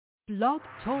Blog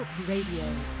Talk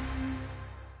Radio.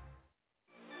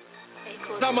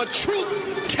 I'm a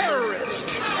truth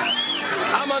terrorist.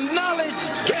 I'm a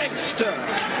knowledge gangster.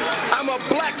 I'm a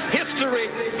black history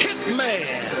hitman.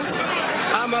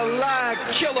 I'm a lie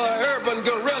killer, urban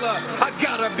gorilla. I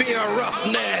gotta be a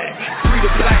roughneck. Free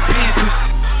the Black Panthers,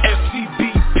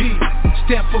 FCBP,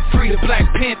 stand for Free the Black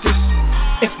Panthers,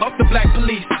 and fuck the black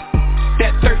police.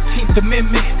 That 13th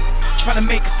Amendment, trying to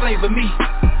make a slave of me.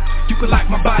 You can lock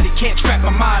my body, can't trap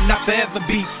my mind, not forever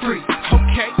be free.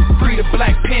 Okay, Free the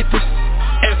Black Panthers,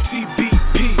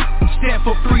 FCBP, stand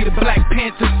for Free the Black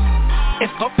Panthers, and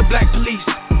fuck the black police.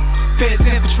 Feds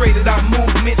infiltrated our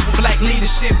movements for black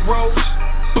leadership roles,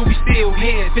 but we still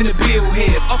here, finna build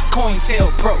here, up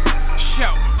COINTELPRO.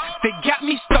 Show, they got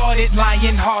me started,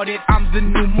 lion-hearted, I'm the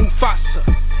new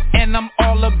Mufasa. And I'm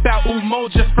all about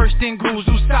Umoja, first in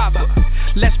Guzu Saba.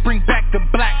 Let's bring back the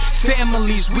black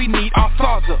families, we need our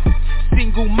father.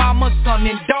 Single mama, son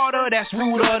and daughter, that's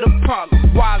root of the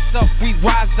problem. Wise up, we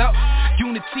wise up,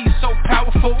 unity so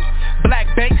powerful. Black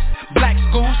banks, black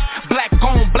schools, black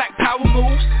owned, black power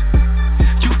moves.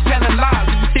 You telling lies,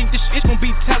 you think this shit's gonna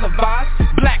be televised.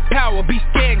 Black power, be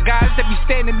scared guys that be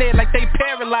standing there like they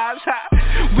paralyzed.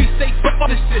 We say fuck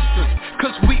the system,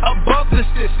 cause we above the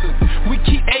system. We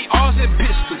keep ARs and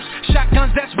pistols,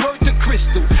 shotguns that's worth the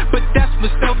crystal, but that's for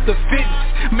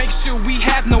self-defense. Make sure we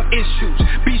have no issues,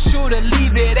 be sure to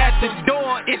leave it at the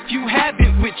door if you have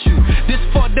it with you. This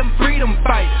for them freedom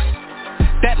fighters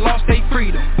that lost their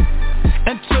freedom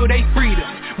until they freedom.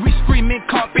 We screaming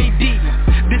carpe diem,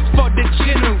 this for the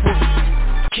general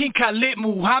King Khalid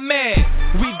Muhammad.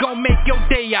 We gon' make your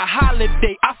day a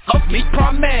holiday, I fuck me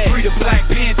promise. Free the Black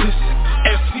Panthers,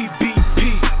 FCBP,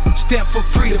 stand for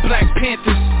Free the Black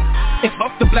Panthers, and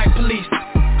fuck the black police.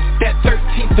 That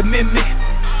 13th Amendment,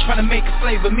 tryna make a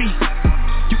slave of me.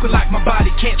 You can lock my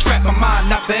body, can't trap my mind,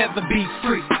 not forever be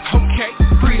free. Okay,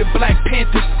 Free the Black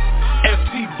Panthers,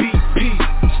 FCBP,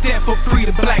 stand for Free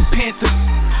the Black Panthers,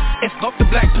 and fuck the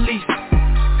black police.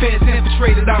 Feds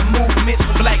infiltrated our movements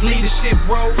for black leadership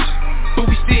roles, but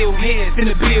we still here,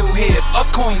 finna build here, up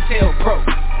COINTELPRO.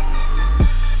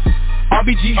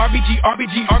 RBG, RBG,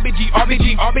 RBG, RBG,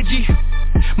 RBG,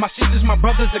 RBG. My sisters, my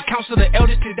brothers, the council, the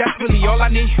elders, cause that's really all I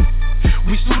need.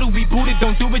 We suited, we booted,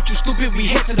 don't do it, you stupid, we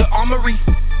head to the armory.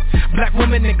 Black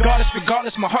women and goddess,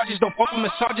 regardless, my heart just don't fuck with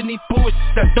misogyny, bullshit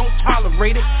that don't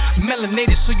tolerate it.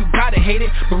 Melanated, so you gotta hate it.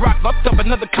 Barack upped up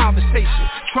another conversation.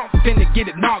 Trump finna get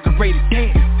inaugurated,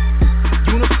 damn.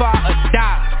 Unify or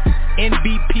die,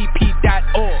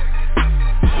 NBPP.org.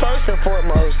 First and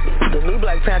foremost, the new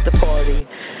Black Panther Party,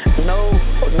 no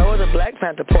other Black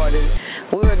Panther Party,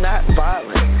 we are not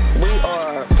violent. We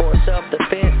are for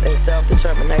self-defense and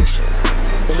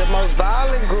self-determination. The most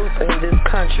violent group in this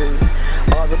country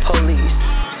are the police.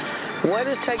 What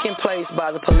is taking place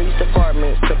by the police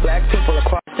departments to black people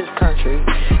across this country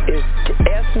is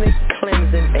ethnic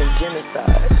cleansing and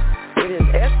genocide. It has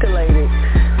escalated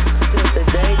since the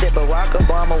day that Barack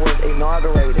Obama was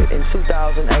inaugurated in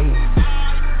 2008.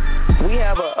 We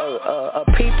have a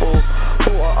people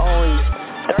who are only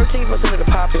 13% of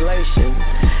the population,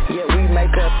 yet we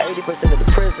make up 80% of the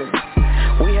prisons.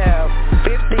 We have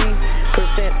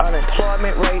 50%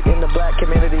 unemployment rate in the black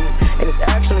community, and it's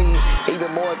actually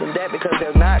even more than that because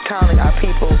they're not counting our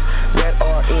people that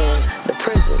are in the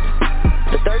prisons.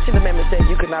 The 13th Amendment says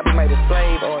you cannot be made a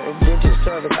slave or indentured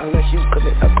servant unless you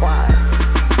commit a crime.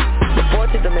 The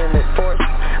 14th Amendment forced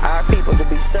our people to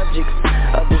be subjects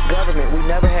of this government. We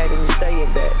never had any say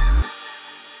in that.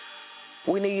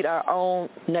 We need our own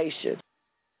nation.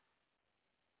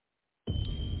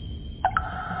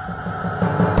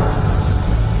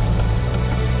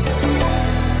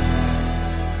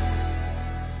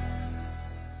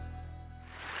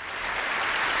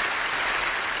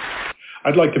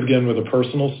 I'd like to begin with a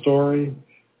personal story.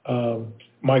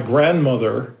 My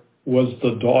grandmother was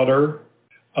the daughter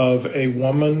of a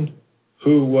woman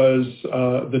who was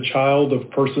the child of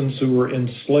persons who were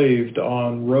enslaved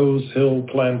on Rose Hill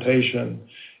Plantation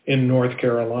in North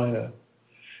Carolina.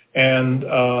 And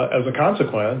as a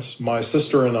consequence, my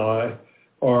sister and I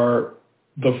are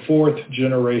the fourth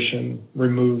generation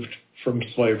removed from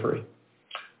slavery.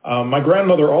 My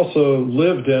grandmother also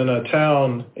lived in a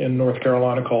town in North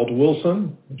Carolina called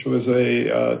Wilson, which was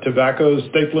a tobacco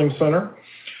stapling center.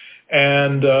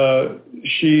 And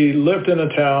she lived in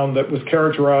a town that was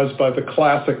characterized by the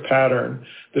classic pattern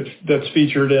that's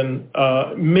featured in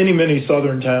many, many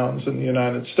southern towns in the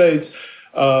United States.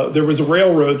 There was a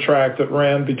railroad track that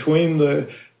ran between the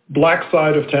black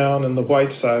side of town and the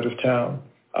white side of town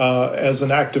as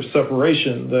an act of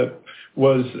separation that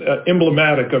was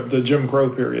emblematic of the Jim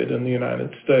Crow period in the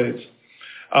United States.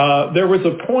 there was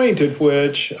a point at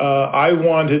which I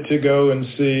wanted to go and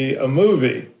see a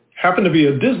movie. Happened to be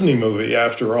a Disney movie,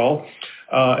 after all,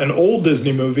 an old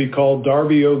Disney movie called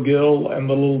Darby O'Gill and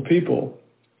the Little People.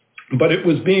 But it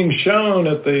was being shown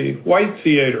at the White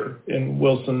Theater in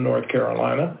Wilson, North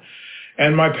Carolina.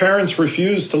 And my parents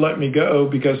refused to let me go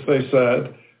because they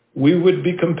said we would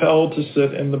be compelled to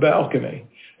sit in the balcony.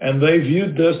 And they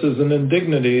viewed this as an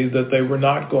indignity that they were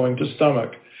not going to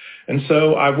stomach. And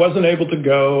so I wasn't able to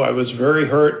go. I was very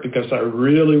hurt because I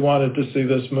really wanted to see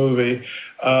this movie.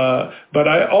 But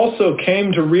I also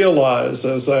came to realize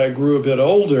as I grew a bit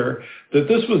older that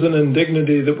this was an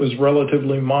indignity that was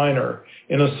relatively minor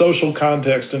in a social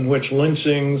context in which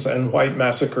lynchings and white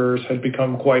massacres had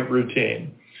become quite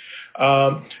routine.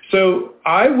 So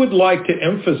I would like to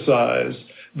emphasize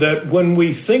that when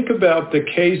we think about the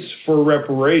case for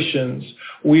reparations,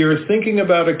 we are thinking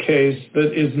about a case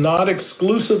that is not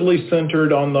exclusively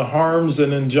centered on the harms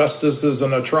and injustices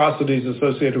and atrocities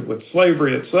associated with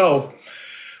slavery itself,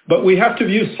 but we have to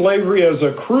view slavery as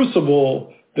a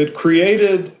crucible that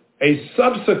created a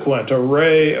subsequent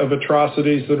array of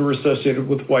atrocities that are associated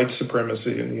with white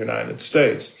supremacy in the United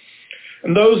States.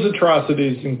 And those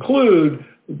atrocities include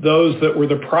those that were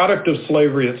the product of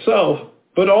slavery itself,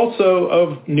 but also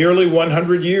of nearly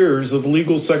 100 years of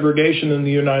legal segregation in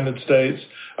the United States,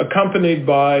 accompanied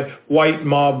by white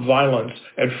mob violence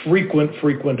at frequent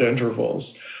intervals.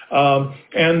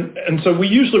 And so we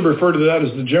usually refer to that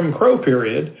as the Jim Crow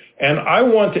period, and I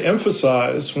want to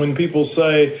emphasize when people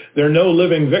say there are no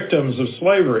living victims of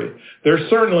slavery, there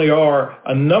certainly are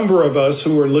a number of us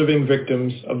who are living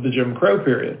victims of the Jim Crow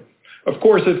period. Of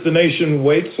course, if the nation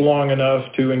waits long enough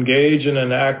to engage in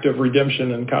an act of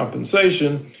redemption and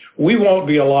compensation, we won't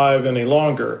be alive any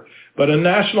longer. But a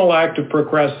national act of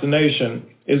procrastination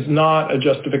is not a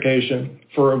justification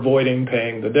for avoiding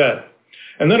paying the debt.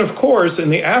 And then, of course, in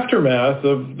the aftermath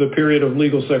of the period of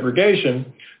legal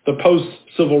segregation, the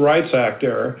post-Civil Rights Act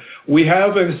era, we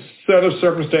have a set of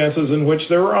circumstances in which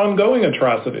there are ongoing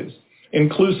atrocities,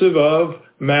 inclusive of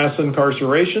mass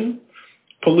incarceration,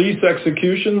 police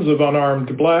executions of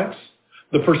unarmed blacks,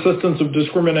 the persistence of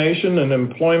discrimination in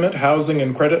employment, housing,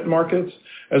 and credit markets,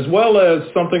 as well as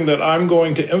something that I'm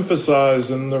going to emphasize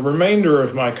in the remainder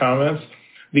of my comments,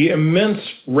 the immense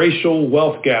racial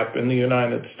wealth gap in the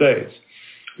United States.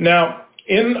 Now,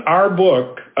 in our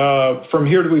book, From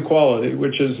Here to Equality,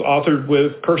 which is authored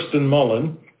with Kirsten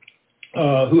Mullen,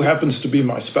 who happens to be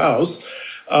my spouse,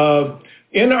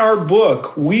 in our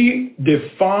book, we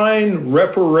define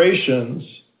reparations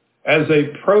as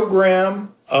a program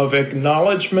of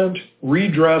acknowledgement,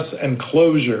 redress, and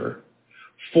closure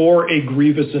for a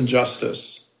grievous injustice.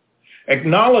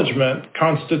 Acknowledgement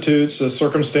constitutes a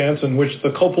circumstance in which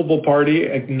the culpable party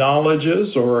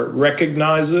acknowledges or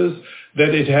recognizes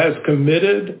that it has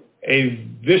committed a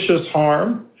vicious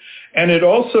harm, and it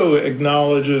also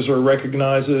acknowledges or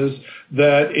recognizes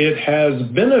that it has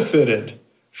benefited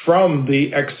from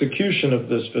the execution of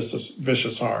this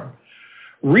vicious harm.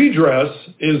 Redress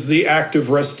is the act of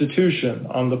restitution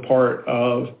on the part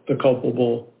of the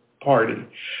culpable party.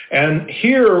 And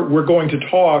here we're going to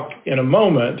talk in a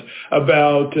moment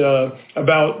about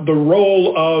the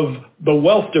role of the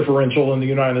wealth differential in the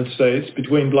United States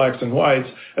between blacks and whites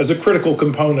as a critical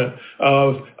component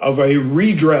of a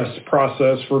redress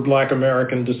process for black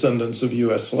American descendants of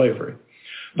U.S. slavery.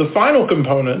 The final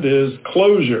component is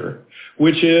closure,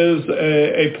 which is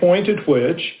a point at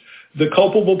which the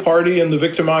culpable party and the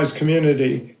victimized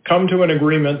community come to an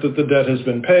agreement that the debt has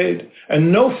been paid,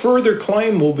 and no further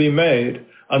claim will be made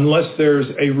unless there's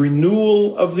a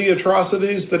renewal of the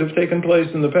atrocities that have taken place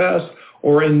in the past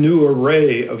or a new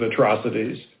array of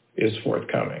atrocities is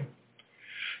forthcoming.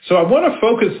 So I want to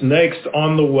focus next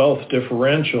on the wealth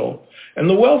differential. And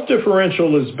the wealth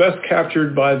differential is best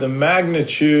captured by the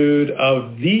magnitude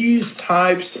of these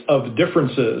types of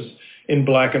differences in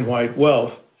black and white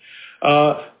wealth.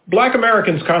 Black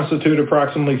Americans constitute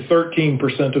approximately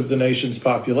 13% of the nation's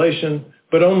population,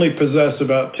 but only possess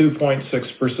about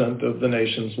 2.6% of the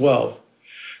nation's wealth.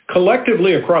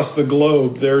 Collectively across the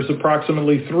globe, there's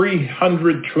approximately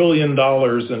 $300 trillion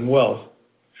in wealth.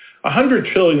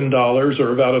 $100 trillion,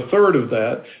 or about a third of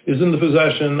that, is in the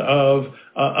possession of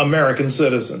American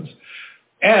citizens.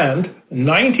 And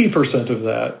 90% of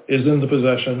that is in the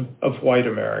possession of white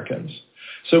Americans.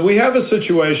 So we have a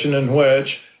situation in which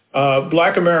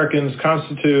black Americans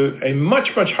constitute a much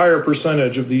higher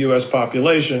percentage of the U.S.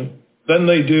 population than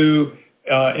they do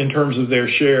in terms of their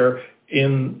share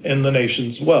in the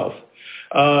nation's wealth.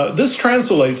 This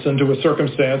translates into a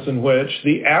circumstance in which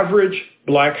the average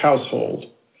black household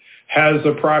has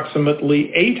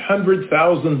approximately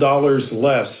 $800,000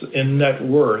 less in net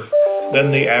worth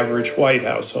than the average white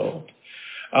household.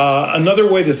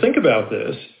 Another way to think about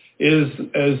this is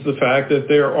the fact that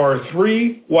there are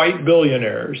 3 white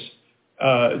billionaires,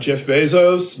 Jeff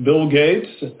Bezos, Bill Gates,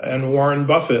 and Warren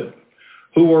Buffett,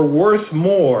 who are worth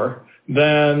more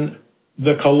than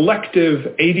the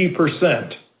collective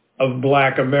 80% of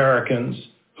black Americans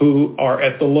who are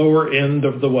at the lower end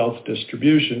of the wealth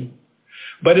distribution.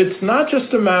 But it's not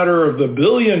just a matter of the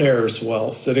billionaires'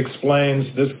 wealth that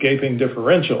explains this gaping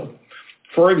differential.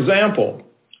 For example,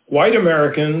 white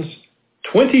Americans,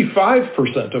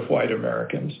 25% of white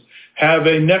Americans, have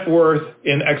a net worth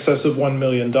in excess of $1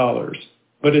 million,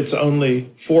 but it's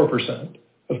only 4%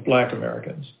 of black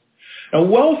Americans. Now,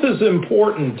 wealth is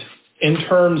important in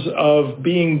terms of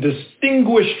being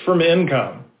distinguished from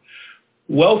income.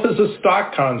 Wealth is a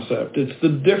stock concept. It's the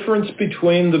difference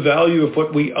between the value of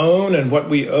what we own and what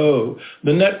we owe,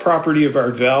 the net property of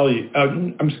our value,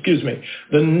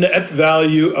 the net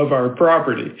value of our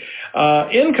property.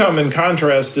 Income, in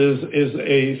contrast, is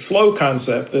a flow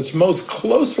concept that's most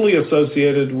closely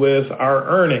associated with our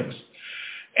earnings.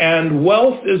 And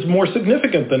wealth is more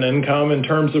significant than income in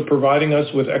terms of providing us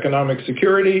with economic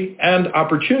security and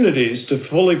opportunities to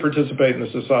fully participate in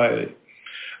the society.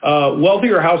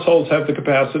 Wealthier households have the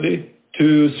capacity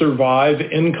to survive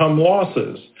income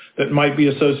losses that might be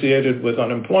associated with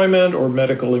unemployment or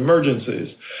medical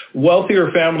emergencies. Wealthier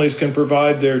families can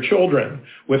provide their children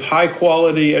with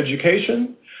high-quality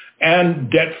education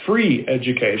and debt-free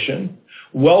education.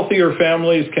 Wealthier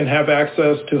families can have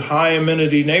access to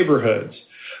high-amenity neighborhoods.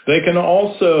 They can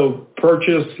also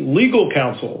purchase legal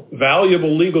counsel,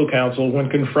 valuable legal counsel, when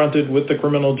confronted with the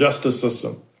criminal justice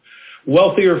system.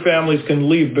 Wealthier families can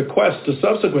leave bequests to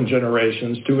subsequent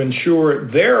generations to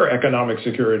ensure their economic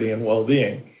security and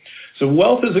well-being. So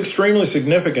wealth is extremely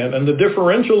significant, and the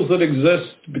differentials that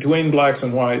exist between blacks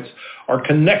and whites are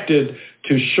connected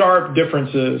to sharp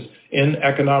differences in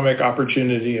economic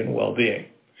opportunity and well-being.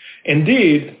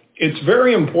 Indeed, it's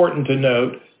very important to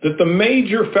note that the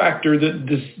major factor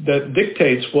that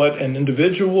dictates what an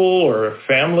individual or a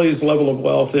family's level of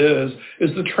wealth is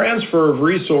the transfer of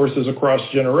resources across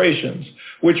generations,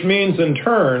 which means in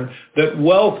turn that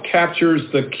wealth captures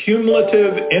the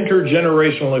cumulative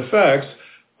intergenerational effects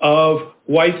of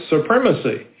white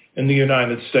supremacy in the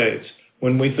United States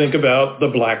when we think about the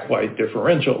black-white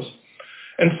differentials.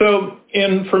 And so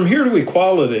From Here to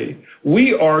Equality,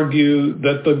 we argue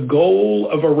that the goal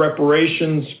of a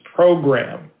reparations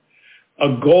program,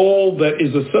 a goal that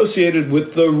is associated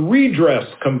with the redress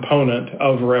component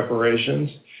of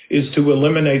reparations, is to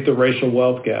eliminate the racial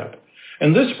wealth gap.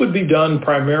 And this would be done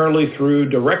primarily through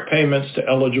direct payments to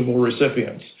eligible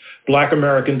recipients, Black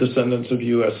American descendants of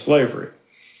U.S. slavery.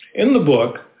 In the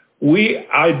book, we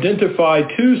identify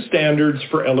 2 standards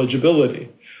for eligibility.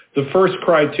 The first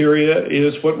criteria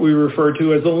is what we refer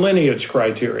to as a lineage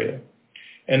criteria.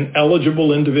 An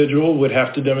eligible individual would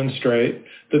have to demonstrate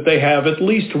that they have at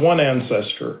least one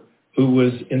ancestor who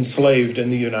was enslaved in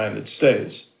the United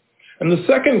States. And the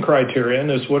second criterion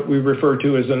is what we refer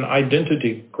to as an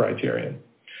identity criterion.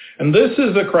 And this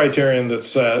is a criterion that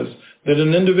says that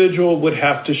an individual would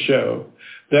have to show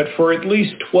that for at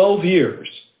least 12 years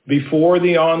before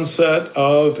the onset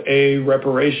of a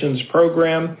reparations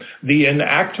program, the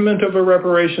enactment of a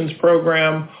reparations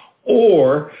program,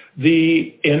 or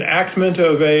the enactment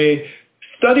of a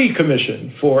study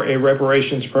commission for a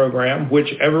reparations program,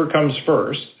 whichever comes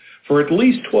first, for at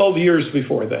least 12 years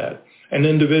before that, an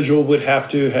individual would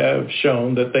have to have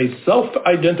shown that they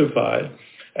self-identified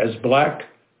as Black,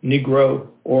 Negro,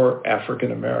 or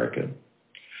African American.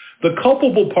 The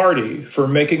culpable party for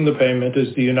making the payment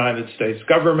is the United States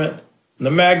government.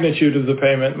 The magnitude of the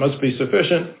payment must be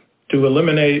sufficient to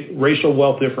eliminate racial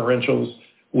wealth differentials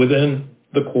within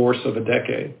the course of a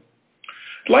decade.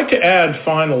 I'd like to add,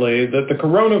 finally, that the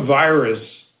coronavirus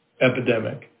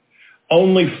epidemic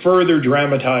only further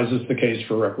dramatizes the case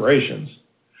for reparations.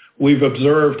 We've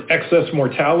observed excess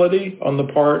mortality on the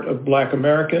part of Black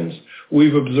Americans.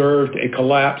 We've observed a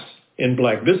collapse in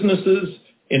Black businesses,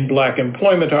 in Black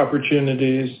employment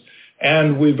opportunities,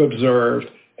 and we've observed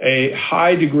a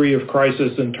high degree of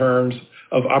crisis in terms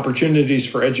of opportunities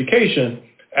for education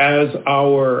as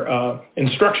our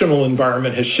instructional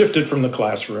environment has shifted from the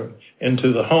classroom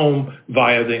into the home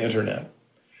via the internet.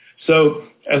 So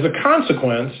as a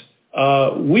consequence,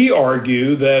 we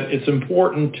argue that it's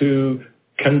important to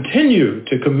continue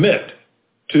to commit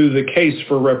to the case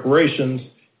for reparations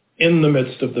in the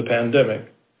midst of the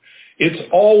pandemic. It's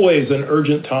always an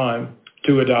urgent time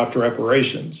to adopt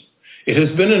reparations. It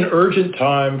has been an urgent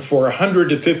time for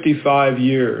 155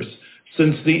 years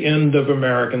since the end of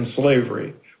American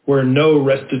slavery, where no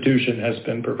restitution has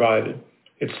been provided.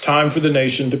 It's time for the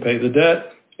nation to pay the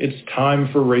debt. It's time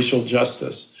for racial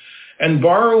justice. And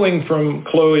borrowing from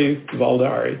Chloe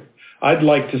Valdari, I'd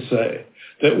like to say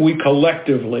that we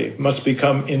collectively must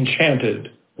become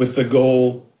enchanted with the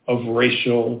goal of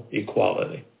racial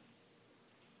equality.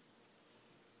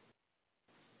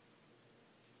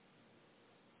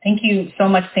 Thank you so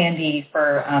much, Sandy,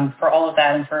 for all of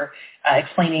that and for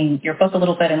explaining your book a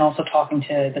little bit and also talking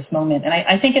to this moment. And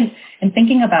I think in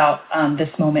thinking about this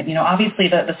moment, obviously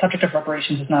the subject of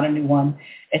reparations is not a new one.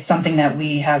 It's something that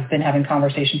we have been having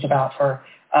conversations about for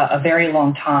a very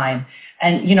long time.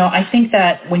 And, I think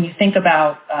that when you think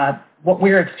about what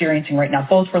we're experiencing right now,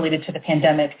 both related to the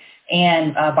pandemic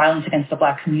and violence against the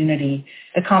Black community,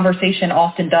 the conversation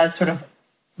often does sort of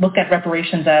look at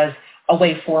reparations as a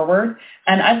way forward.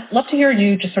 And I'd love to hear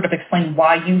you just sort of explain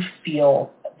why you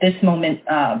feel this moment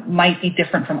might be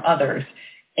different from others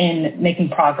in making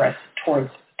progress towards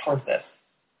this.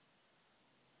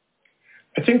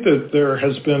 I think that there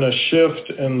has been a shift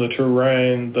in the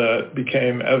terrain that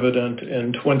became evident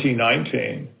in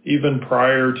 2019, even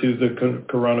prior to the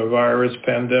coronavirus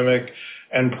pandemic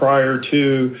and prior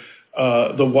to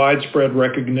the widespread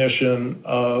recognition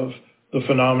of the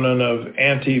phenomenon of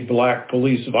anti-Black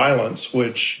police violence,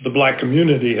 which the Black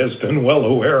community has been well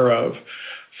aware of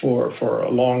for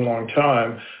a long, long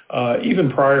time.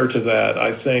 Even prior to that,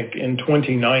 I think in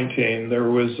 2019, there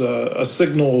was a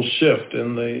signal shift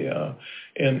in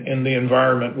the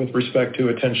environment with respect to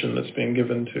attention that's being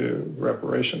given to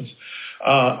reparations.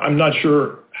 I'm not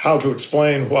sure how to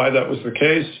explain why that was the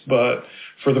case, but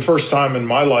for the first time in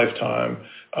my lifetime,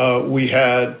 we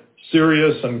had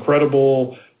serious and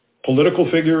credible political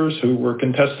figures who were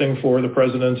contesting for the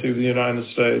presidency of the United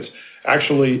States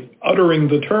actually uttering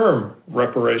the term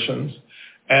reparations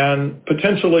and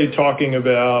potentially talking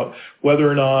about whether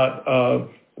or not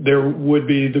there would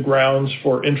be the grounds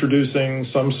for introducing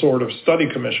some sort of study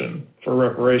commission for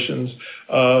reparations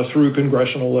through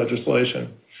congressional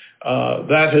legislation.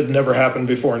 That had never happened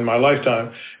before in my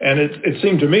lifetime. And it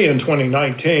seemed to me in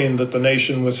 2019 that the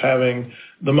nation was having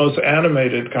the most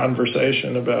animated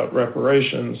conversation about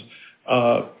reparations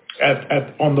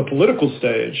on the political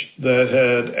stage that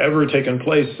had ever taken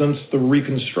place since the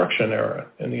Reconstruction era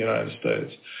in the United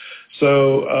States.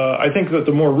 So I think that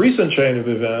the more recent chain of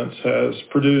events has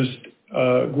produced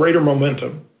greater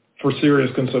momentum for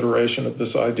serious consideration of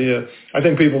this idea. I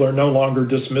think people are no longer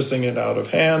dismissing it out of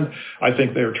hand. I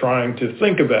think they're trying to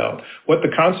think about what the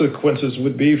consequences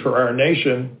would be for our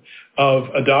nation of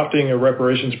adopting a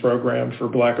reparations program for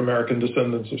Black American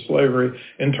descendants of slavery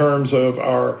in terms of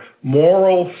our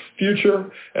moral future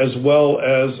as well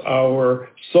as our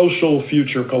social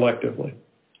future collectively.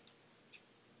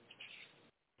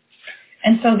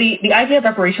 And so the idea of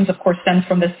reparations, of course, stems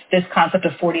from this concept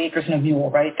of 40 acres and a mule,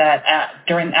 right? That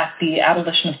after the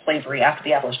abolition of slavery,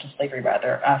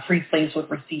 free slaves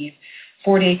would receive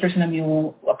 40 acres and a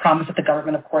mule, a promise that the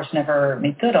government, of course, never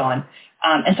made good on.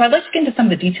 And so I'd like to get into some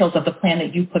of the details of the plan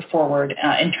that you put forward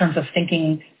in terms of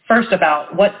thinking first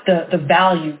about what the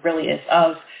value really is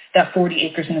of that 40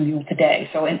 acres and a mule today.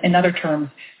 So in other terms,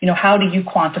 how do you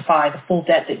quantify the full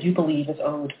debt that you believe is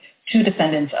owed to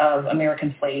descendants of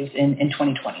American slaves in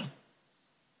 2020?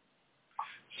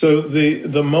 So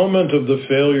the moment of the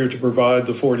failure to provide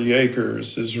the 40 acres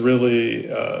is really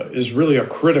a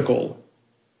critical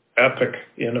epoch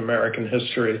in American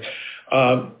history.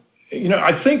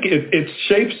 I think it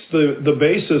shapes the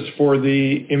basis for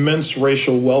the immense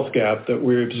racial wealth gap that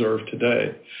we observe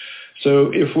today.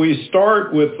 So if we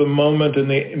start with the moment in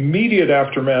the immediate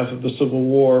aftermath of the Civil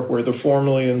War where the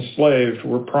formerly enslaved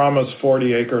were promised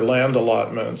 40-acre land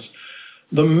allotments,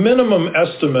 the minimum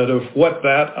estimate of what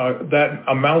that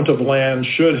amount of land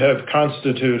should have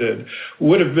constituted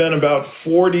would have been about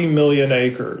 40 million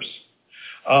acres.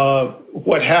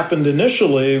 What happened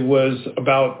initially was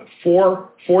about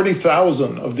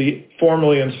 40,000 of the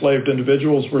formerly enslaved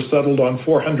individuals were settled on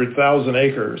 400,000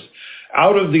 acres.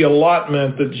 Out of the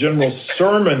allotment that General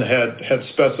Sherman had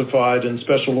specified in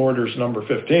Special Orders number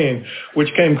 15, which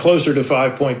came closer to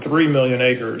 5.3 million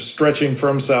acres, stretching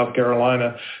from South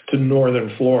Carolina to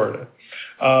northern Florida.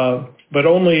 But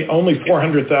only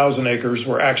 400,000 acres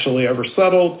were actually ever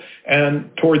settled,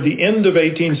 and toward the end of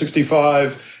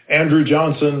 1865, Andrew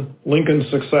Johnson,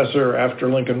 Lincoln's successor after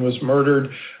Lincoln was murdered,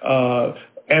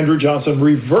 Andrew Johnson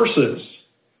reverses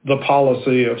the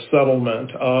policy of settlement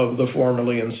of the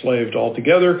formerly enslaved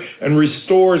altogether and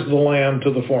restores the land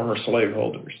to the former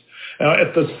slaveholders. Now,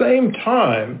 at the same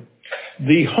time,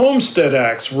 the Homestead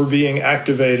Acts were being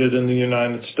activated in the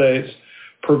United States,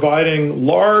 providing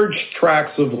large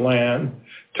tracts of land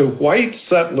to white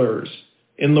settlers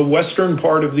in the western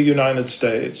part of the United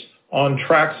States on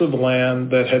tracts of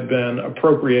land that had been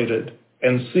appropriated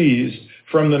and seized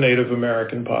from the Native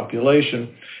American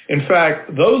population. In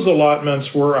fact, those allotments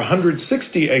were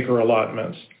 160-acre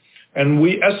allotments. And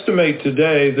we estimate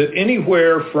today that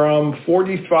anywhere from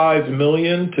 45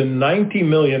 million to 90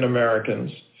 million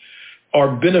Americans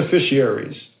are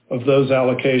beneficiaries of those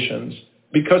allocations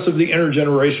because of the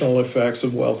intergenerational effects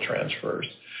of wealth transfers.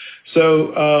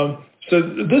 So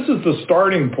this is the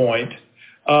starting point.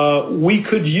 We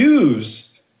could use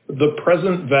the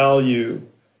present value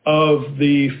of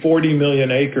the 40 million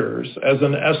acres as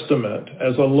an estimate,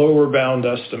 as a lower bound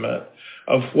estimate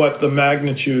of what the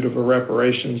magnitude of a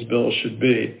reparations bill should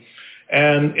be.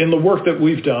 And in the work that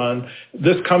we've done,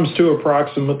 this comes to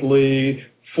approximately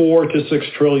 $4 to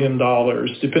 $6 trillion,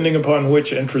 depending upon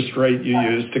which interest rate you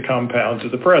use to compound to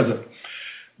the present.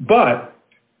 But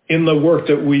in the work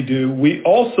that we do, we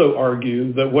also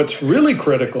argue that what's really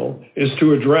critical is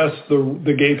to address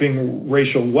the gaping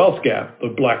racial wealth gap,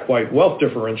 the black-white wealth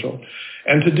differential.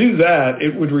 And to do that,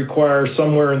 it would require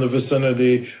somewhere in the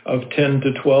vicinity of $10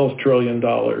 to $12 trillion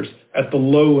at the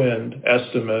low end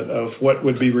estimate of what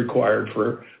would be required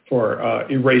for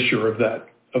erasure of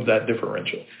that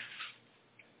differential.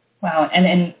 Wow.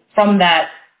 And from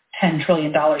that $10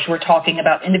 trillion, we're talking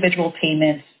about individual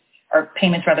payments, or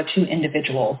payments rather to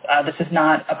individuals. This is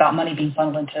not about money being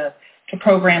funneled into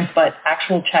programs, but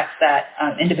actual checks that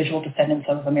individual descendants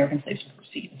of American slaves would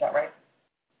receive. Is that right?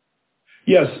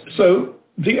 Yes. So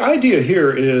the idea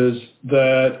here is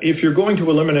that if you're going to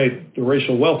eliminate the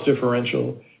racial wealth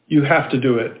differential, you have to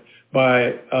do it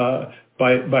by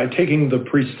taking the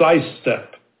precise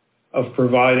step of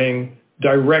providing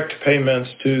direct payments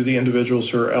to the individuals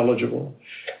who are eligible.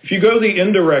 If you go the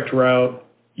indirect route,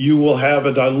 you will have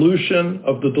a dilution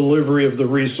of the delivery of the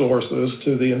resources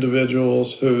to the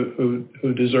individuals who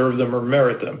deserve them or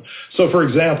merit them. So, for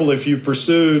example, if you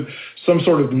pursued some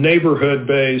sort of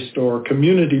neighborhood-based or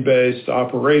community-based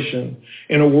operation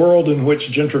in a world in which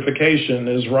gentrification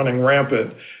is running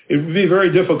rampant, it would be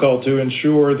very difficult to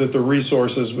ensure that the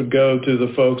resources would go to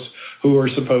the folks who are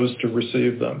supposed to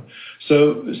receive them.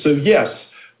 So yes,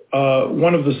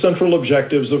 one of the central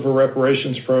objectives of a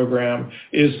reparations program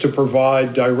is to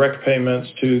provide direct payments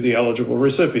to the eligible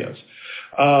recipients.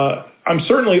 I'm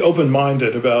certainly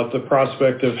open-minded about the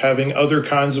prospect of having other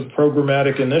kinds of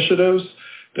programmatic initiatives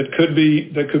that could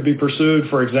be pursued.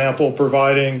 For example,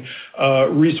 providing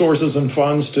resources and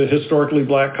funds to historically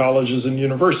black colleges and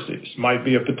universities might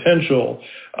be a potential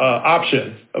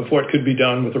option of what could be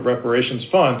done with the reparations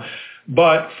fund.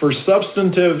 But for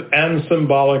substantive and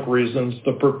symbolic reasons,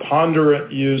 the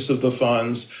preponderant use of the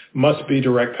funds must be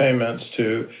direct payments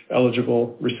to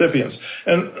eligible recipients.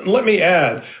 And let me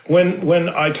add, when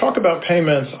I talk about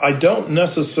payments, I don't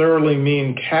necessarily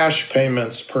mean cash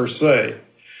payments per se.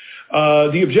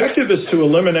 The objective is to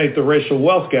eliminate the racial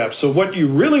wealth gap. So what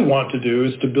you really want to do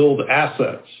is to build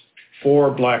assets for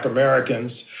Black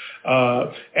Americans.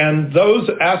 And those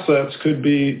assets could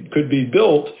be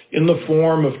built in the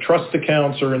form of trust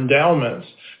accounts or endowments,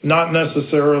 not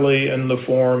necessarily in the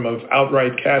form of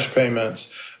outright cash payments.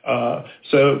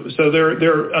 So there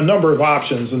are a number of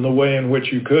options in the way in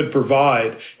which you could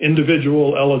provide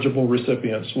individual eligible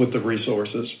recipients with the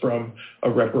resources from a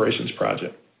reparations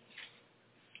project.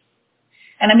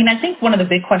 And I mean, I think one of the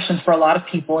big questions for a lot of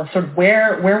people is sort of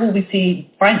where will we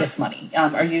find this money?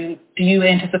 Do you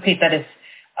anticipate that it's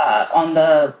on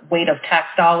the weight of tax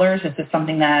dollars? Is this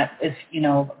something that is,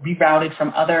 rerouted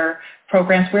from other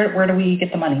programs? Where do we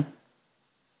get the money?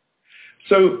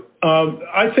 So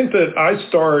I think that I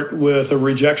start with a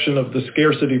rejection of the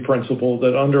scarcity principle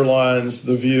that underlines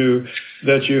the view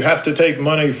that you have to take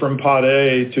money from pot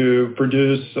A to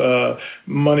produce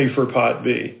money for pot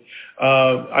B.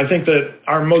 I think that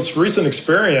our most recent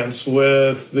experience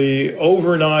with the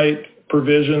overnight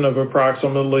provision of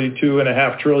approximately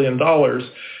 $2.5 trillion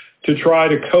to try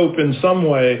to cope in some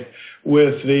way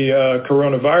with the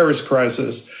coronavirus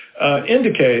crisis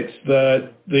indicates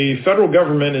that the federal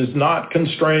government is not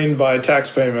constrained by tax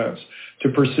payments to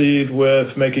proceed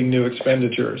with making new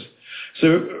expenditures.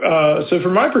 So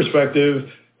from my perspective,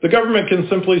 the government can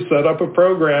simply set up a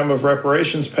program of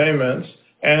reparations payments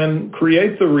and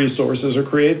create the resources or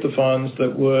create the funds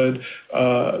that would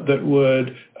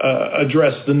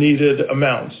address the needed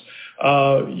amounts.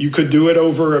 You could do it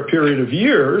over a period of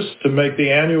years to make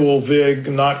the annual VIG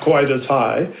not quite as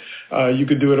high. You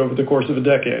could do it over the course of a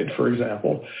decade, for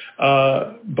example.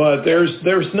 But there's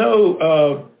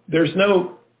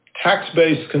no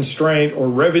tax-based constraint or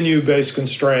revenue-based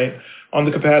constraint on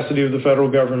the capacity of the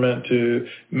federal government to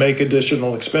make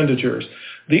additional expenditures.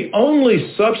 The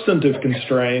only substantive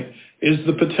constraint is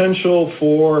the potential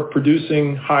for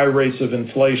producing high rates of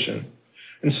inflation.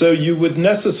 And so you would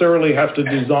necessarily have to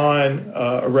design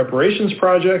a reparations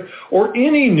project or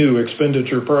any new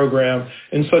expenditure program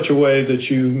in such a way that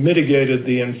you mitigated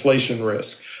the inflation risk.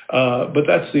 But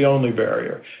that's the only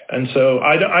barrier. And so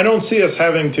I don't see us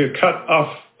having to cut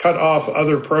off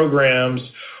other programs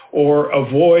or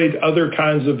avoid other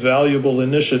kinds of valuable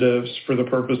initiatives for the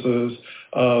purposes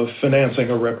of financing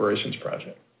a reparations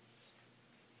project.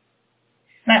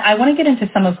 I want to get into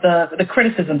some of the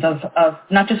criticisms of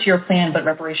not just your plan, but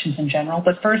reparations in general.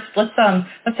 But first, let's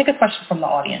take a question from the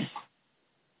audience.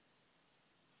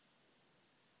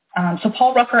 So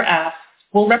Paul Rucker asks,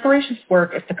 will reparations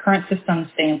work if the current systems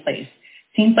stay in place?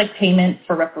 Seems like payment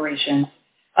of reparations,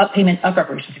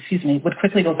 would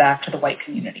quickly go back to the white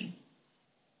community.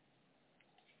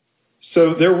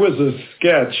 So there was a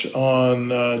sketch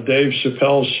on Dave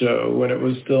Chappelle's show when it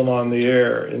was still on the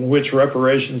air in which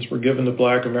reparations were given to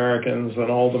black Americans and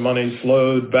all the money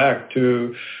flowed back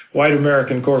to white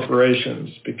American corporations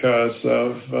because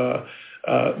of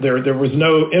there was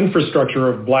no infrastructure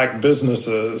of black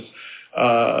businesses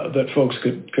that folks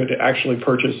could actually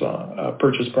purchase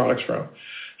products from.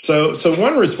 So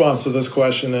one response to this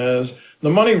question is the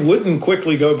money wouldn't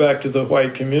quickly go back to the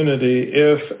white community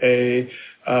if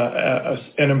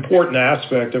an important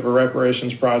aspect of a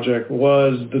reparations project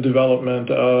was the development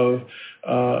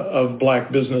of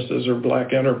black businesses or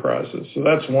black enterprises. So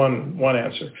that's one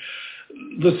answer.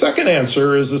 The second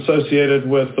answer is associated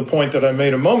with the point that I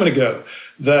made a moment ago,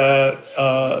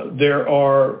 that there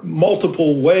are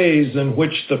multiple ways in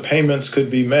which the payments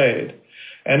could be made.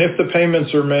 And if the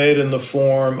payments are made in the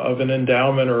form of an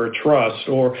endowment or a trust,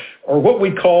 or what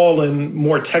we call in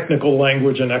more technical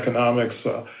language in economics,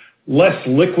 less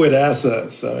liquid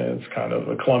assets. I mean, it's kind of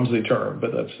a clumsy term,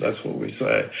 but that's what we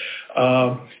say.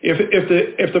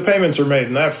 If the payments are made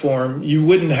in that form, you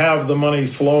wouldn't have the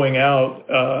money flowing out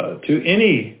to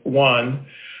anyone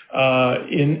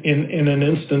in an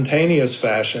instantaneous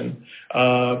fashion.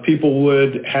 People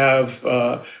would have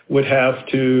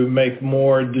to make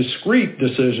more discrete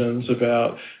decisions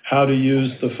about how to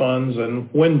use the funds and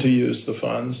when to use the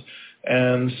funds.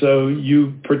 And so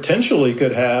you potentially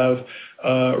could have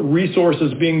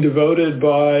resources being devoted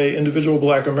by individual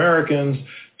black Americans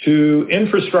to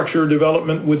infrastructure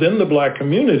development within the black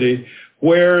community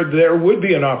where there would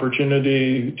be an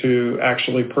opportunity to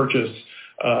actually purchase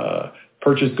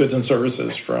goods and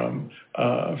services from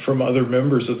other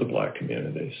members of the black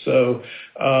community. So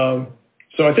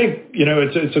I think,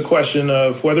 it's a question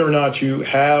of whether or not you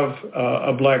have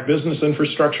a black business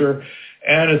infrastructure,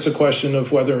 and it's a question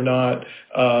of whether or not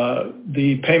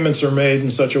the payments are made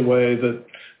in such a way that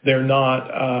they're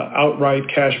not outright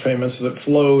cash payments that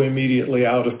flow immediately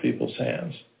out of people's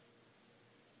hands.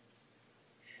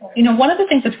 One of the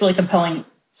things that's really compelling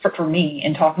for me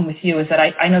in talking with you is that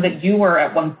I know that you were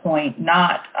at one point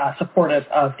not supportive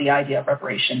of the idea of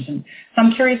reparations. And so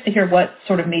I'm curious to hear what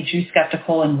sort of made you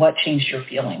skeptical and what changed your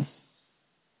feelings.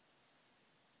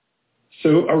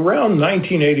 So around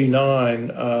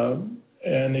 1989,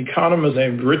 an economist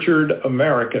named Richard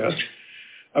America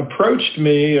approached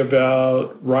me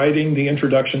about writing the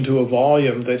introduction to a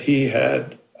volume that he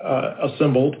had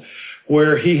assembled,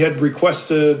 where he had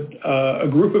requested a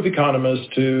group of economists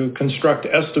to construct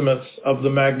estimates of the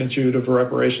magnitude of a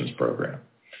reparations program.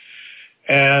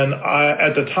 And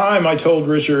at the time I told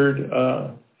Richard,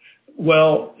 I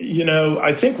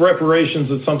think reparations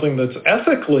is something that's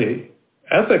ethically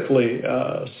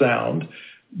sound,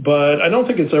 but I don't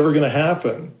think it's ever going to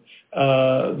happen.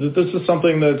 That this is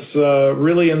something that's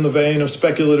really in the vein of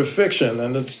speculative fiction,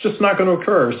 and it's just not going to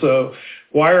occur. So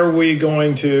why are we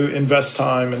going to invest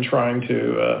time in trying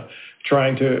to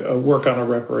work on a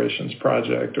reparations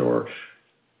project or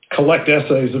collect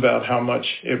essays about how much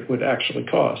it would actually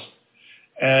cost?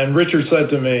 And Richard said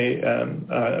to me, and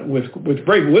with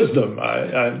great wisdom,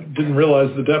 I didn't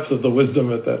realize the depth of the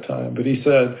wisdom at that time, but he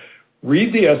said,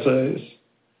 read the essays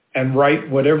and write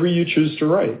whatever you choose to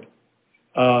write.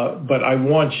 But I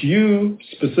want you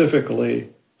specifically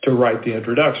to write the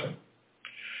introduction.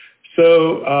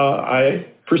 So I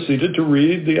proceeded to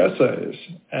read the essays.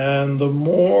 And the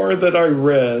more that I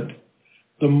read,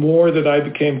 the more that I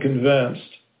became convinced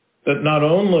that not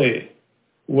only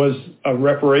was a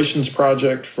reparations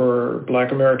project for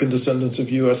black American descendants of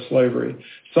U.S. slavery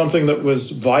something that was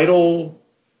vital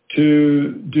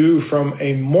to do from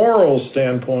a moral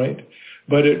standpoint,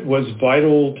 but it was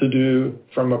vital to do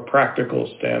from a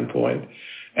practical standpoint.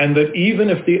 And that even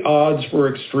if the odds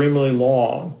were extremely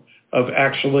long, of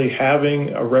actually having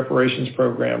a reparations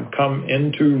program come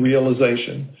into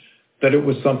realization that it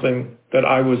was something that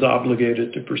I was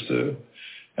obligated to pursue.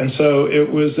 And so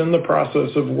it was in the process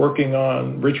of working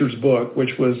on Richard's book,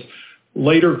 which was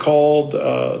later called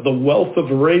The Wealth of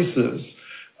Races,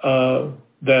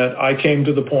 that I came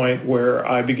to the point where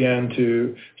I began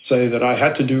to say that I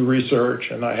had to do research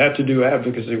and I had to do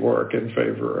advocacy work in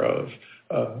favor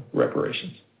of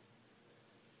reparations.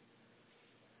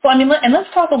 Well, I mean, and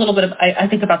let's talk a little bit, I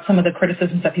think, about some of the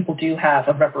criticisms that people do have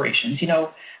of reparations.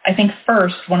 I think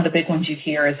first, one of the big ones you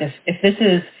hear is if this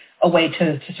is a way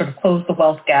to sort of close the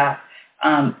wealth gap,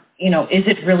 is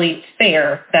it really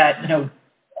fair that,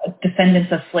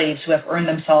 descendants of slaves who have earned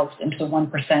themselves into the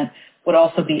 1% would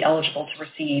also be eligible to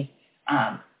receive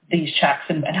these checks?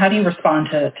 And how do you respond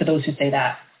to those who say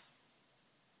that?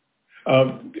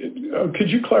 Could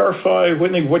you clarify,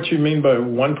 Whitney, what you mean by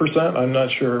 1%? I'm not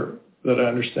sure that I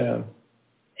understand.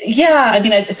 Yeah, I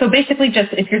mean, so basically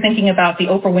just if you're thinking about the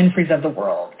Oprah Winfreys of the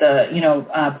world, the,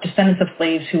 descendants of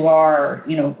slaves who are,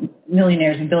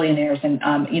 millionaires and billionaires, and,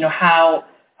 how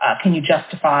can you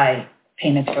justify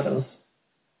payments for those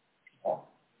people?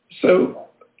 So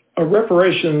a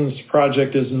reparations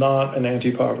project is not an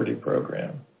anti-poverty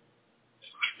program.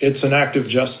 It's an act of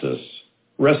justice,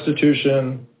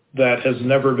 restitution that has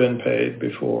never been paid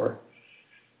before.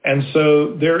 And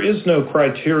so there is no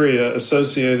criteria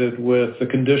associated with the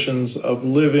conditions of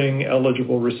living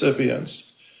eligible recipients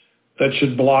that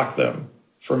should block them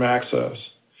from access.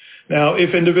 Now,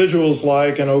 if individuals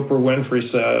like an Oprah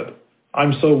Winfrey said,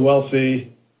 I'm so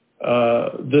wealthy,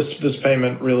 this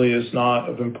payment really is not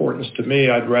of importance to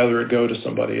me, I'd rather it go to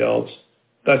somebody else,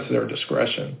 that's their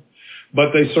discretion.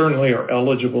 But they certainly are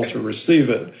eligible to receive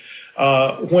it.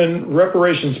 When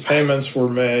reparations payments were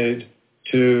made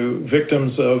to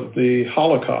victims of the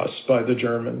Holocaust by the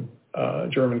German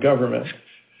government,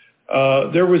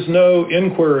 there was no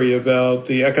inquiry about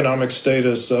the economic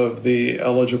status of the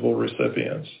eligible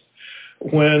recipients.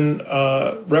 When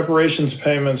reparations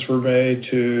payments were made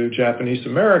to Japanese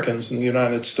Americans in the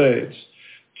United States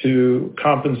to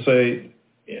compensate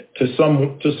to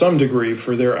some degree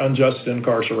for their unjust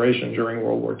incarceration during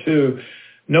World War II,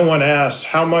 no one asked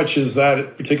how much is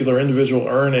that particular individual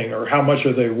earning or how much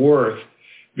are they worth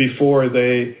before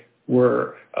they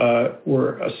were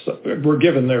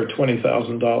given their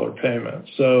 $20,000 payment.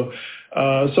 So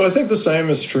I think the same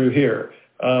is true here.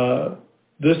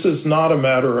 This is not a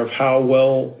matter of how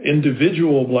well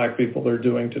individual black people are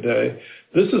doing today.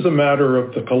 This is a matter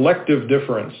of the collective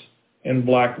difference in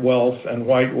black wealth and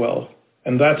white wealth,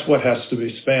 and that's what has to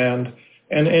be spanned.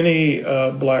 And any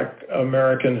black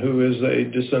American who is a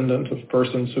descendant of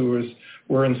persons who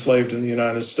were enslaved in the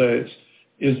United States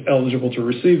is eligible to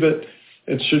receive it.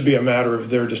 It should be a matter of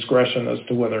their discretion as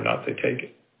to whether or not they take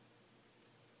it.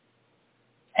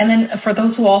 And then for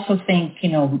those who also think,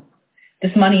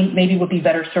 this money maybe would be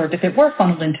better served if it were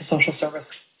funneled into social service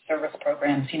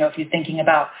programs, if you're thinking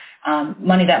about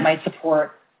money that might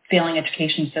support failing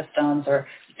education systems, or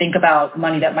think about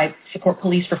money that might support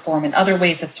police reform and other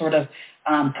ways that sort of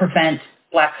prevent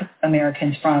black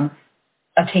Americans from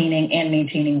attaining and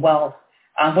maintaining wealth.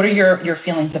 What are your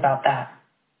feelings about that?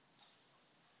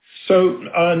 So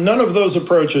none of those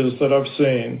approaches that I've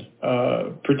seen,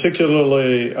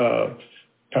 particularly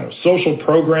kind of social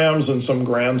programs in some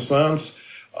grand sense,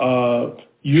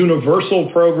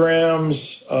 universal programs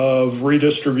of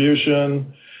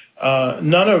redistribution,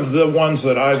 none of the ones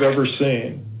that I've ever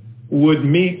seen would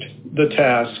meet the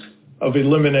task of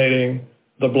eliminating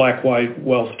the black-white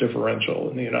wealth differential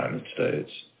in the United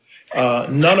States.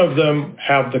 None of them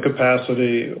have the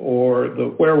capacity or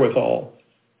the wherewithal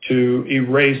to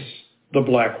erase the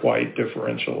black-white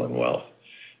differential in wealth.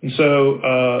 And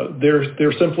so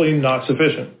they're simply not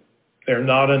sufficient. They're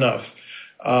not enough.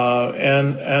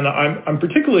 And I'm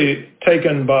particularly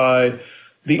taken by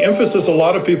the emphasis a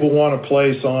lot of people want to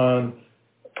place on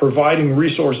providing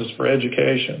resources for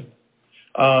education.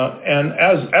 And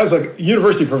as a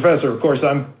university professor, of course,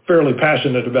 I'm fairly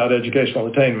passionate about educational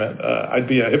attainment. I'd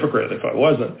be a hypocrite if I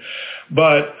wasn't.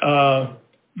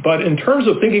 But in terms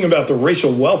of thinking about the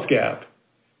racial wealth gap,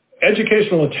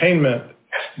 educational attainment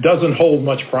doesn't hold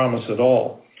much promise at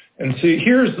all. And see,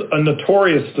 here's a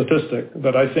notorious statistic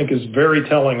that I think is very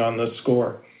telling on this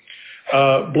score.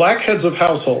 Black heads of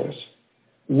households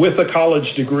with a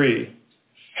college degree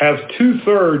have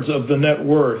 2/3 of the net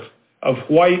worth of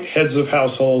white heads of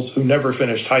households who never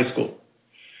finished high school.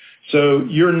 So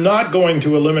you're not going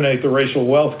to eliminate the racial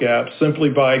wealth gap simply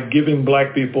by giving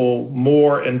black people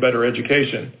more and better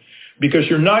education, because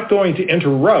you're not going to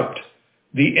interrupt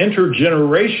the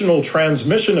intergenerational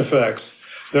transmission effects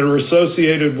that are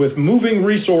associated with moving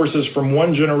resources from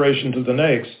one generation to the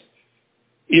next,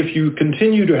 if you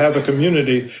continue to have a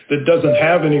community that doesn't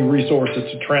have any resources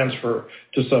to transfer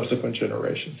to subsequent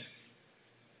generations.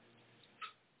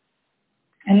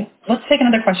 And let's take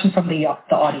another question from the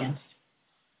audience.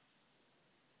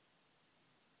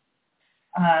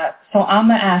 So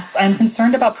Amma asks, I'm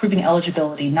concerned about proving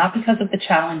eligibility, not because of the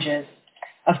challenges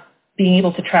of being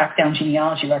able to track down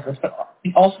genealogy records, but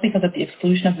also because of the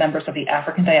exclusion of members of the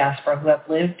African diaspora who have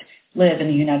live in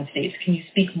the United States. Can you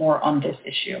speak more on this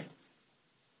issue?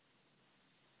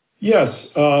 Yes.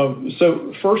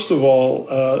 So first of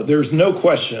all, there's no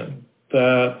question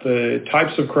that the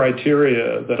types of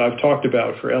criteria that I've talked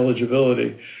about for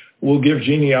eligibility will give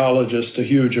genealogists a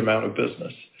huge amount of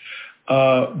business.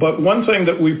 But one thing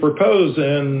that we propose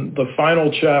in the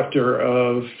final chapter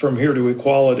of From Here to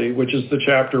Equality, which is the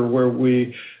chapter where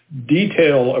we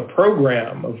detail a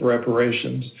program of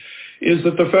reparations, is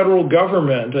that the federal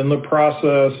government, in the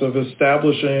process of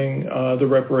establishing the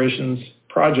reparations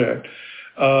project,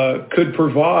 could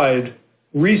provide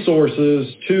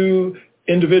resources to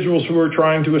individuals who are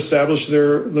trying to establish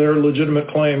their legitimate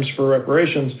claims for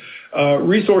reparations,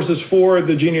 resources for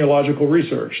the genealogical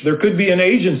research. There could be an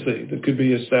agency that could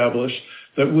be established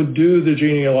that would do the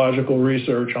genealogical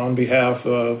research on behalf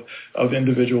of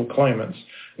individual claimants.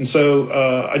 And so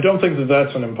I don't think that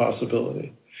that's an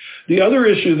impossibility. The other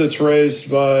issue that's raised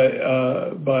in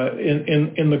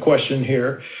the question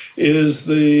here is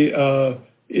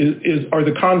are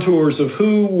the contours of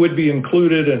who would be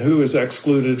included and who is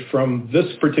excluded from this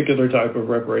particular type of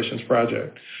reparations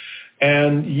project.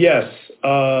 And yes,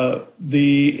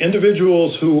 the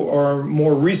individuals who are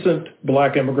more recent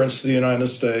black immigrants to the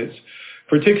United States,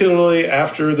 particularly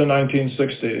after the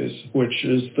 1960s, which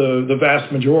is the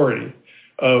vast majority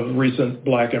of recent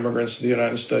black immigrants to the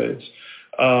United States,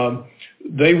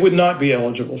 they would not be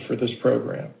eligible for this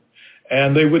program.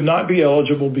 And they would not be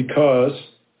eligible because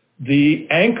the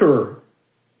anchor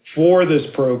for this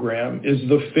program is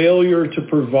the failure to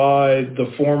provide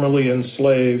the formerly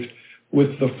enslaved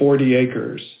with the 40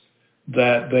 acres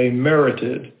that they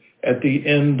merited at the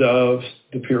end of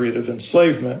the period of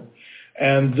enslavement.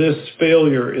 And this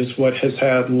failure is what has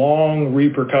had long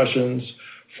repercussions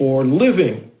for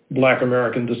living black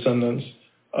American descendants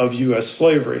of U.S.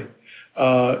 slavery.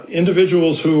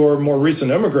 Individuals who are more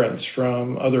recent immigrants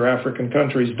from other African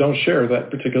countries don't share that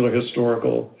particular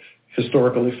historical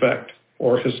effect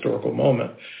or historical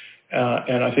moment.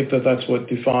 And I think that that's what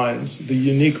defines the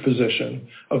unique position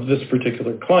of this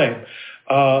particular claim.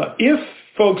 If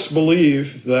folks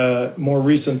believe that more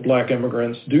recent black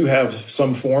immigrants do have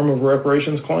some form of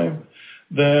reparations claim,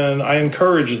 then I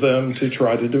encourage them to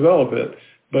try to develop it.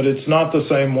 But it's not the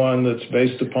same one that's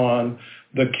based upon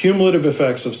the cumulative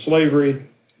effects of slavery,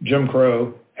 Jim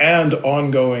Crow, and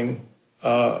ongoing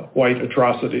white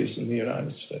atrocities in the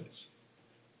United States.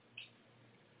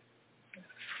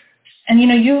 And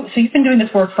you've been doing this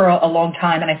work for a long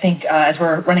time, and I think as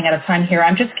we're running out of time here,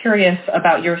 I'm just curious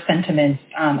about your sentiments,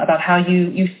 about how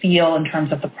you feel in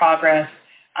terms of the progress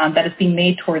that is being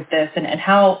made towards this, and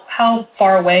how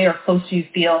far away or close do you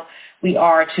feel we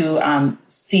are to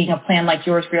seeing a plan like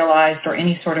yours realized or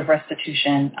any sort of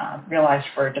restitution realized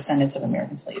for descendants of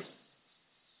American slaves?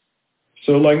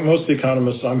 So like most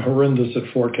economists, I'm horrendous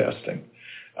at forecasting.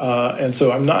 And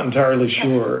so I'm not entirely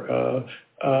sure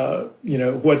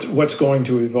what's going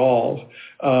to evolve.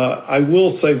 I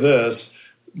will say this,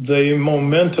 the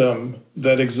momentum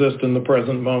that exists in the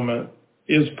present moment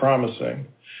is promising.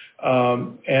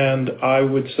 And I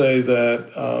would say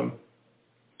that,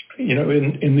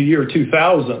 in the year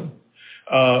 2000,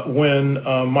 when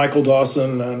Michael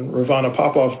Dawson and Ravana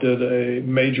Popov did a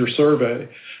major survey,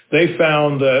 they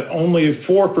found that only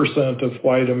 4% of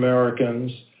white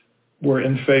Americans were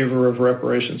in favor of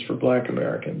reparations for black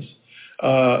Americans.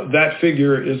 That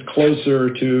figure is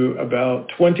closer to about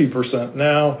 20%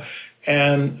 now,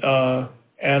 and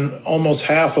almost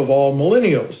half of all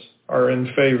millennials are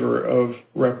in favor of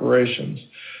reparations.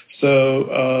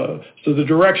 So the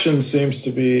direction seems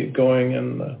to be going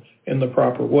in the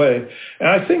proper way. And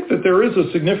I think that there is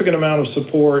a significant amount of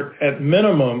support, at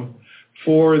minimum,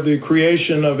 for the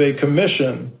creation of a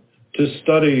commission to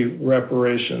study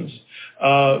reparations.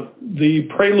 The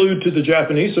prelude to the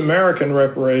Japanese American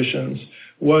reparations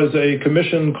was a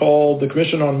commission called the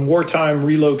Commission on Wartime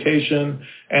Relocation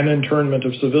and Internment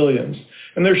of Civilians.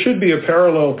 And there should be a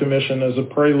parallel commission as a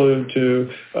prelude to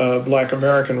Black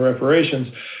American reparations.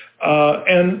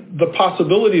 And the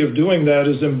possibility of doing that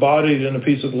is embodied in a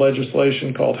piece of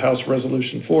legislation called House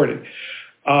Resolution 40.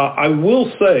 I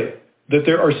will say that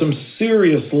there are some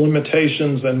serious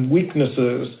limitations and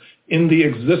weaknesses in the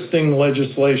existing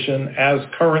legislation as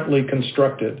currently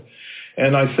constructed.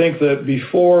 And I think that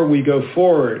before we go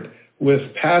forward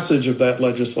with passage of that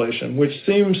legislation, which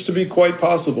seems to be quite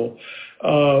possible,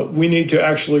 we need to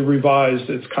actually revise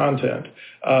its content.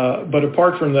 But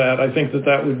apart from that, I think that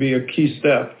that would be a key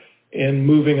step in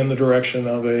moving in the direction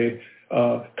of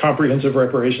a comprehensive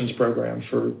reparations program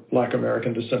for Black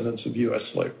American descendants of U.S.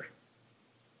 slavery.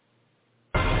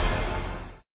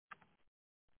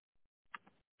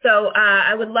 So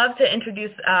I would love to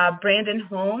introduce Brandon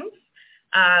Holmes,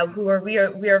 who we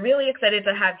are really excited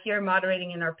to have here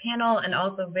moderating in our panel, and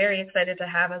also very excited to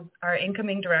have as our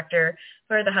incoming director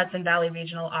for the Hudson Valley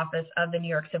Regional Office of the New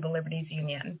York Civil Liberties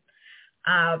Union.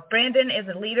 Brandon is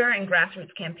a leader in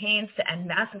grassroots campaigns to end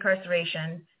mass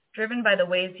incarceration, driven by the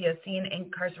ways he has seen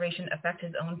incarceration affect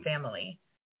his own family.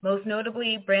 Most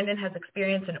notably, Brandon has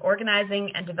experience in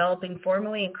organizing and developing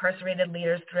formerly incarcerated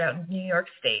leaders throughout New York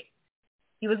State.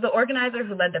 He was the organizer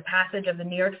who led the passage of the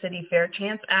New York City Fair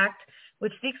Chance Act,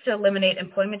 which seeks to eliminate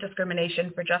employment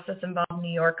discrimination for justice-involved New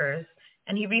Yorkers,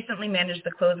 and he recently managed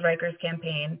the Close Rikers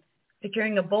campaign,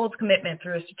 securing a bold commitment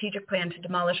through a strategic plan to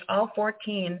demolish all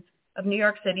 14 of New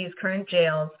York City's current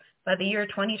jails by the year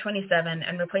 2027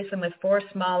 and replace them with 4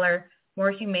 smaller,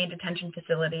 more humane detention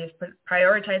facilities,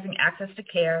 prioritizing access to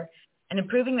care and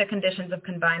improving the conditions of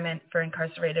confinement for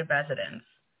incarcerated residents.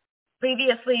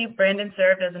 Previously, Brandon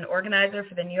served as an organizer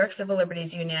for the New York Civil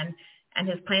Liberties Union and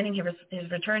is planning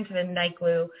his return to the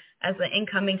NYCLU as the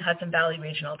incoming Hudson Valley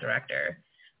Regional Director.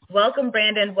 Welcome,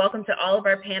 Brandon. Welcome to all of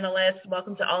our panelists.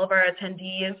 Welcome to all of our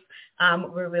attendees.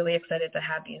 We're really excited to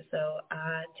have you. So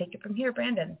take it from here,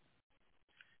 Brandon.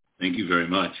 Thank you very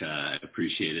much. I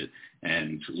appreciate it.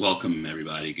 And welcome,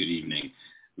 everybody. Good evening.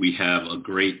 We have a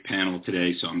great panel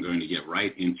today, so I'm going to get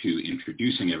right into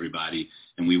introducing everybody.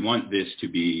 And we want this to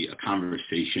be a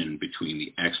conversation between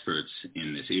the experts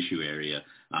in this issue area,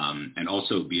 and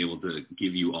also be able to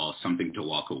give you all something to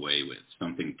walk away with,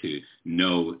 something to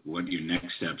know what your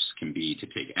next steps can be to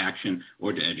take action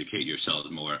or to educate yourselves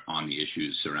more on the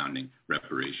issues surrounding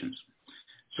reparations.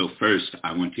 So first,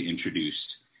 I want to introduce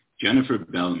Jennifer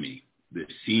Bellamy, the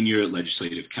Senior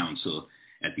Legislative Counsel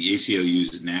at the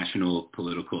ACLU's National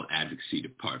Political Advocacy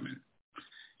Department.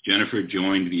 Jennifer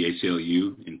joined the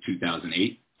ACLU in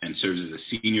 2008 and serves as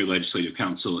a Senior Legislative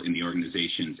Counsel in the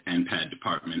organization's NPAD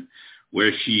department,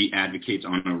 where she advocates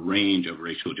on a range of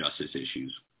racial justice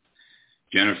issues.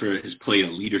 Jennifer has played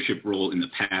a leadership role in the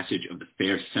passage of the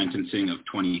Fair Sentencing of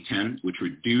 2010, which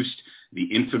reduced the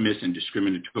infamous and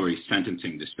discriminatory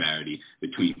sentencing disparity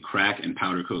between crack and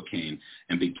powder cocaine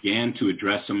and began to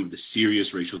address some of the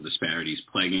serious racial disparities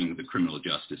plaguing the criminal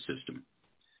justice system.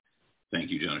 Thank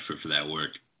you, Jennifer, for that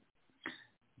work.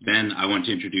 Then I want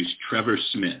to introduce Trevor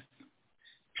Smith.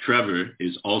 Trevor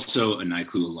is also a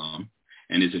NYCLU alum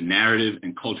and is a narrative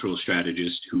and cultural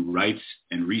strategist who writes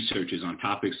and researches on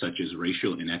topics such as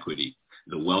racial inequity,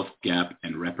 the wealth gap,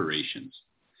 and reparations.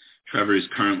 Trevor is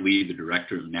currently the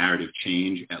Director of Narrative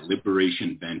Change at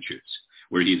Liberation Ventures,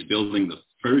 where he is building the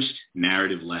first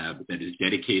narrative lab that is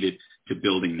dedicated to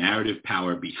building narrative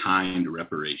power behind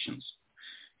reparations.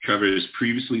 Trevor has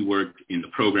previously worked in the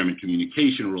program and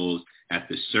communication roles at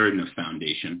the Surdna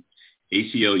Foundation,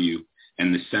 ACLU,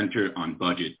 and the Center on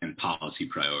Budget and Policy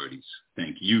Priorities.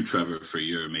 Thank you, Trevor, for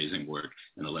your amazing work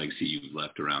and the legacy you've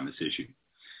left around this issue.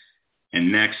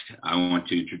 And next, I want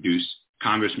to introduce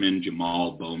Congressman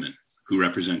Jamal Bowman, who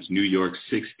represents New York's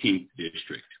 16th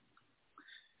District.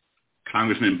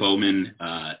 Congressman Bowman's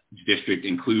district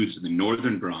includes the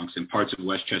Northern Bronx and parts of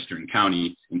Westchester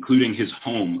County, including his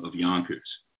home of Yonkers.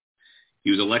 He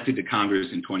was elected to Congress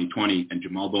in 2020, and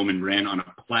Jamal Bowman ran on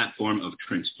a platform of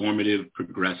transformative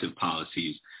progressive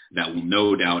policies that will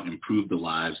no doubt improve the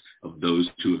lives of those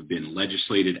who have been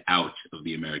legislated out of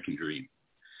the American dream.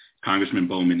 Congressman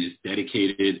Bowman is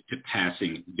dedicated to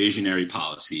passing visionary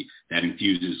policy that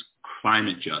infuses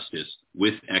climate justice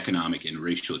with economic and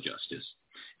racial justice,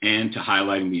 and to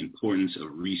highlighting the importance of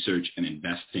research and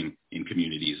investing in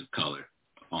communities of color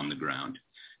on the ground.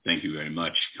 Thank you very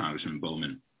much, Congressman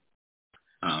Bowman.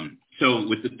 So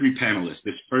with the three panelists,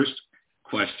 this first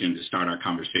question to start our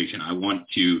conversation, I want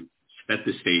to set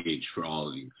the stage for all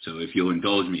of you. So if you'll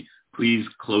indulge me, please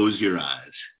close your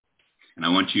eyes. And I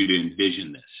want you to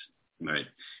envision this, right?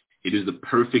 It is the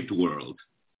perfect world.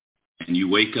 And you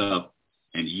wake up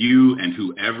and you and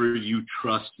whoever you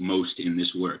trust most in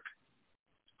this work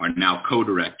are now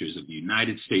co-directors of the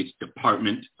United States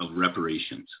Department of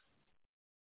Reparations.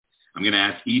 I'm going to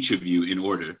ask each of you in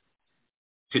order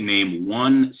to name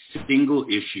one single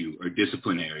issue or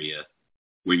discipline area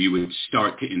where you would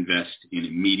start to invest in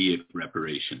immediate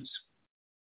reparations.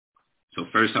 So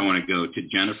first I want to go to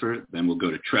Jennifer, then we'll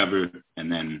go to Trevor,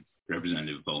 and then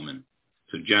Representative Bowman.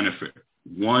 So Jennifer,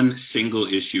 one single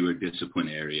issue or discipline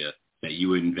area that you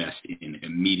would invest in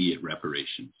immediate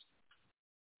reparations.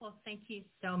 Well, thank you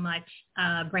so much,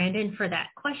 Brandon, for that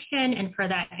question and for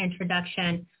that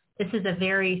introduction. This is a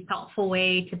very thoughtful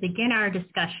way to begin our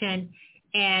discussion.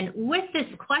 And with this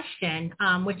question,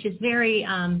 which is very,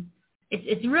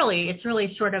 it's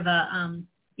really sort of a,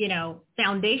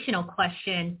 foundational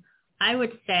question, I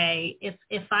would say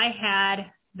if I had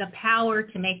the power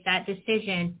to make that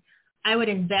decision, I would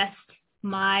invest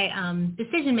my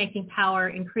decision-making power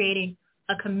in creating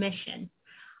a commission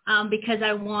because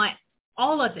I want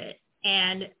all of it,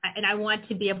 and I want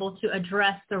to be able to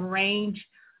address the range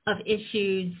of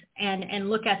issues and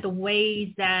look at the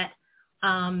ways that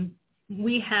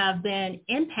we have been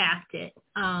impacted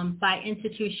by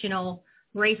institutional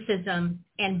racism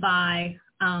and by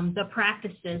the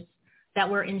practices that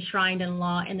were enshrined in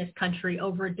law in this country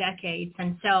over decades.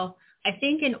 And so I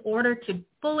think in order to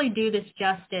fully do this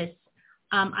justice,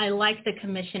 I like the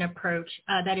commission approach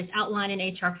that is outlined in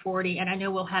H.R. 40, and I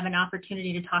know we'll have an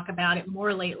opportunity to talk about it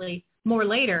more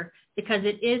later, because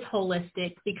it is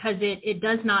holistic, because it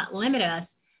does not limit us,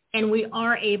 and we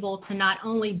are able to not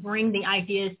only bring the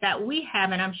ideas that we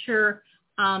have, and I'm sure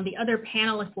the other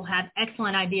panelists will have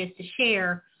excellent ideas to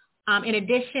share. In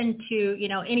addition to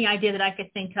any idea that I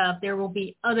could think of, there will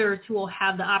be others who will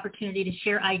have the opportunity to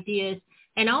share ideas.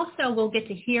 And also we'll get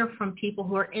to hear from people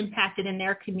who are impacted in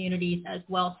their communities as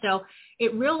well. So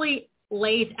it really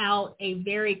lays out a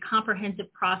very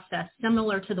comprehensive process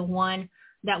similar to the one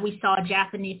that we saw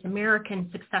Japanese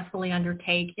Americans successfully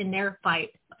undertake in their fight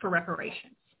for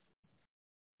reparations.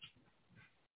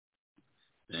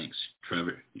 Thanks.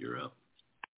 Trevor, you're up.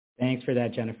 Thanks for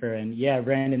that, Jennifer. And yeah,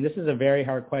 Brandon, this is a very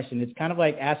hard question. It's kind of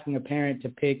like asking a parent to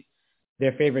pick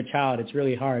their favorite child. It's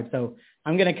really hard. So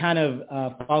I'm going to kind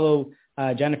of follow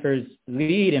Jennifer's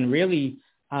lead, and really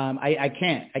I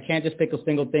can't just pick a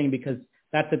single thing, because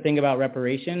that's the thing about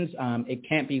reparations. It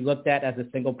can't be looked at as a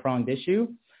single-pronged issue,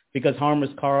 because harm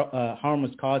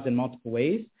was caused in multiple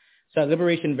ways. So at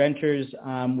Liberation Ventures,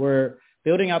 we're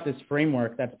building out this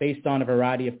framework that's based on a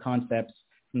variety of concepts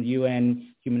from the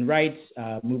UN Human Rights,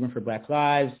 Movement for Black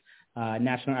Lives,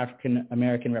 National African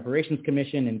American Reparations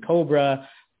Commission, and COBRA,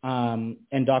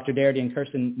 and Dr. Darity and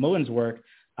Kirsten Mullen's work.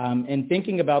 And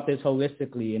thinking about this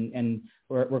holistically, and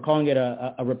we're calling it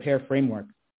a repair framework.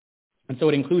 And so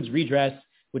it includes redress,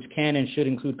 which can and should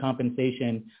include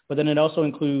compensation, but then it also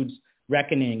includes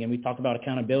reckoning, and we talked about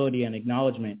accountability and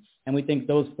acknowledgement. And we think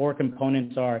those four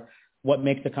components are what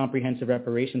makes a comprehensive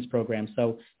reparations program.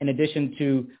 So in addition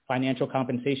to financial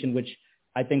compensation, which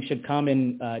I think should come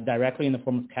in directly in the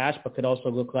form of cash, but could also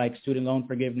look like student loan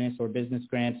forgiveness or business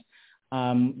grants,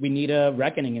 we need a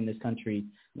reckoning in this country.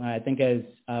 I think as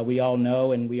we all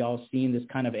know, and we all seen this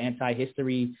kind of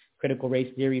anti-history, critical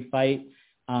race theory fight,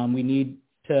 we need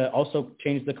to also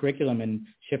change the curriculum and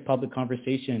shift public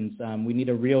conversations. We need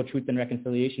a real truth and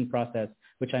reconciliation process,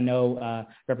 which I know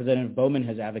Representative Bowman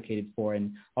has advocated for.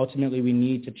 And ultimately, we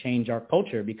need to change our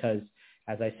culture because,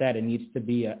 as I said, it needs to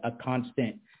be a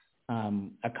constant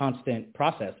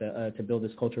process to build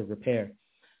this culture of repair.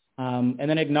 And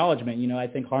then acknowledgement. I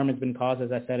think harm has been caused,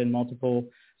 as I said, in multiple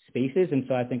spaces. And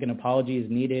so I think an apology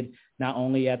is needed not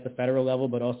only at the federal level,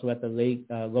 but also at the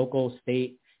local,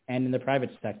 state, and in the private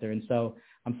sector. And so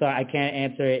I'm sorry, I can't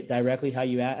answer it directly how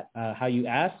you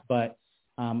asked, but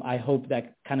I hope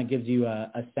that kind of gives you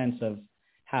a sense of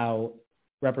how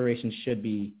reparations should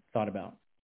be thought about.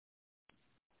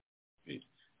 Great.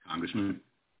 Congressman?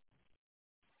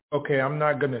 Okay, I'm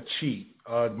not going to cheat.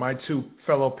 My two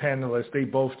fellow panelists, they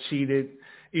both cheated.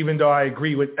 Even though I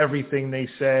agree with everything they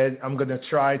said, I'm going to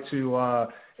try to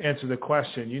answer the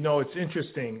question. It's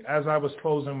interesting. As I was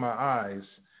closing my eyes,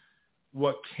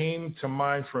 what came to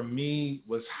mind for me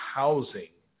was housing.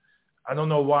 I don't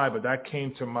know why, but that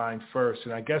came to mind first.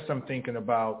 And I guess I'm thinking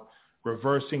about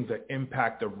reversing the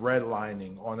impact of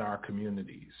redlining on our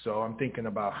communities. So I'm thinking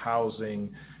about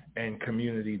housing and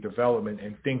community development,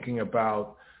 and thinking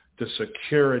about the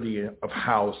security of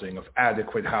housing, of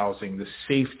adequate housing, the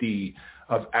safety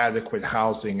of adequate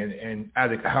housing, and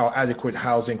how adequate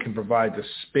housing can provide the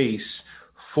space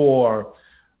for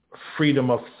freedom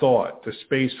of thought, the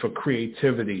space for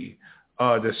creativity,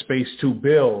 the space to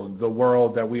build the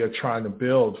world that we are trying to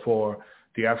build for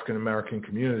the African American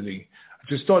community. I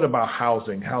just thought about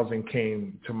housing. Housing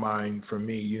came to mind for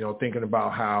me, thinking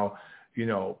about how,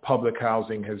 public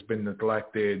housing has been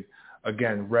neglected,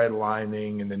 again,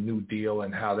 redlining and the New Deal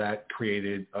and how that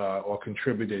created or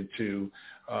contributed to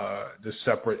the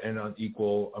separate and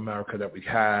unequal America that we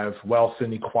have, wealth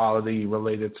inequality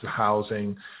related to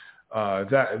housing.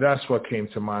 That's what came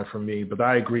to mind for me. But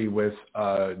I agree with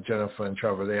Jennifer and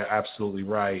Trevor. They're absolutely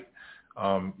right.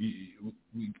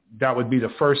 That would be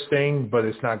the first thing, but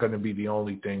it's not going to be the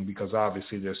only thing because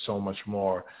obviously there's so much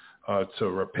more to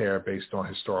repair based on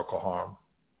historical harm.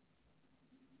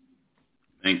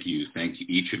 Thank you,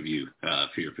 each of you,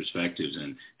 for your perspectives,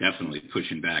 and definitely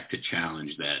pushing back to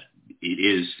challenge that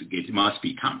it must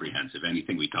be comprehensive.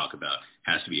 Anything we talk about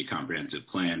has to be a comprehensive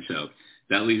plan. So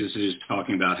that leads us to just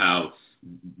talking about how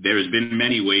there's been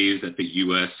many ways that the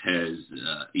U.S. has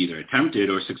either attempted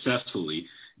or successfully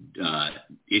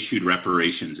issued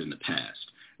reparations in the past,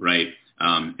 right?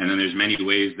 And then there's many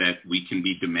ways that we can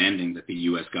be demanding that the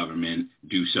U.S. government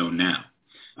do so now,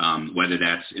 whether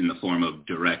that's in the form of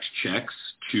direct checks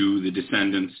to the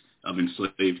descendants of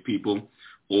enslaved people,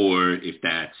 or if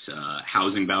that's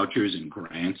housing vouchers and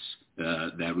grants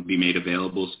that would be made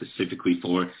available specifically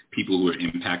for people who are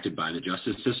impacted by the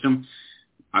justice system.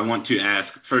 I want to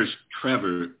ask first,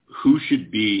 Trevor, who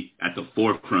should be at the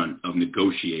forefront of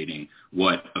negotiating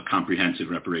what a comprehensive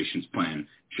reparations plan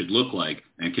should look like?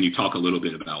 And can you talk a little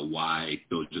bit about why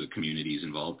those are the communities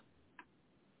involved?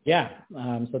 Yeah,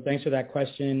 so thanks for that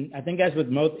question. I think as with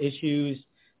most issues,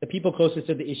 the people closest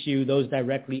to the issue, those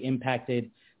directly impacted,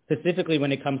 specifically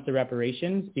when it comes to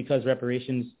reparations, because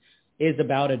reparations is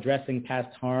about addressing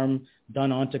past harm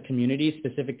done onto communities,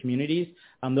 specific communities.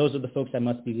 Those are the folks that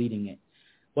must be leading it.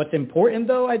 What's important,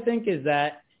 though, I think, is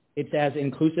that it's as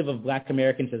inclusive of Black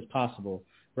Americans as possible,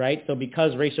 right? So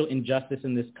because racial injustice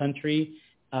in this country,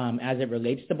 as it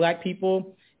relates to Black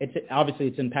people,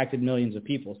 it's impacted millions of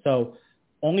people. So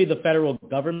only the federal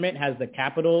government has the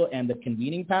capital and the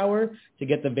convening power to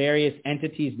get the various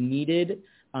entities needed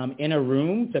in a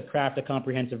room to craft a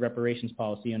comprehensive reparations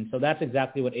policy. And so that's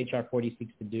exactly what H.R. 40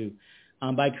 seeks to do.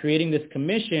 By creating this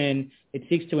commission, it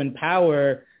seeks to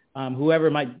empower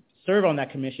whoever might serve on that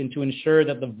commission to ensure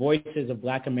that the voices of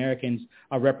Black Americans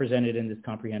are represented in this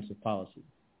comprehensive policy.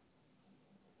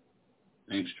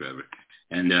 Thanks, Trevor.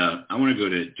 And I want to go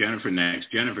to Jennifer next.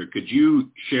 Jennifer, could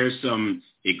you share some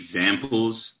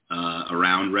examples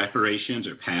around reparations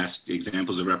or past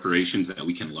examples of reparations that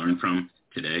we can learn from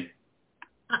today?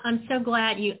 I'm so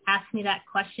glad you asked me that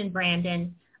question,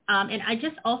 Brandon. And I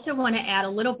just also want to add a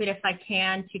little bit, if I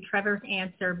can, to Trevor's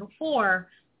answer before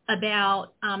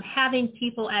about having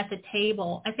people at the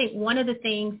table. I think one of the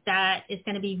things that is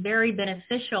going to be very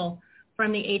beneficial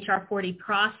from the HR 40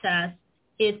 process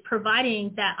is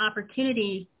providing that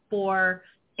opportunity for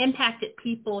impacted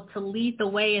people to lead the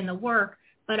way in the work,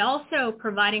 but also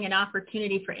providing an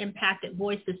opportunity for impacted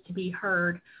voices to be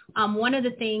heard. One of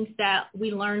the things that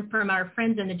we learned from our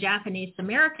friends in the Japanese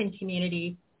American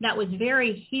community that was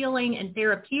very healing and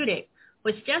therapeutic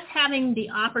was just having the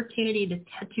opportunity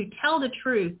to tell the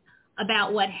truth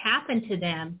about what happened to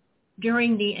them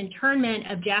during the internment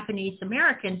of Japanese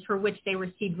Americans for which they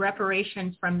received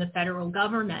reparations from the federal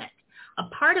government. A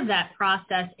part of that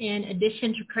process, in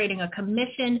addition to creating a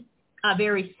commission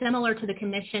very similar to the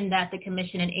commission that the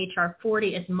commission in HR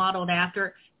 40 is modeled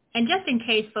after, and just in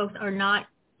case folks are not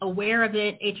aware of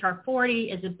it, HR 40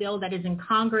 is a bill that is in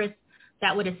Congress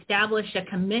that would establish a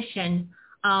commission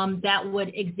that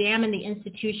would examine the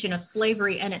institution of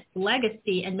slavery and its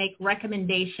legacy and make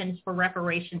recommendations for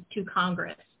reparations to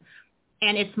Congress.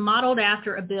 And it's modeled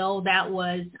after a bill that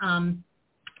was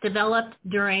developed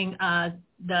during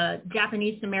the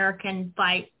Japanese American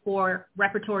fight for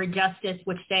reparatory justice,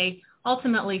 which they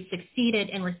ultimately succeeded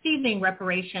in receiving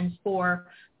reparations for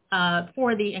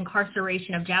the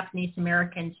incarceration of Japanese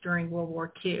Americans during World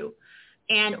War II.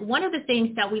 And one of the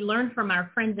things that we learned from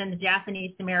our friends in the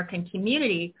Japanese American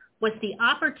community was the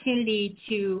opportunity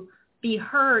to be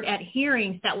heard at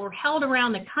hearings that were held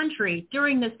around the country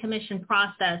during this commission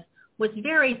process was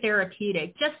very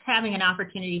therapeutic, just having an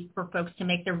opportunity for folks to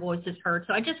make their voices heard.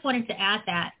 So I just wanted to add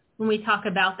that when we talk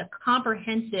about the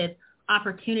comprehensive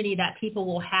opportunity that people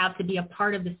will have to be a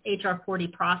part of this HR 40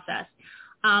 process.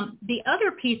 The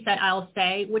other piece that I'll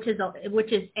say, which is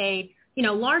a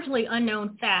largely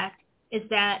unknown fact, is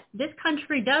that this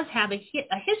country does have a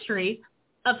history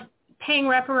of paying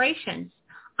reparations.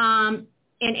 In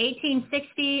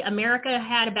 1860, America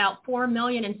had about 4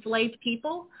 million enslaved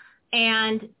people,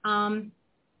 and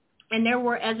there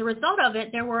were, as a result of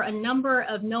it, there were a number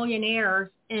of millionaires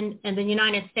in the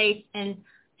United States, and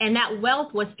that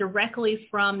wealth was directly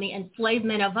from the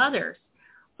enslavement of others.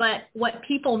 But what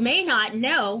people may not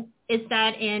know is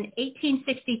that in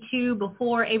 1862,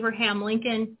 before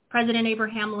President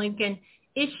Abraham Lincoln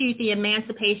issued the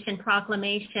Emancipation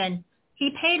Proclamation,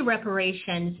 he paid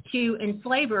reparations to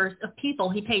enslavers of people.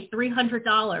 He paid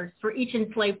 $300 for each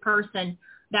enslaved person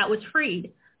that was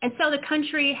freed. And so the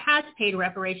country has paid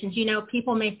reparations. You know,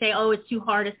 people may say, oh, it's too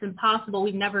hard, it's impossible,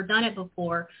 we've never done it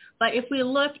before. But if we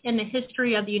look in the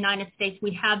history of the United States,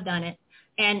 we have done it.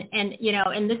 And you know,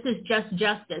 and this is just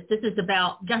justice. This is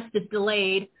about justice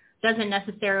delayed, doesn't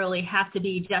necessarily have to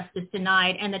be justice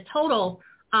denied. And the total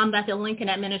that the Lincoln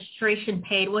administration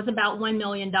paid was about $1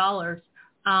 million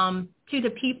to the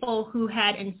people who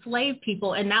had enslaved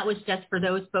people, and that was just for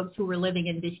those folks who were living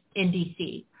in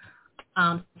D.C.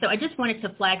 So I just wanted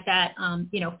to flag that,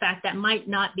 fact that might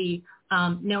not be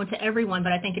known to everyone,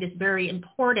 but I think it is very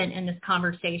important in this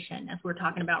conversation as we're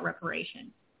talking about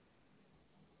reparations.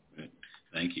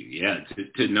 Thank you. Yeah,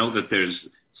 to know that there's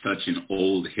such an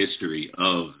old history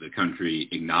of the country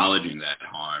acknowledging that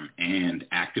harm and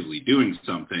actively doing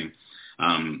something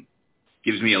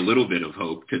gives me a little bit of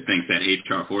hope to think that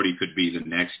H.R. 40 could be the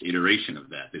next iteration of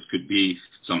that. This could be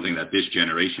something that this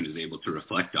generation is able to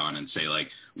reflect on and say, like,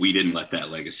 we didn't let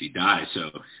that legacy die. So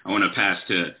I want to pass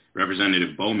to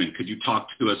Representative Bowman. Could you talk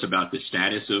to us about the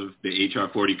status of the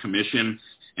H.R. 40 Commission,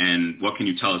 and what can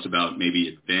you tell us about maybe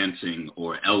advancing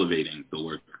or elevating the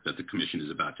work that the commission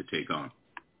is about to take on?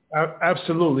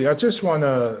 Absolutely. I just want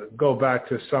to go back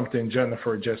to something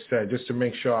Jennifer just said, just to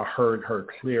make sure I heard her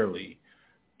clearly.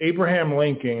 Abraham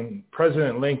Lincoln,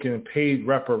 President Lincoln, paid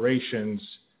reparations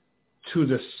to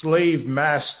the slave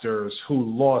masters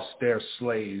who lost their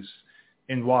slaves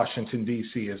in Washington,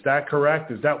 D.C. Is that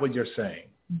correct? Is that what you're saying?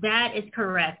 That is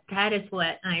correct. That is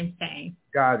what I'm saying.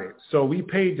 Got it. So we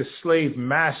paid the slave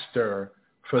master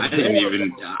for I didn't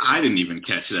even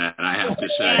catch that, I have to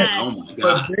say. Oh my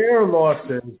God. For their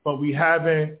losses, but we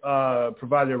haven't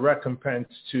provided recompense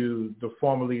to the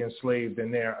formerly enslaved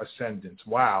and their ascendants.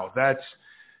 Wow, that's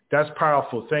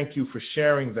powerful. Thank you for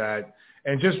sharing that.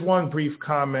 And just one brief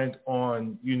comment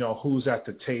on, who's at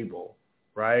the table,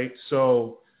 right?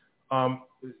 So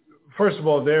first of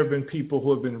all, there have been people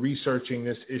who have been researching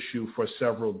this issue for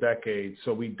several decades,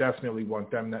 so we definitely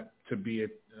want them to be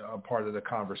a part of the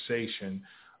conversation.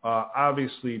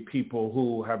 Obviously, people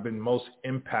who have been most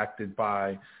impacted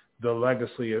by the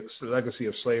legacy of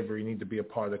slavery need to be a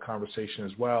part of the conversation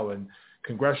as well, and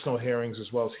congressional hearings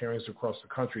as well as hearings across the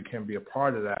country can be a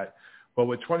part of that. But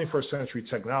with 21st century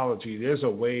technology, there's a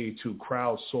way to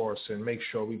crowdsource and make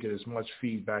sure we get as much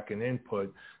feedback and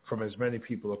input from as many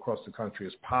people across the country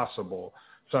as possible.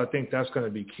 So I think that's going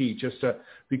to be key,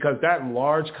 because that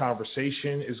large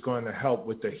conversation is going to help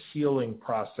with the healing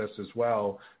process as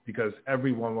well, because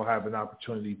everyone will have an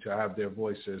opportunity to have their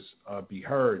voices be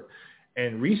heard.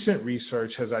 And recent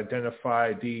research has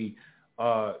identified the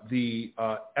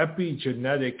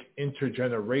epigenetic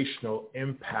intergenerational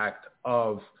impact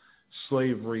of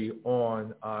slavery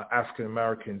on African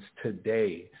Americans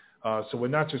today. So we're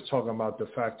not just talking about the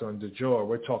fact on de jure,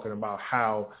 we're talking about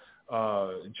how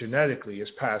genetically is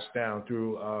passed down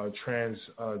through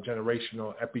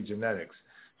transgenerational epigenetics.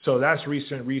 So that's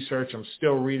recent research. I'm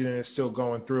still reading it, still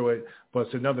going through it, but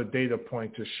it's another data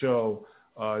point to show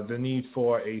the need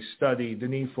for a study, the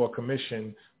need for a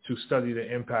commission to study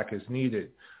the impact is needed.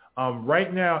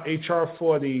 Right now, H.R.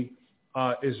 40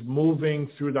 is moving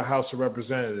through the House of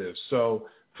Representatives. So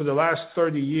for the last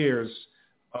 30 years,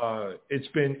 it's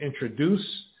been introduced,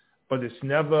 but it's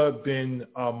never been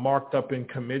marked up in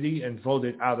committee and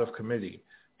voted out of committee.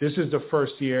 This is the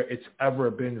first year it's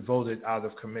ever been voted out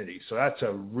of committee. So that's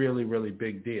a really, really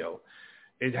big deal.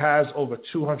 It has over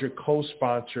 200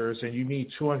 co-sponsors, and you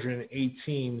need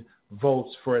 218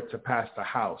 votes for it to pass the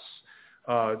House.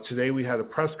 Today we had a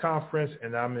press conference,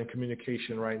 and I'm in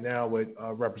communication right now with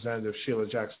Representative Sheila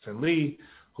Jackson Lee,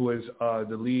 who is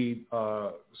the lead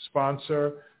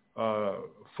sponsor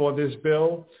for this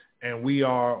bill. And we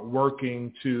are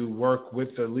working to work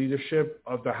with the leadership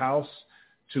of the House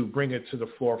to bring it to the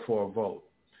floor for a vote.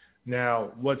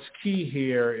 Now, what's key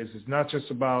here is it's not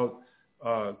just about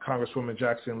Congresswoman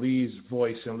Jackson Lee's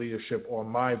voice and leadership or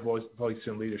my voice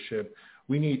and leadership.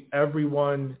 We need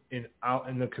everyone out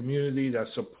in the community that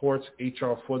supports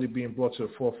H.R. 40 being brought to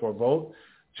the floor for a vote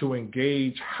to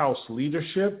engage House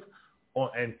leadership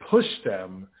and push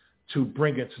them to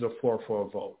bring it to the floor for a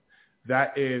vote.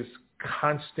 That is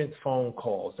constant phone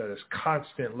calls, that is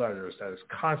constant letters, that is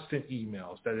constant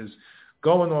emails, that is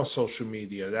going on social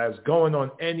media, that is going on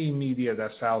any media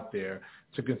that's out there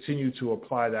to continue to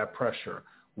apply that pressure.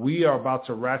 We are about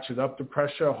to ratchet up the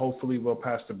pressure. Hopefully we'll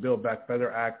pass the Build Back Better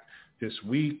Act this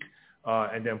week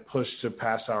and then push to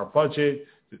pass our budget,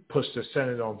 push the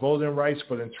Senate on voting rights.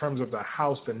 But in terms of the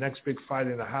House, the next big fight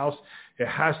in the House, it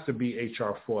has to be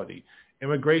H.R. 40.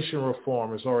 Immigration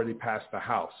reform has already passed the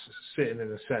House, sitting in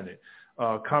the Senate.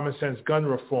 Common sense gun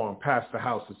reform passed the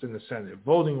House, it's in the Senate.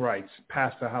 Voting rights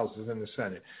passed the House, is in the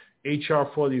Senate. HR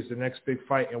 40 is the next big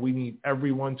fight, and we need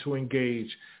everyone to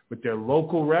engage with their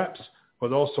local reps,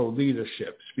 but also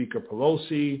leadership. Speaker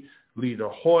Pelosi, Leader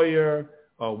Hoyer,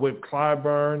 Whip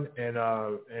Clyburn,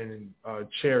 and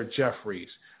Chair Jeffries.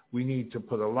 We need to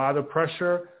put a lot of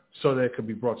pressure so that it could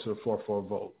be brought to the floor for a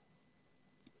vote.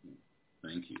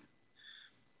 Thank you.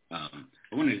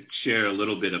 I want to share a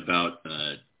little bit about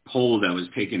a poll that was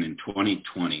taken in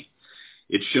 2020.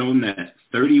 It's shown that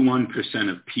 31%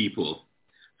 of people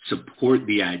support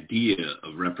the idea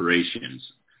of reparations,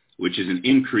 which is an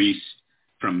increase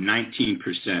from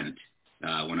 19%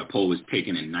 when a poll was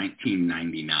taken in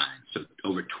 1999. So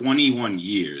over 21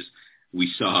 years,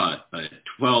 we saw a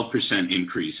 12%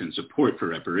 increase in support for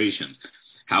reparations.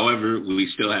 However,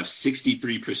 we still have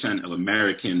 63% of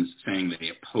Americans saying they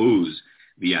oppose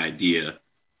the idea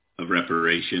of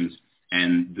reparations,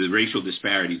 and the racial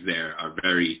disparities there are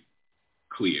very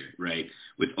clear, right?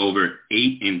 With over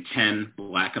 8 in 10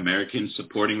 Black Americans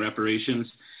supporting reparations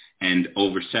and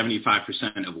over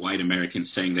 75% of white Americans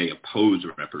saying they oppose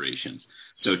reparations.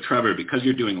 So Trevor, because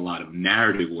you're doing a lot of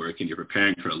narrative work and you're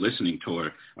preparing for a listening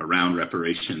tour around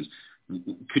reparations,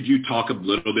 could you talk a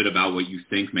little bit about what you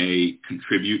think may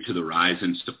contribute to the rise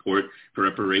in support for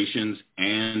reparations,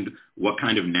 and what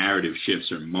kind of narrative shifts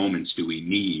or moments do we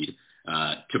need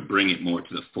to bring it more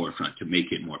to the forefront, to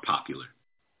make it more popular?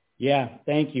 Yeah,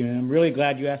 thank you. And I'm really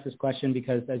glad you asked this question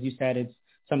because, as you said, it's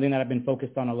something that I've been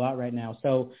focused on a lot right now.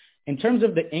 So in terms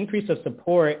of the increase of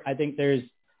support, I think there's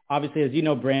obviously, as you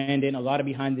know, Brandon, a lot of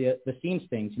behind the scenes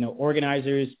things. You know,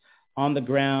 organizers on the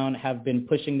ground have been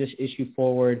pushing this issue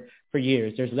forward for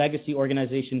years. There's legacy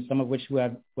organizations, some of which who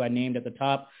I named at the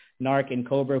top, NARC and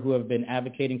COBRA, who have been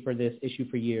advocating for this issue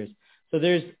for years. So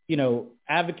there's, you know,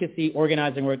 advocacy,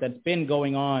 organizing work that's been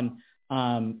going on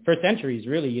for centuries,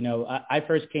 really. You know, I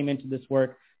first came into this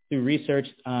work through research,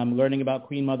 learning about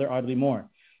Queen Mother Audley Moore.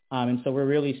 And so we're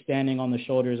really standing on the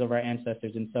shoulders of our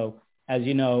ancestors. And so, as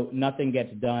you know, nothing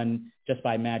gets done just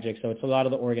by magic. So it's a lot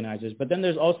of the organizers. But then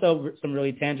there's also some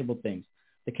really tangible things.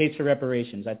 The Case for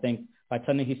Reparations, I think, by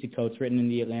Ta-Nehisi Coates, written in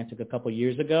The Atlantic a couple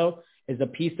years ago, is a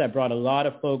piece that brought a lot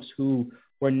of folks who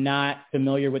were not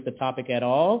familiar with the topic at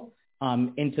all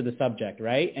into the subject,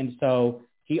 right? And so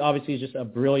he obviously is just a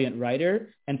brilliant writer.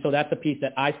 And so that's a piece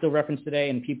that I still reference today,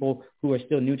 and people who are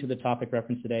still new to the topic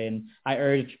reference today. And I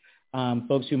urge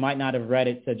folks who might not have read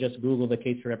it to just Google The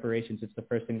Case for Reparations. It's the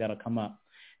first thing that'll come up.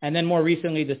 And then more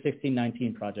recently, the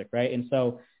 1619 Project, right? And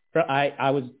so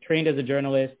I was trained as a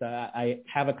journalist. I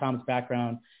have a comms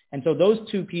background. And so those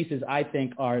two pieces, I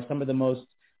think, are some of the most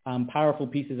powerful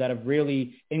pieces that have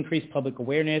really increased public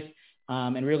awareness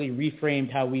and really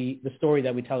reframed the story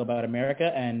that we tell about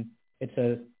America. And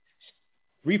it's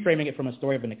reframing it from a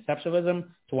story of an exceptionalism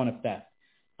to one of theft.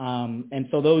 And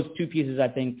so those two pieces, I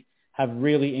think, have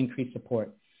really increased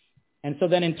support. And so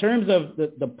then in terms of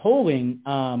the polling,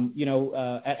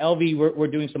 at LV, we're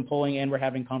doing some polling and we're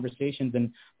having conversations,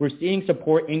 and we're seeing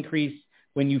support increase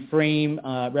when you frame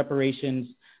reparations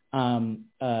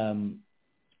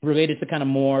related to kind of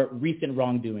more recent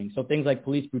wrongdoing. So things like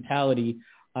police brutality,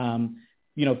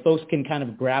 folks can kind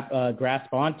of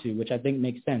grasp onto, which I think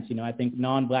makes sense. You know, I think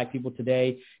non-Black people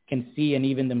today can see and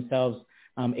even themselves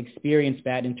experience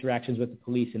bad interactions with the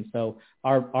police. And so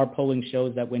our polling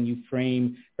shows that when you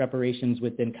frame reparations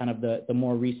within kind of the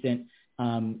more recent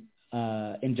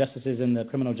injustices in the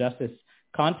criminal justice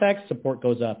context, support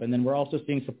goes up. And then we're also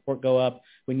seeing support go up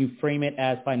when you frame it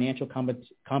as financial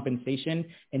compensation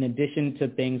in addition to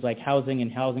things like housing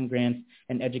and housing grants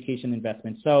and education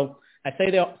investments. So I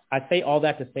say all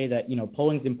that to say that, you know,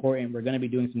 polling is important. We're going to be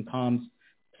doing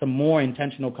some more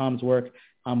intentional comms work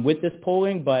with this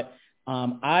polling, but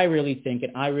I really think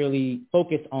and I really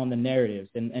focus on the narratives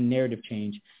and narrative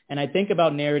change. And I think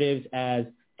about narratives as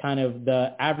kind of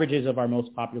the averages of our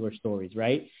most popular stories,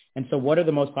 right? And so what are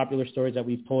the most popular stories that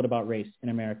we've told about race in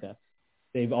America?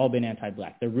 They've all been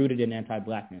anti-Black. They're rooted in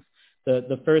anti-Blackness.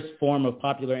 The first form of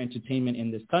popular entertainment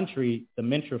in this country, the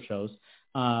minstrel shows,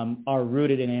 are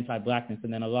rooted in anti-Blackness.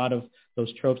 And then a lot of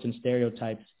those tropes and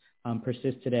stereotypes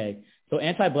persist today. So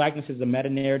anti-Blackness is a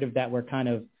meta-narrative that we're kind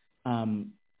of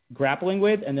grappling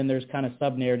with, and then there's kind of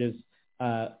sub-narratives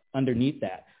underneath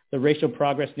that. The racial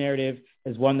progress narrative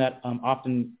is one that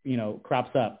often,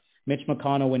 crops up. Mitch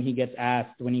McConnell, when he got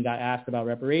asked about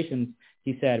reparations,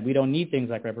 he said, we don't need things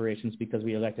like reparations because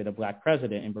we elected a Black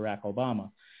president in Barack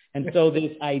Obama. And so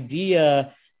this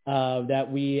idea that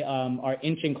we are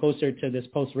inching closer to this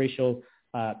post-racial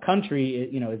country,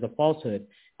 is a falsehood.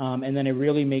 and then it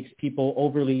really makes people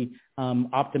overly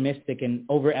optimistic and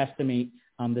overestimate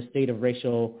the state of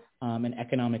racial and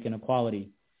economic inequality.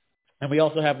 And we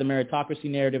also have the meritocracy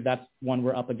narrative. That's one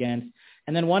we're up against.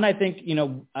 And then one I think,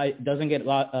 doesn't get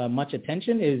much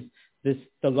attention is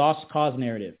the lost cause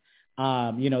narrative.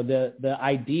 The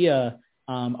idea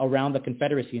around the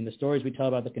Confederacy and the stories we tell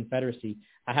about the Confederacy.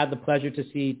 I had the pleasure to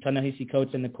see Ta-Nehisi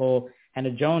Coates and Nicole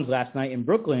Hannah-Jones last night in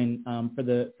Brooklyn for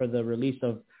the release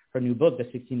of her new book, The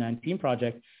 1619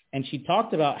 Project. And she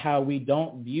talked about how we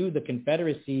don't view the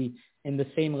Confederacy in the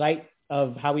same light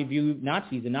of how we view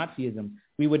Nazis and Nazism.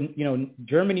 We would,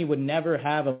 Germany would never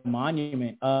have a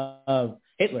monument of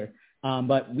Hitler,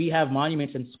 but we have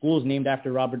monuments and schools named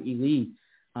after Robert E. Lee,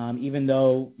 even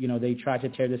though, they tried to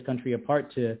tear this country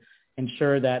apart to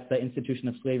ensure that the institution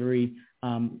of slavery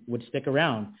would stick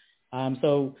around.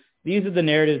 So these are the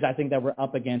narratives I think that we're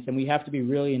up against, and we have to be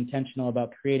really intentional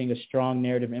about creating a strong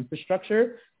narrative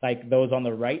infrastructure like those on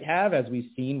the right have, as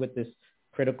we've seen with this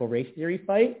critical race theory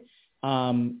fight,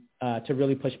 to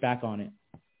really push back on it.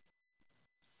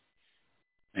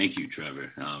 Thank you,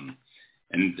 Trevor.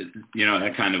 And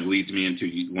that kind of leads me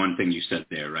into one thing you said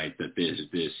there, right? That there's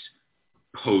this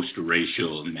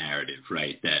post-racial narrative,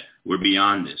 right? That we're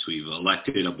beyond this. We've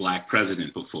elected a black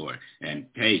president before, and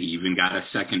hey, he even got a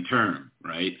second term,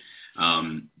 right?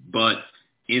 But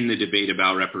in the debate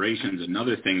about reparations,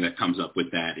 another thing that comes up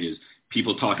with that is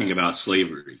people talking about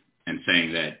slavery and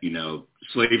saying that,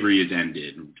 slavery is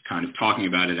ended, kind of talking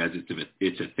about it as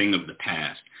it's a thing of the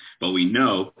past. But we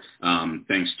know,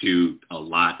 thanks to a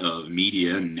lot of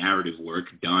media and narrative work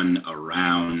done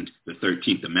around the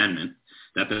 13th Amendment,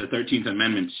 that the 13th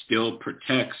Amendment still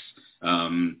protects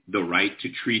the right to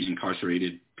treat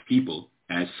incarcerated people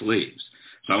as slaves.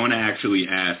 So I want to actually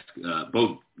ask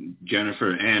both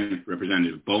Jennifer and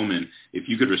Representative Bowman if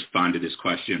you could respond to this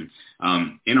question.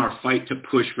 In our fight to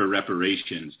push for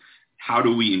reparations, how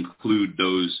do we include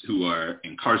those who are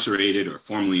incarcerated or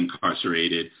formerly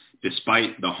incarcerated,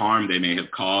 despite the harm they may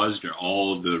have caused or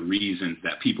all of the reasons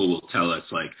that people will tell us,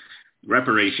 like,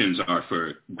 reparations are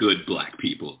for good black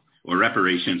people, or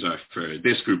reparations are for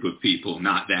this group of people,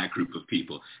 not that group of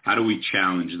people? How do we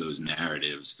challenge those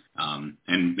narratives?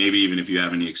 And maybe even if you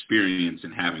have any experience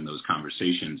in having those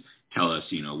conversations, tell us,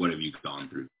 what have you gone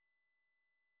through?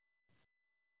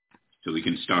 So we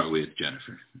can start with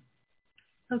Jennifer.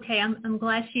 Okay, I'm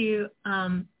glad you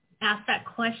asked that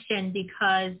question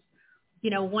because,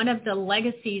 one of the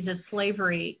legacies of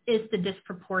slavery is the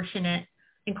disproportionate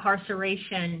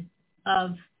incarceration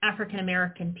of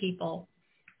African-American people.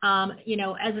 As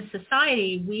a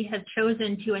society, we have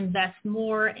chosen to invest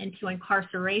more into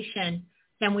incarceration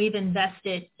than we've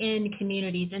invested in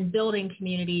communities and building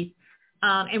communities.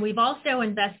 And we've also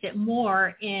invested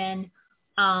more in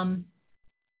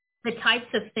the types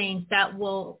of things that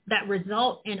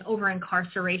result in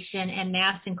over-incarceration and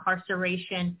mass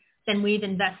incarceration than we've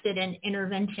invested in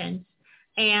interventions.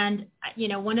 And,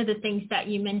 one of the things that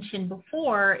you mentioned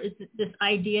before is this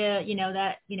idea,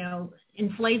 that,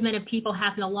 enslavement of people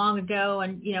happened long ago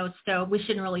and, so we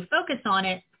shouldn't really focus on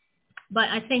it. But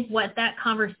I think what that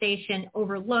conversation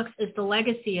overlooks is the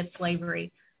legacy of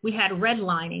slavery. We had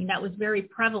redlining that was very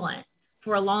prevalent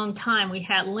for a long time. We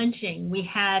had lynching. We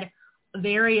had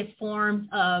various forms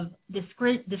of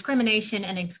discrimination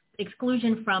and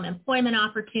exclusion from employment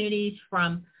opportunities,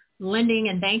 from lending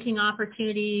and banking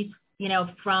opportunities,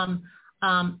 from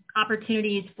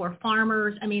opportunities for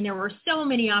farmers. I mean, there were so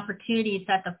many opportunities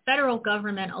that the federal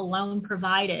government alone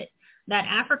provided that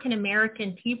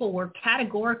African-American people were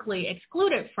categorically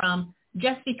excluded from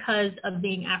just because of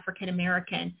being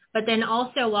African-American. But then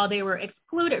also while they were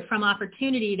excluded from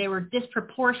opportunity, they were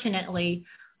disproportionately,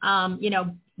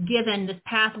 given this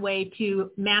pathway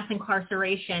to mass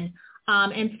incarceration.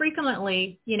 And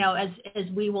frequently, as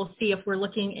we will see if we're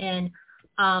looking in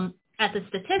at the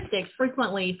statistics,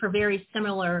 frequently for very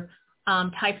similar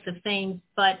types of things,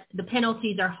 but the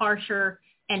penalties are harsher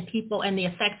and the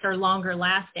effects are longer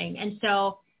lasting. And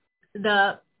so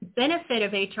the benefit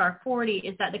of H.R. 40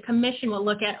 is that the commission will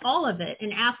look at all of it.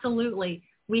 And absolutely,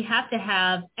 we have to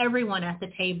have everyone at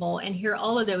the table and hear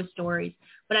all of those stories.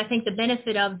 But I think the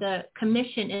benefit of the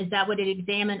commission is that would it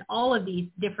examine all of these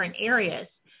different areas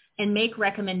and make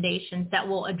recommendations that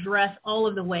will address all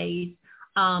of the ways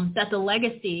that the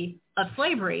legacy of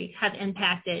slavery has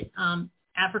impacted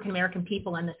African-American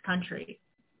people in this country.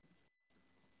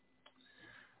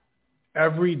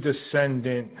 Every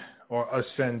descendant or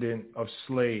ascendant of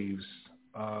slaves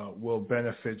will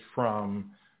benefit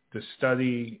from the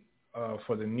study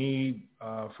for the need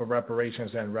for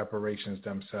reparations and reparations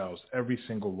themselves, every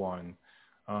single one.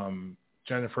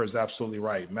 Jennifer is absolutely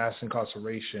right. Mass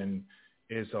incarceration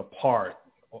is a part,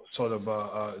 sort of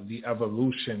the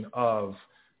evolution of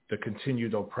the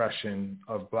continued oppression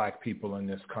of Black people in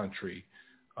this country.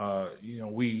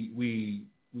 We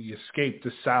escaped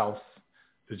the South,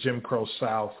 the Jim Crow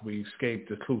South. We escaped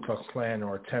the Ku Klux Klan,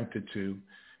 or attempted to,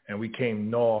 and we came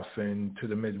north and to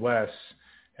the Midwest,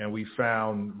 and we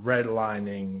found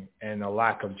redlining and a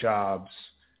lack of jobs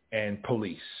and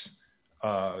police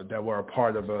that were a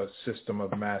part of a system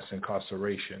of mass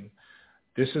incarceration.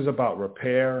 This is about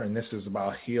repair, and this is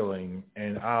about healing,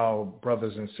 and our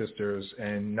brothers and sisters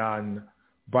and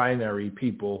non-binary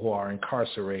people who are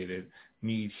incarcerated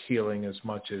need healing as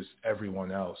much as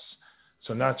everyone else.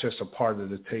 So not just a part of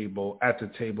the table, at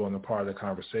the table and a part of the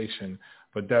conversation,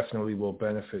 but definitely will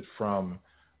benefit from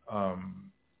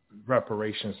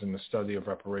reparations and the study of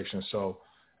reparations. So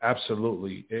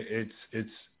absolutely, it's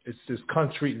this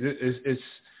country,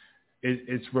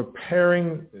 it's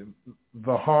repairing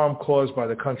the harm caused by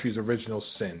the country's original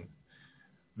sin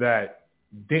that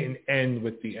didn't end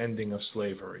with the ending of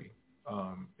slavery.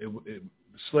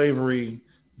 Slavery,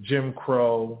 Jim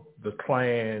Crow, the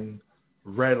Klan,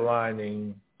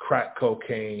 redlining, crack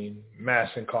cocaine, mass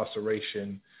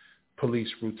incarceration, police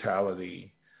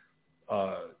brutality,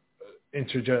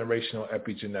 intergenerational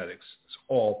epigenetics. It's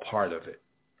all part of it,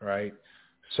 right?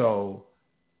 So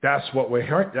that's what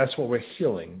we're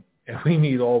healing. And we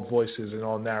need all voices and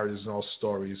all narratives and all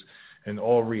stories and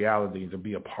all reality to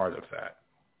be a part of that.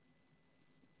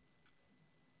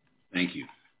 Thank you.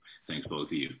 Thanks, both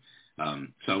of you.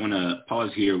 So I want to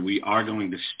pause here. We are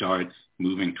going to start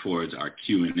moving towards our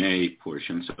Q&A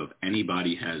portion. So if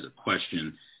anybody has a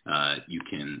question, you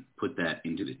can put that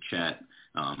into the chat,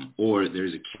 or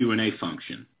there's a Q&A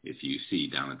function. If you see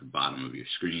down at the bottom of your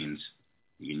screens,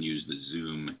 you can use the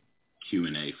Zoom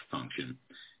Q&A function.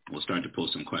 We'll start to pull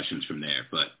some questions from there.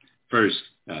 But first,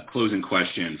 closing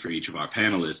question for each of our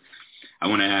panelists. I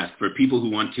want to ask, for people who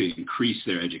want to increase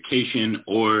their education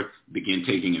or begin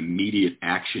taking immediate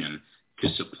action to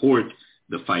support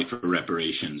the fight for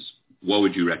reparations, what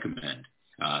would you recommend?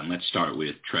 Let's start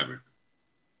with Trevor.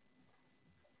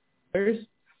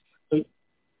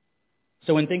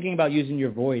 So when thinking about using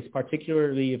your voice,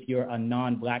 particularly if you're a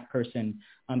non-Black person,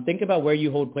 think about where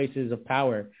you hold places of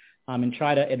power, and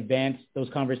try to advance those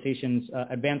conversations,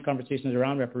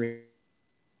 around reparations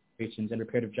and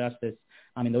reparative justice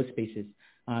in those spaces.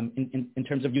 In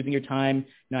terms of using your time,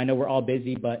 I know we're all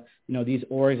busy, but these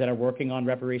orgs that are working on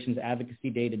reparations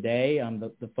advocacy day to day,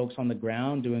 the folks on the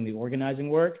ground doing the organizing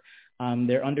work,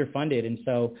 they're underfunded. And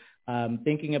so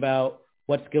thinking about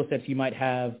what skill sets you might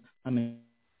have and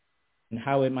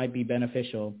how it might be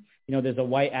beneficial. There's a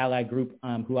white ally group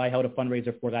who I held a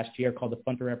fundraiser for last year called the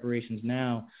Fund for Reparations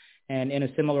Now. And in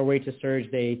a similar way to Surge,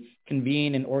 they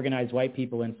convene and organize white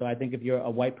people. And so I think if you're a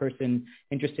white person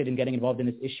interested in getting involved in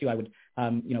this issue, I would,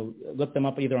 look them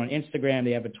up either on Instagram.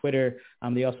 They have a Twitter.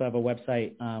 They also have a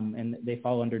website, and they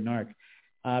fall under NARC.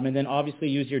 And then obviously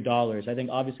use your dollars. I think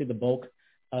obviously the bulk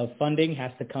of funding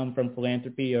has to come from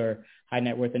philanthropy or high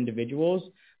net worth individuals.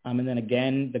 And then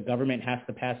again, the government has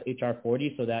to pass HR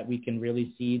 40 so that we can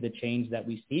really see the change that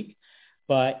we seek.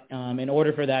 But in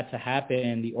order for that to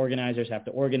happen, the organizers have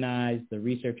to organize, the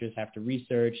researchers have to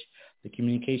research, the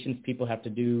communications people have to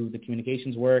do the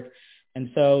communications work. And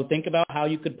so think about how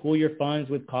you could pool your funds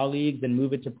with colleagues and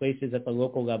move it to places at the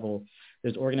local level.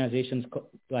 There's organizations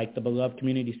like the Beloved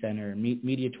Community Center,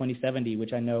 Media 2070,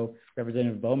 which I know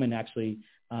Representative Bowman actually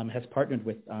has partnered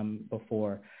with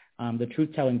before, the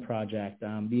Truth Telling Project.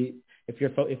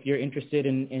 If you're interested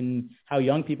in how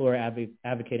young people are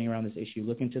advocating around this issue,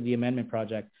 look into the Amendment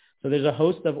Project. So there's a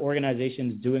host of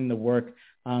organizations doing the work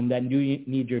that do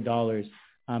need your dollars.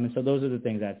 And so those are the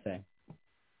things I'd say.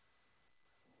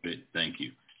 Great, thank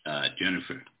you.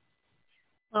 Jennifer.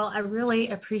 Well, I really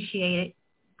appreciated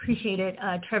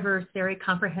Trevor's very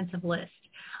comprehensive list.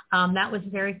 That was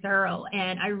very thorough,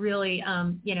 and I really,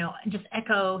 just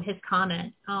echo his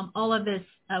comment. All of his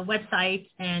websites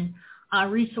and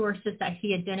resources that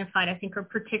he identified, I think, are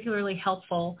particularly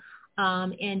helpful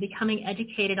in becoming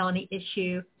educated on the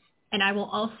issue. And I will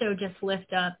also just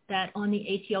lift up that on the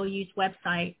ACLU's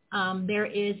website, there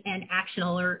is an action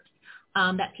alert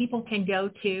that people can go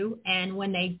to. And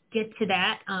when they get to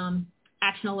that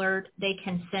action alert, they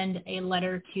can send a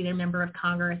letter to their member of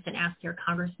Congress and ask their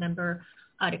Congress member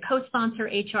to co-sponsor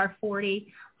HR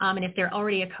 40. And if they're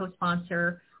already a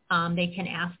co-sponsor, they can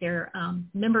ask their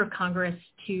member of Congress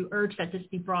to urge that this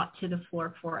be brought to the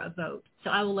floor for a vote. So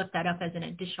I will lift that up as an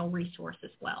additional resource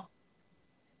as well.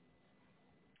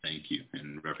 Thank you.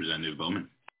 And Representative Bowman.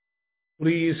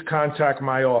 Please contact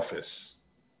my office.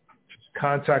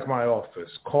 Contact my office.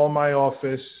 Call my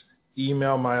office.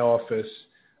 Email my office.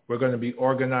 We're going to be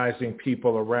organizing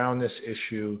people around this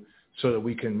issue so that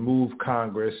we can move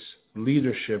Congress,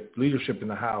 leadership in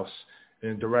the House in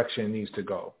the direction it needs to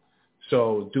go.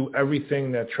 So do everything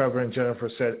that Trevor and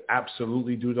Jennifer said,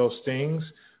 absolutely do those things,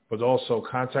 but also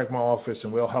contact my office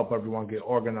and we'll help everyone get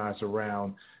organized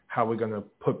around how we're going to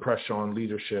put pressure on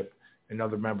leadership and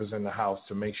other members in the House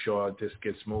to make sure this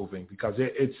gets moving, because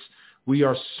we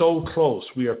are so close.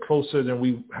 We are closer than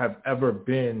we have ever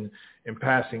been in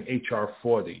passing H.R.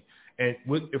 40. And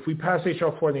if we pass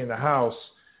H.R. 40 in the House,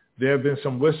 there have been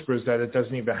some whispers that it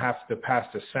doesn't even have to pass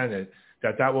the Senate,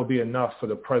 that will be enough for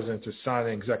the president to sign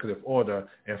an executive order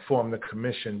and form the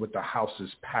commission with the House's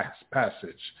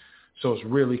passage. So it's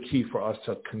really key for us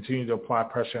to continue to apply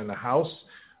pressure in the House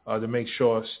to make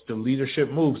sure the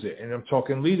leadership moves it. And I'm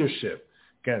talking leadership.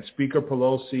 Again, Speaker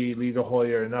Pelosi, Leader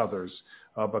Hoyer, and others.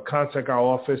 But contact our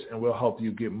office and we'll help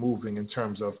you get moving in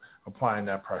terms of applying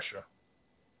that pressure.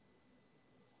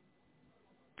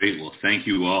 Great. Well, thank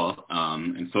you all.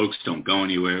 And folks, don't go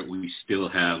anywhere. We still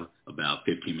have about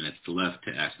 15 minutes left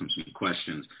to ask them some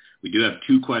questions. We do have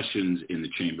 2 questions in the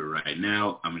chamber right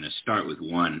now. I'm going to start with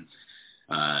one.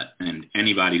 And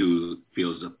anybody who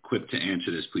feels equipped to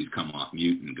answer this, please come off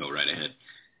mute and go right ahead.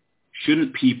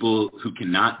 Shouldn't people who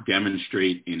cannot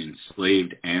demonstrate an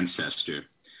enslaved ancestor,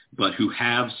 but who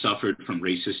have suffered from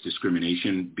racist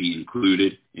discrimination, be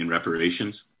included in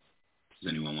reparations?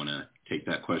 Does anyone want to take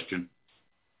that question?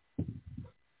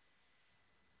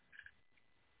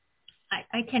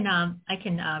 I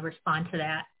can respond to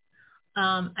that.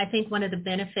 I think one of the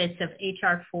benefits of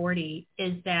H.R. 40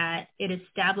 is that it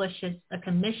establishes a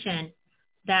commission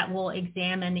that will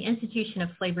examine the institution of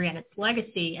slavery and its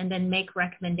legacy and then make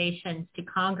recommendations to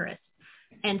Congress.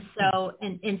 And so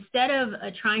instead of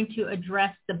trying to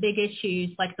address the big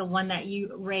issues like the one that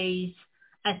you raised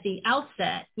at the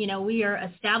outset, we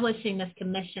are establishing this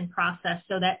commission process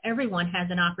so that everyone has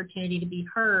an opportunity to be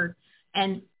heard.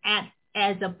 And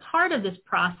as a part of this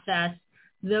process,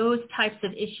 those types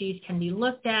of issues can be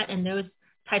looked at and those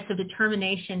types of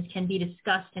determinations can be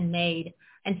discussed and made.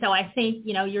 And so I think,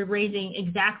 you're raising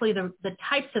exactly the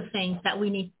types of things that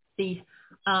we need to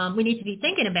be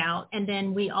thinking about. And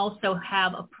then we also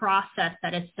have a process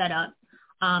that is set up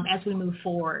as we move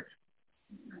forward.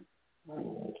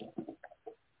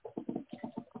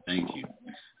 Thank you.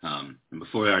 And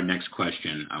before our next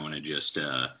question, I want to just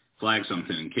flag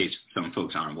something in case some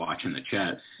folks aren't watching the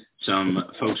chat. Some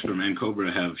folks from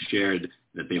NCOBRA have shared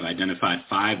that they've identified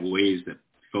 5 ways that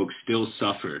folks still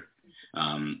suffer,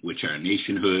 which are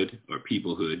nationhood or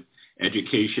peoplehood,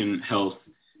 education, health,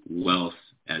 wealth,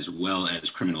 as well as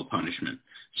criminal punishment.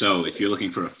 So if you're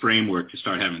looking for a framework to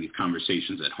start having these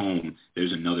conversations at home,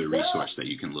 there's another resource that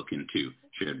you can look into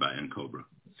shared by NCOBRA.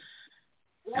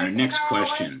 Our next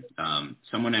question,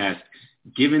 someone asked,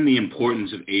 given the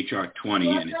importance of H.R. 20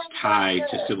 and its tie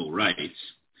to civil rights,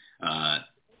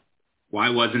 why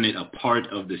wasn't it a part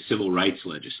of the civil rights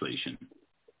legislation?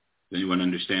 Does anyone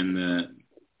understand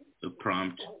the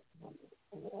prompt?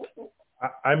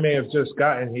 I may have just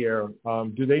gotten here.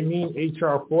 Do they mean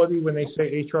H.R. 40 when they say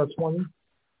H.R. 20?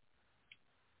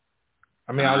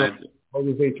 I mean, what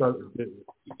is H.R.?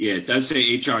 Yeah, it does say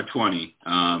H.R. 20,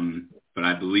 but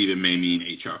I believe it may mean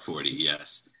H.R. 40, yes.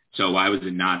 So why was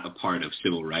it not a part of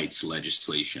civil rights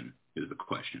legislation is the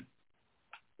question.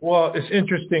 Well, it's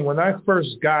interesting. When I first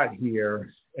got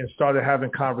here and started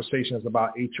having conversations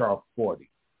about H.R. 40,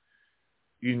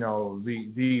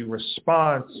 the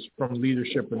response from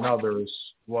leadership and others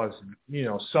was,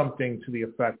 something to the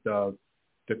effect of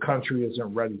the country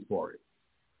isn't ready for it.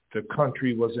 The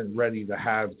country wasn't ready to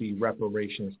have the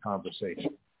reparations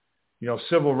conversation.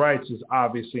 Civil rights is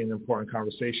obviously an important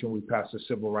conversation. We passed the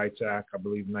Civil Rights Act, I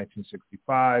believe, in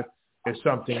 1965. It's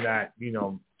something that,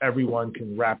 everyone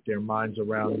can wrap their minds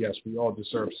around. Yes, we all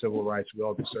deserve civil rights. We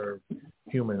all deserve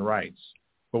human rights.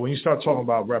 But when you start talking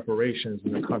about reparations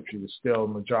in a country that's still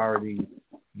majority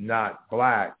not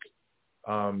black,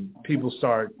 people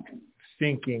start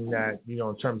thinking that,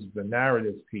 in terms of the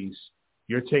narrative piece,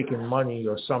 you're taking money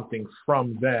or something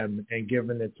from them and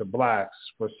giving it to blacks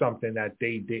for something that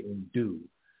they didn't do,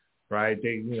 right?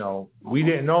 We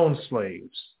didn't own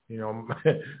slaves.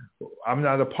 I'm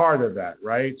not a part of that,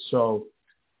 right? So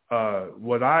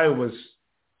what I was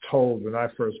told when I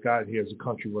first got here is the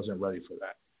country wasn't ready for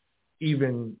that,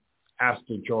 even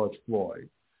after George Floyd.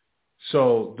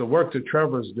 So the work that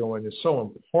Trevor's doing is so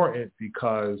important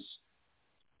because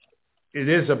it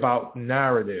is about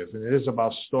narrative and it is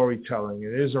about storytelling.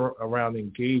 It is around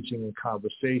engaging in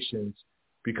conversations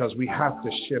because we have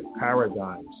to shift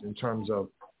paradigms in terms of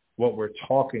what we're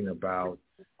talking about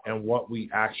and what we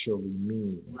actually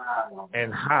mean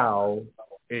and how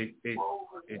it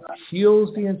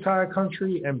heals the entire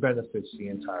country and benefits the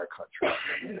entire country.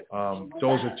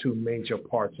 Those are two major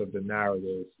parts of the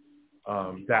narrative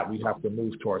that we have to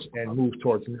move towards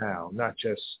now, not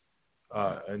just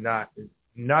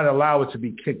not allow it to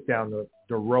be kicked down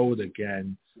the road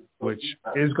again, which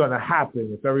is going to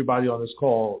happen if everybody on this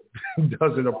call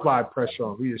doesn't apply pressure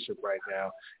on leadership right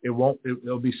now.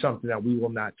 It'll be something that we will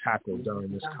not tackle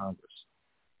during this Congress.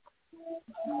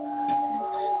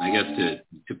 I guess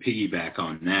to piggyback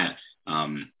on that,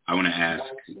 I want to ask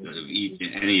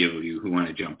any of you who want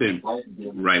to jump in,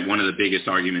 right? One of the biggest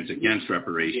arguments against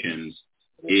reparations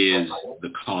is the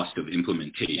cost of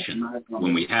implementation.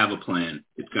 When we have a plan,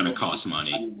 it's going to cost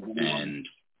money, and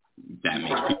that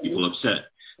makes people upset.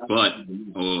 But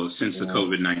since the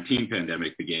COVID-19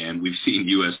 pandemic began, we've seen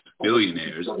U.S.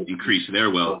 billionaires increase their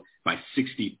wealth by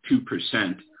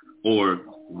 62%, or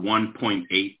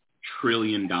 $1.8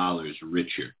 trillion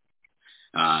richer.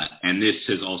 And this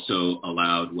has also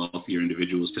allowed wealthier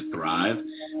individuals to thrive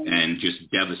and just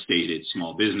devastated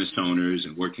small business owners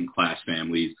and working class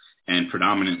families, and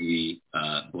predominantly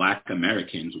Black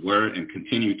Americans were and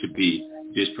continue to be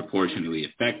disproportionately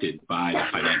affected by the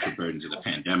financial burdens of the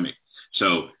pandemic.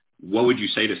 So what would you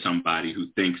say to somebody who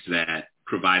thinks that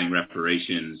providing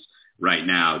reparations right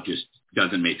now just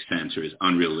doesn't make sense or is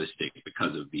unrealistic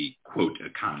because of the, quote,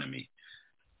 economy?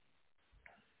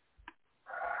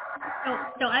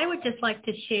 So I would just like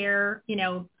to share,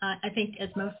 I think as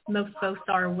most folks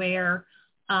are aware,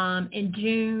 in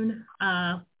June,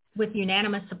 with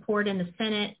unanimous support in the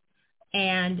Senate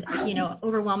and,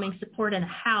 overwhelming support in the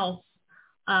House,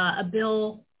 a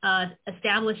bill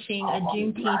establishing a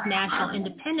Juneteenth National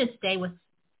Independence Day was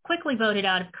quickly voted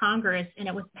out of Congress, and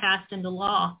it was passed into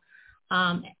law,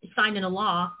 signed into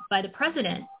law by the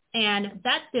president. And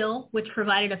that bill, which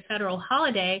provided a federal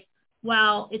holiday,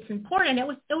 while it's important, it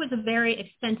was a very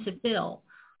expensive bill.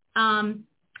 And,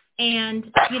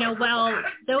 while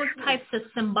those types of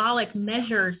symbolic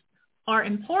measures are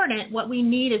important, what we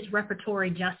need is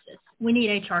reparatory justice. We need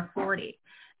H.R. 40.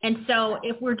 And so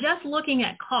if we're just looking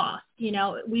at cost,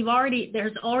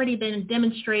 there's already been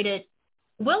demonstrated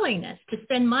willingness to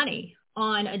spend money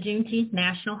on a Juneteenth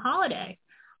national holiday.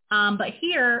 But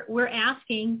here we're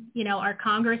asking, our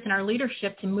Congress and our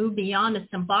leadership to move beyond the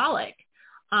symbolic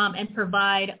and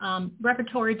provide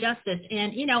reparatory justice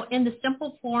and, in the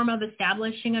simple form of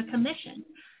establishing a commission.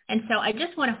 And so I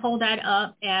just want to hold that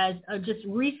up as a just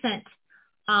recent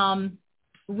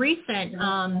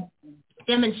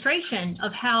demonstration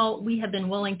of how we have been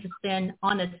willing to spend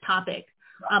on this topic,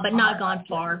 but not gone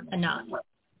far enough.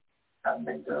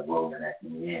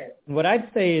 What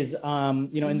I'd say is,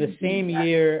 in the same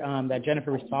year that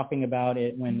Jennifer was talking about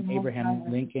it, when Abraham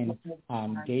Lincoln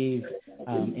gave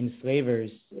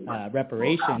enslavers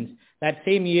reparations, that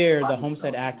same year the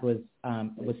Homestead Act was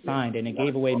signed, and it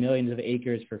gave away millions of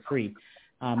acres for free,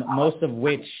 most of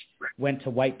which went to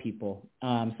white people.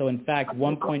 So in fact,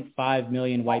 1.5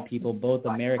 million white people, both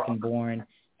American-born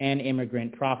and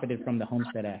immigrant, profited from the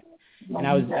Homestead Act. And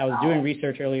I was doing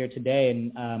research earlier today,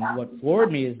 and what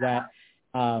floored me is that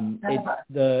in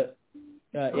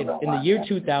the year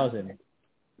 2000,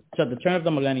 so at the turn of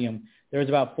the millennium, there was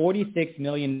about 46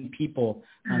 million people,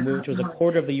 which was a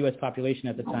quarter of the U.S. population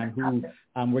at the time, who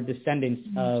were descendants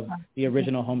of the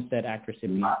original Homestead Act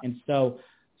recipients. And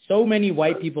so many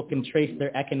white people can trace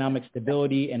their economic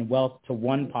stability and wealth to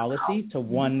one policy, to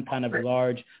one kind of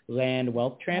large land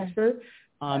wealth transfer.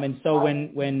 And so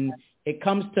when it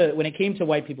came to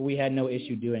white people, we had no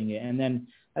issue doing it. And then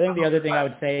I think the other thing I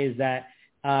would say is that,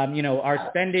 our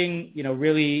spending,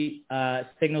 really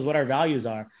signals what our values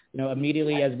are.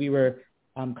 Immediately as we were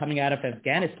coming out of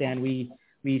Afghanistan,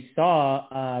 we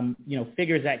saw,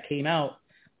 figures that came out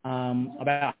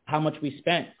about how much we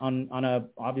spent on a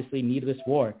obviously needless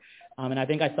war. And I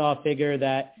think I saw a figure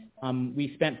that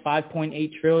we spent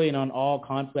 $5.8 trillion on all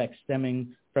conflicts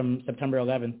stemming from September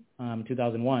 11th,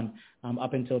 2001,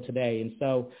 up until today. And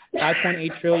so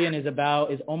 $5.8 trillion is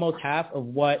almost half of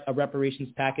what a reparations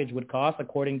package would cost,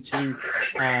 according to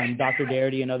Dr.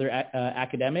 Darity and other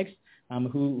academics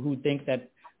who think that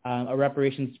a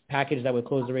reparations package that would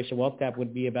close the racial wealth gap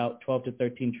would be about 12 to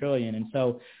 13 trillion. And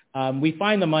so we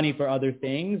find the money for other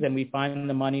things, and we find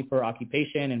the money for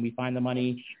occupation, and we find the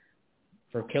money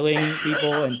for killing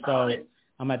people. And so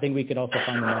I think we could also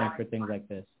find the money for things like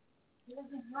this.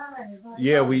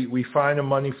 Yeah, we find the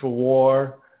money for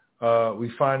war. We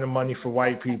find the money for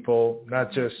white people,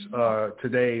 not just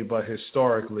today, but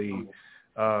historically.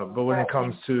 But when it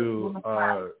comes to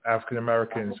African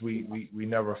Americans, we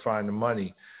never find the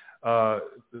money.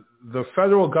 The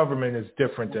federal government is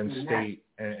different than state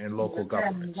and local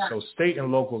governments. So state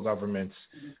and local governments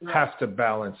have to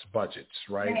balance budgets,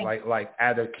 right? Like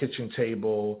at a kitchen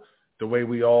table, the way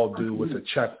we all do with a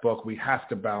checkbook, we have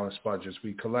to balance budgets.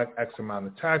 We collect X amount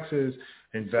of taxes,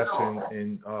 invest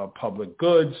in public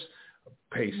goods,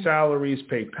 pay salaries,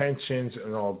 pay pensions,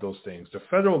 and all of those things. The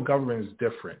federal government is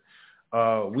different.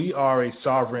 We are a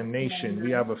sovereign nation.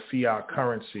 We have a fiat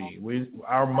currency.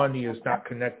 Our money is not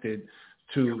connected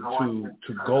to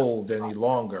gold any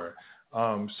longer.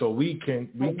 So we can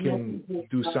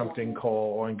do something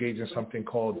called, or engage in something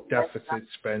called deficit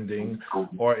spending,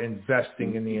 or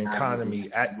investing in the economy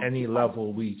at any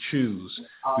level we choose.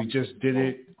 We just did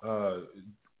it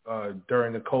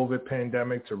during the COVID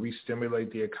pandemic to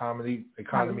re-stimulate the economy,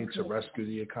 to rescue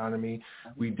the economy.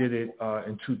 We did it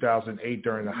in 2008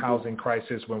 during the housing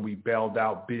crisis when we bailed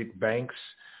out big banks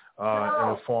in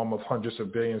the form of hundreds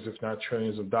of billions, if not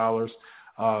trillions of dollars.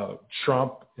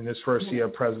 Trump, in his first year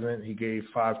as president, he gave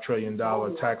 $5 trillion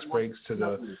tax breaks to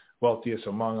the wealthiest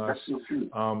among us.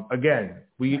 Again,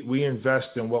 we invest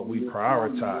in what we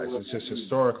prioritize. It's just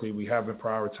historically we haven't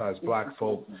prioritized black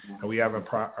folk, and we haven't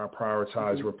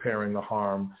prioritized repairing the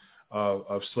harm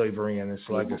of slavery and its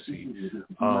legacy.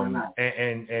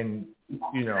 And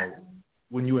you know,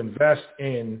 when you invest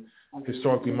in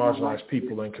historically marginalized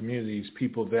people and communities,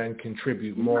 people then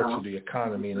contribute more to the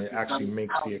economy, and it actually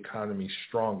makes the economy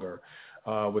stronger,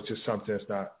 which is something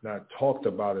that's not talked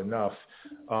about enough,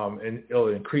 and it'll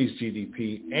increase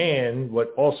GDP. And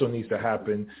what also needs to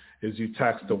happen is you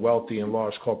tax the wealthy and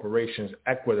large corporations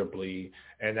equitably,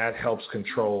 and that helps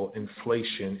control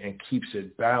inflation and keeps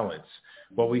it balanced.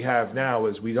 What we have now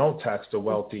is we don't tax the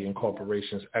wealthy and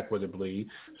corporations equitably,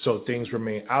 so things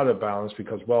remain out of balance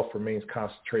because wealth remains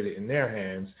concentrated in their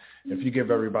hands. If you give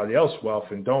everybody else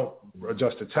wealth and don't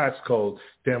adjust the tax code,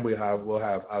 then we'll have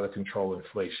out of control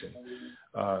inflation.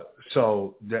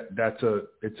 So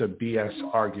it's a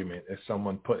BS argument, as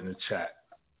someone put in the chat.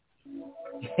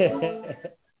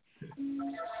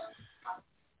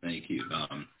 Thank you.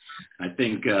 I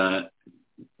think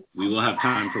we will have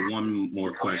time for one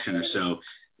more question or so.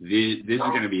 This is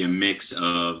going to be a mix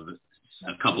of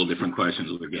a couple different questions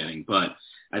we're getting, but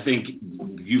I think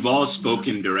you've all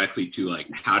spoken directly to, like,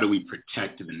 how do we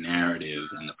protect the narrative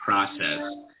and the process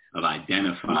of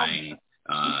identifying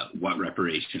what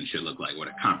reparations should look like, what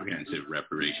a comprehensive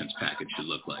reparations package should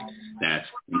look like. That's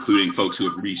including folks who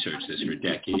have researched this for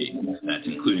decades. That's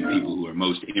including people who are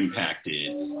most impacted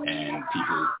and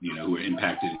people, you know, who are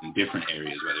impacted in different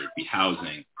areas, whether it be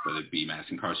housing, whether it be mass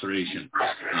incarceration.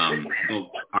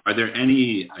 But are there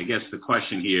any, I guess the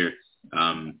question here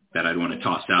that I'd want to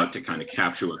toss out to kind of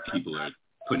capture what people are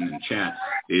putting in chat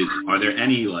is, are there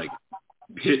any like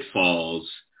pitfalls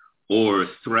or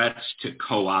threats to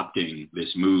co-opting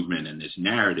this movement and this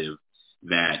narrative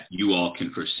that you all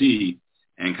can foresee,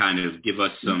 and kind of give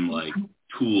us some like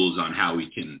tools on how we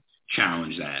can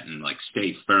challenge that and like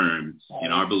stay firm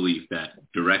in our belief that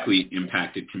directly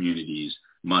impacted communities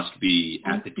must be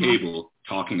at the table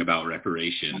talking about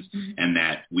reparations, and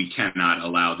that we cannot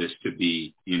allow this to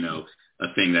be, you know,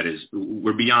 a thing that is,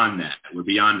 we're beyond that. We're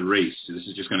beyond race. So this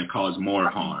is just going to cause more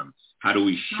harm. How do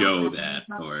we show that,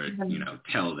 or, you know,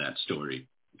 tell that story?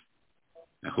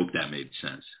 I hope that made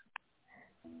sense.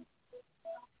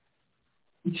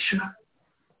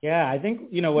 Yeah, I think,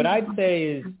 you know, what I'd say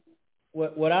is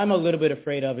what I'm a little bit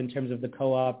afraid of in terms of the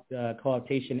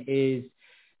co-optation is,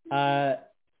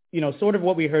 you know, sort of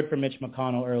what we heard from Mitch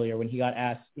McConnell earlier when he got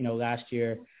asked, you know, last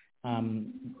year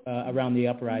around the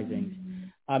uprisings.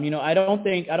 You know, I don't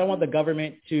want the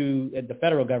government the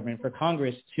federal government, for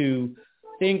Congress to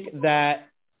think that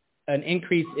an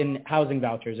increase in housing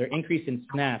vouchers or increase in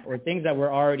SNAP or things that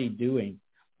we're already doing,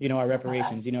 you know, are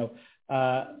reparations. You know,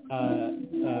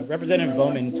 Representative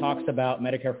Bowman talks about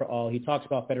Medicare for all. He talks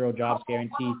about federal jobs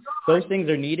guarantee. Those things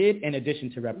are needed in addition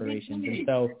to reparations. And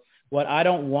so what I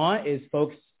don't want is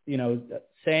folks, you know,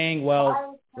 saying,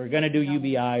 well, we're going to do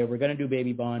UBI, or we're going to do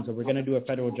baby bonds, or we're going to do a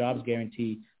federal jobs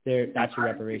guarantee. That's your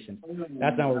reparations.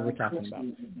 That's not what we're talking about.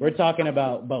 We're talking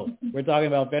about both. We're talking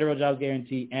about federal jobs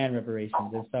guarantee and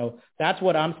reparations. And so that's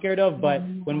what I'm scared of. But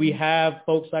when we have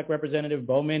folks like Representative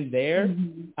Bowman there,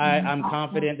 I'm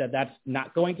confident that that's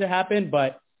not going to happen.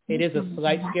 But it is a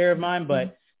slight scare of mine.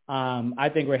 But I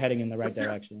think we're heading in the right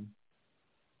direction.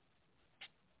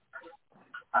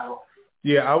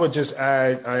 Yeah, I would just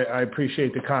add, I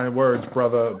appreciate the kind words,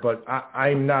 brother, but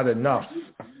I'm not enough.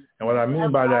 And what I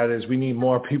mean by that is we need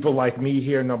more people like me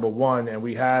here, number one, and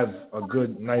we have a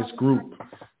good, nice group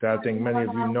that I think many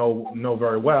of you know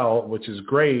very well, which is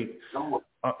great.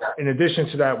 In addition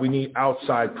to that, we need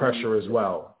outside pressure as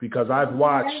well, because I've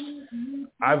watched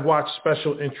I've watched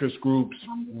special interest groups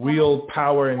wield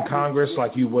power in Congress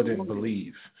like you wouldn't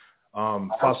believe.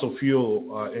 Fossil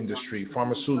fuel industry,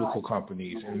 pharmaceutical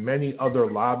companies, and many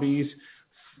other lobbies,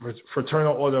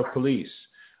 fraternal order of police.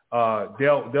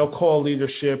 They'll call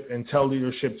leadership and tell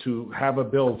leadership to have a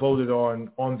bill voted on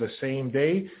the same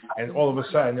day, and all of a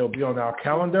sudden it'll be on our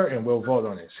calendar and we'll vote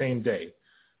on it same day.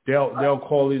 They'll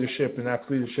call leadership and ask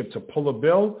leadership to pull a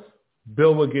bill.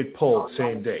 Bill will get pulled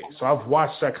same day. So I've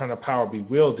watched that kind of power be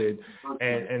wielded,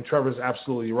 and Trevor's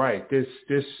absolutely right. This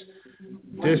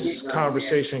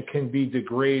conversation can be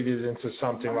degraded into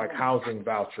something like housing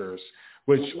vouchers,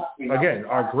 which again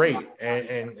are great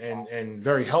and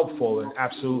very helpful and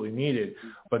absolutely needed.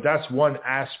 But that's one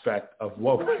aspect of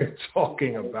what we're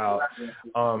talking about,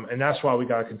 and that's why we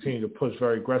got to continue to push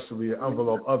very aggressively the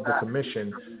envelope of the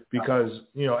commission, because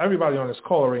everybody on this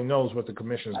call already knows what the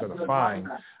commission is going to find.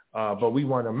 But we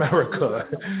want America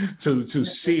to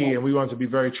see, and we want to be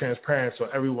very transparent so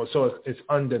it's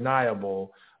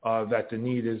undeniable that the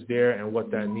need is there and what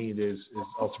that need is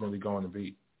ultimately going to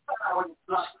be.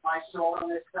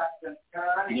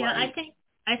 Yeah,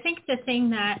 I think the thing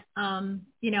that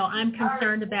I'm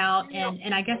concerned about,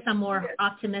 and I guess I'm more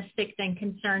optimistic than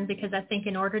concerned, because I think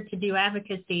in order to do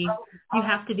advocacy, you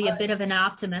have to be a bit of an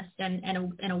optimist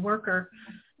and a worker.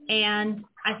 And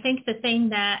I think the thing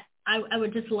that I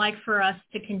would just like for us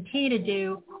to continue to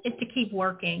do is to keep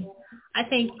working. I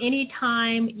think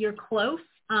anytime you're close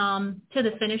to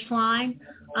the finish line,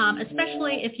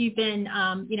 especially if you've been,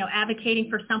 advocating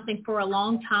for something for a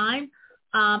long time,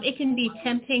 it can be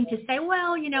tempting to say,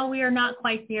 well, we are not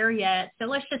quite there yet, so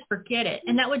let's just forget it.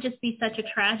 And that would just be such a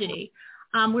tragedy.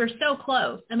 We're so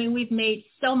close. I mean, we've made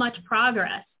so much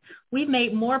progress. We've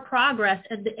made more progress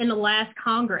in the last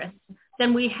Congress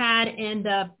than we had in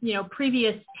the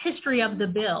previous history of the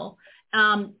bill.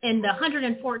 In the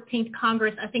 114th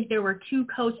Congress, I think there were 2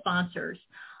 co-sponsors.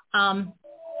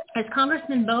 As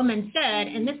Congressman Bowman said,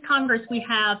 in this Congress we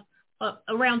have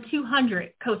around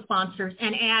 200 co-sponsors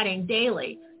and adding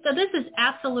daily. So this is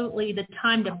absolutely the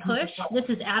time to push. This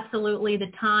is absolutely the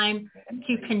time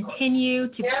to continue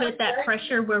to put that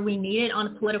pressure where we need it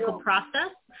on the political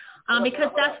process.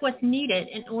 Because that's what's needed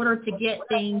in order to get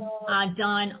things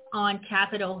done on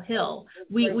Capitol Hill.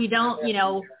 We don't,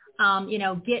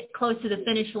 get close to the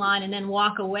finish line and then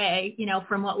walk away,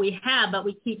 from what we have, but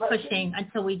we keep pushing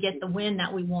until we get the win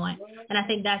that we want. And I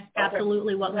think that's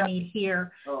absolutely what we need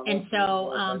here. And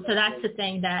so that's the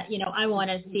thing that, I want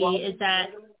to see is that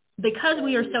because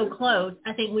we are so close,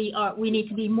 I think we need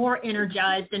to be more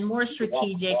energized and more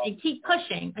strategic and keep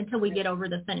pushing until we get over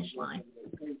the finish line.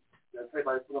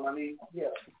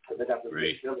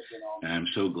 Great. And I'm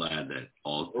so glad that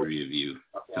all 3 of you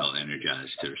felt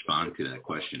energized to respond to that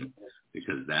question,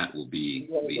 because that will be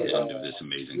the end of this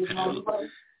amazing panel.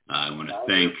 I want to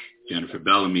thank Jennifer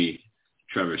Bellamy,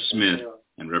 Trevor Smith,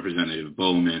 and Representative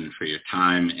Bowman for your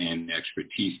time and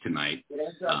expertise tonight,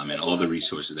 and all the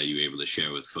resources that you were able to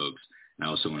share with folks. And I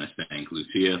also want to thank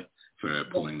Lucia for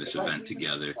pulling this event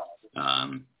together.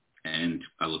 And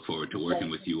I look forward to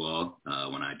working with you all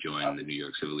when I join the New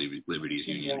York Civil Liberties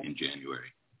Union in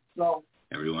January.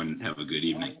 Everyone, have a good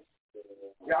evening.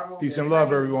 Peace and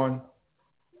love, everyone.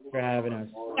 For having us.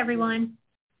 Everyone.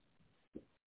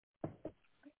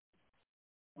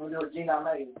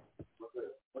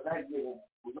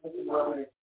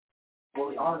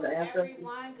 Everyone, good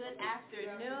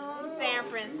afternoon, San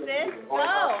Francisco.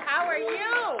 How are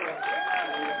you?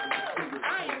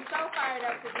 I am so fired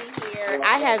up to be here.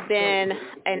 I have been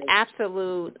an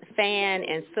absolute fan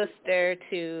and sister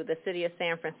to the city of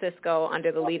San Francisco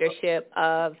under the leadership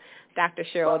of Dr.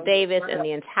 Cheryl Davis and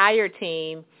the entire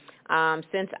team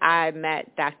since I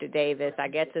met Dr. Davis. I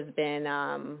guess it's been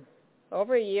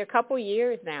over a year, couple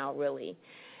years now, really.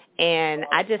 And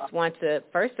I just want to,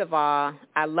 first of all,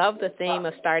 I love the theme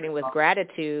of starting with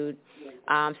gratitude.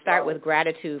 Start with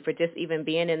gratitude for just even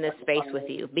being in this space with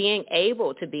you, being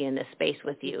able to be in this space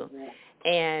with you,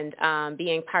 and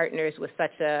being partners with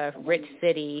such a rich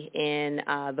city in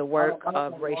the work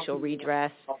of racial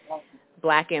redress,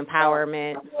 Black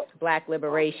empowerment, Black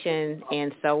liberation,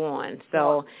 and so on.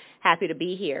 So happy to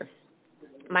be here.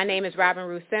 My name is Robin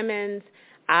Ruth Simmons.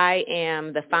 I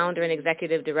am the founder and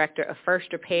executive director of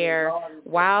First Repair.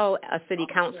 While a city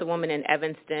councilwoman in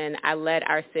Evanston, I led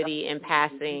our city in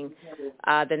passing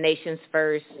the nation's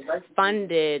first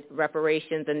funded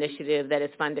reparations initiative that is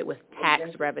funded with tax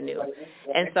revenue.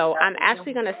 And so I'm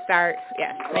actually going to start,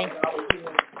 yes, thanks.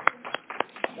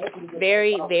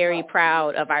 Very, very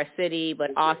proud of our city,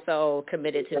 but also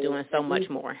committed to doing so much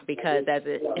more, because as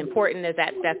important as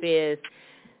that step is,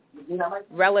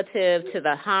 relative to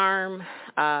the harm,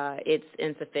 it's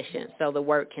insufficient. So the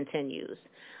work continues.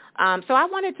 So I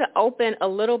wanted to open a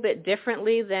little bit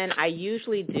differently than I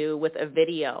usually do with a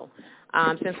video.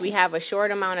 Since we have a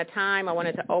short amount of time, I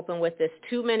wanted to open with this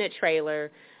 2-minute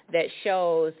trailer that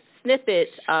shows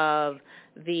snippets of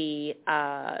the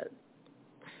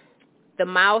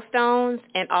milestones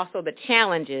and also the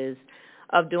challenges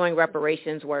of doing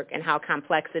reparations work and how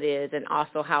complex it is and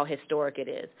also how historic it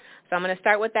is. So I'm going to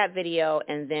start with that video,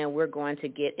 and then we're going to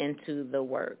get into the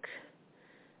work.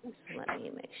 Let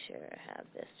me make sure I have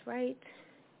this right.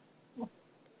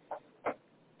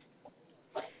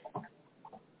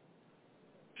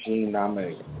 Jean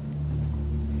Name.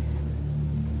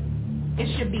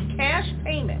 It should be cash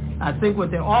payment. I think what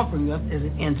they're offering us is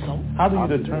an insult. How do you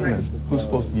determine who's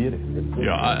supposed to get it?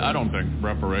 Yeah, I don't think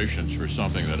reparations for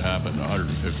something that happened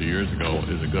 150 years ago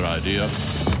is a good idea.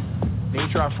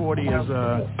 HR 40 is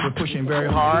we're pushing very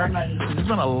hard. There's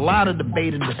been a lot of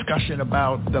debate and discussion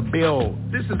about the bill.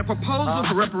 This is a proposal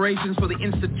for reparations for the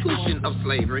institution of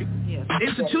slavery. Yes. The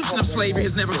institution of slavery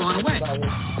has never gone away.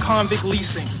 Convict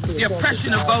leasing. The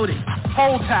oppression of voting.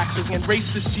 Poll taxes and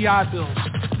racist GI bills.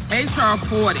 HR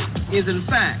 40 is, in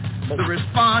fact, the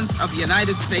response of the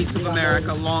United States of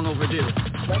America long overdue.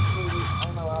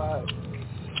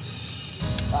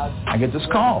 I get this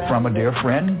call from a dear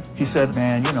friend. He said,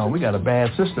 man, you know, we got a bad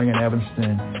sister in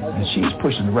Evanston, and she's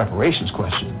pushing the reparations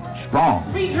question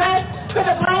strong. Redress for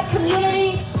the black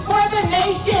community, for the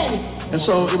nation. And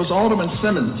so it was Alderman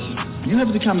Simmons. You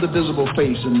have become the visible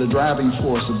face and the driving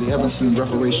force of the Evanston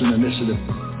Reparation Initiative.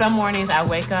 Some mornings I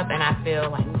wake up and I feel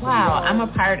like, wow, I'm a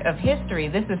part of history.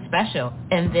 This is special.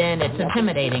 And then it's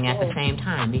intimidating at the same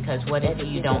time, because what if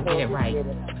you don't get it right?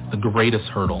 The greatest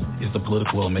hurdle is the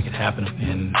political will to make it happen.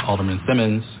 And Alderman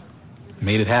Simmons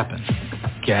made it happen,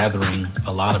 gathering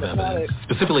a lot of evidence,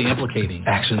 specifically implicating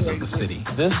actions of the city.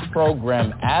 This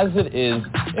program, as it is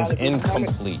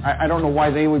incomplete. I don't know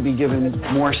why they would be given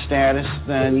more status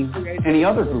than any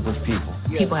other group of people.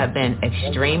 People have been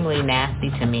extremely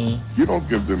nasty to me. You don't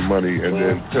give them money and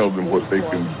then tell them what they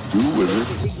can do with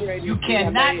it. You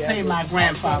cannot pay my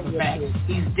grandfather back.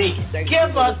 He's dead.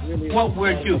 Give us what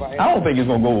we're due. I don't think it's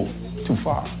going to go too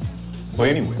far. But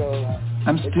anyway.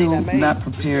 I'm still not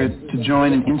prepared to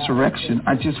join an insurrection.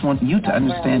 I just want you to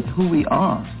understand who we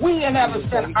are. We in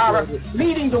Evanston are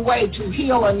leading the way to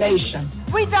heal a nation.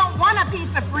 We don't want a piece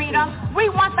of freedom. We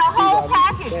want the whole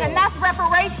package, and that's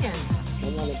reparations. I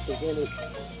want to present it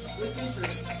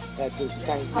at this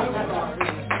time.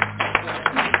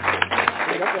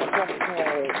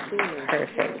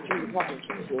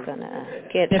 Perfect. Gonna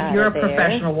get if you're a there.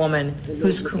 Professional woman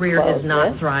whose career is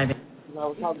not thriving. I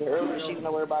was talking to her earlier. She didn't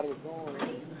know where everybody was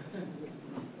going.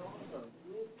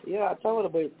 Yeah, I told her,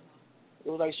 but it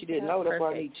was like she didn't know. That's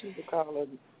why I need you to call her.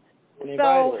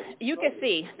 So you can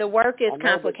see the work is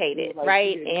complicated,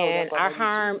 right? And our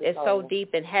harm is so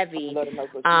deep and heavy.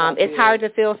 It's hard to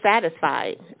feel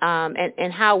satisfied.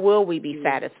 And how will we be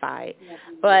satisfied?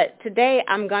 But today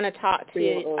I'm going to talk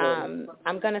to,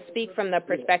 I'm going to speak from the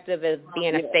perspective of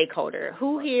being a stakeholder.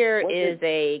 Who here is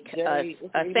a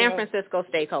San Francisco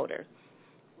stakeholder?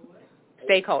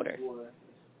 Stakeholder.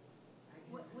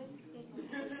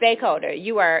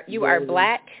 You are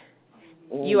black.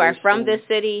 You are from this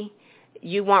city.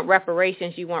 You want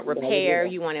reparations, you want repair,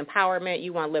 you want empowerment,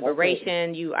 you want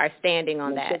liberation, you are standing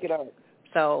on that.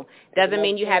 So doesn't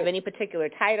mean you have any particular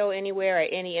title anywhere or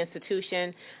any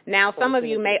institution. Now, some of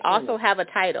you may also have a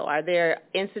title. Are there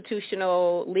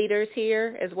institutional leaders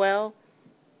here as well?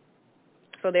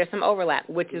 So there's some overlap,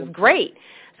 which is great.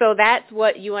 So that's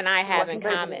what you and I have in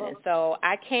common. And so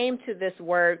I came to this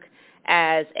work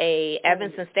as a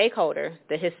Evanston stakeholder,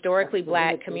 the historically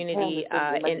black community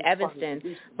in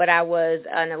Evanston, but I was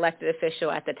an elected official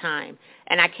at the time.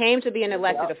 And I came to be an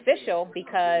elected official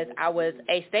because I was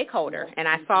a stakeholder, and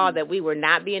I saw that we were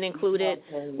not being included.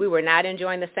 We were not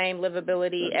enjoying the same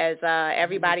livability as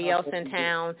everybody else in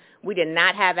town. We did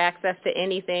not have access to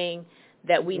anything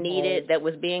that we needed that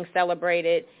was being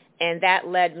celebrated, and that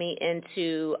led me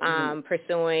into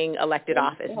pursuing elected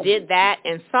office. Did that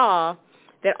and saw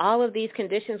that all of these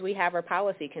conditions we have are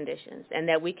policy conditions and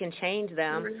that we can change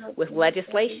them with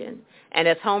legislation. And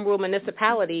as home rule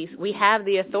municipalities, we have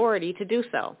the authority to do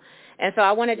so. And so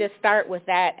I want to just start with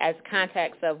that as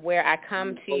context of where I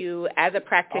come to you as a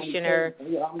practitioner,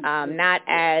 not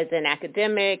as an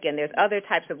academic, and there's other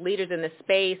types of leaders in the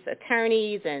space,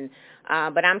 attorneys, and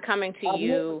but I'm coming to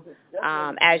you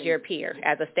as your peer,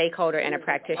 as a stakeholder and a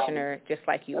practitioner, just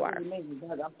like you are.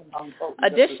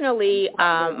 Additionally,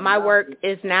 my work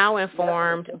is now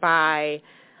informed by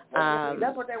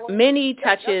many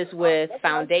touches with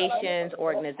foundations,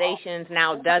 organizations,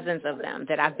 now dozens of them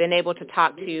that I've been able to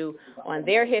talk to on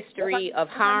their history of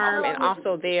harm and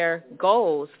also their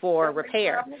goals for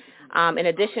repair. In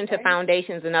addition to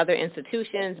foundations and other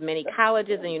institutions, many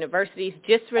colleges and universities,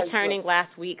 just returning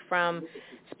last week from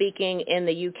speaking in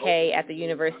the UK at the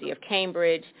University of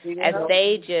Cambridge, as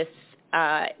they just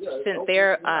sent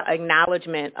their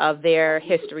acknowledgement of their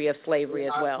history of slavery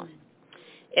as well.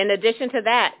 In addition to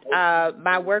that,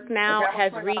 my work now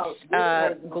has reached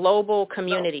global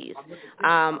communities,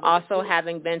 also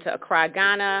having been to Accra,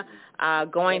 Ghana,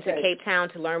 going to Cape Town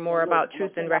to learn more about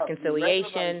truth and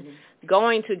reconciliation,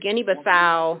 going to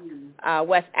Guinea-Bissau,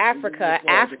 West Africa,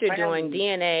 after doing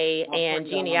DNA and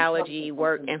genealogy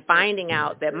work and finding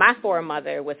out that my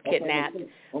foremother was kidnapped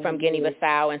from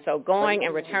Guinea-Bissau, and so going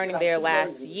and returning there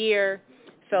last year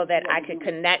so that I could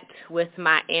connect with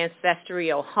my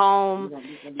ancestral home,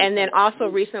 and then also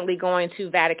recently going to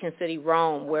Vatican City,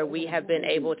 Rome, where we have been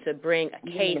able to bring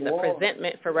a case, a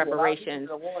presentment for reparations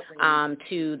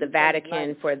to the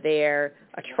Vatican for their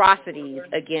atrocities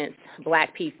against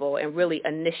black people and really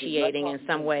initiating in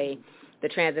some way the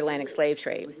transatlantic slave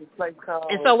trade.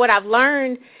 And so what I've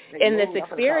learned in this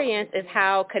experience is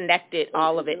how connected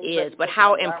all of it is, but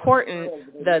how important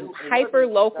the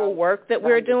hyper-local work that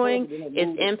we're doing is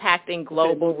impacting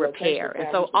global repair. And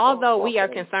so although we are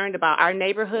concerned about our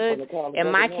neighborhoods,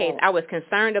 in my case, I was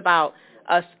concerned about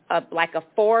like a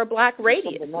 4-block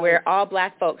radius where all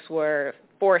black folks were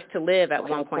forced to live at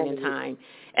one point in time.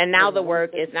 And now the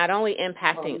work is not only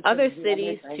impacting other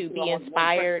cities to be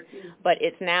inspired, but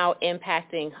it's now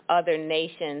impacting other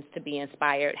nations to be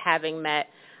inspired, having met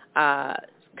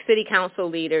city council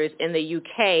leaders in the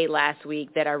UK last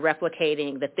week that are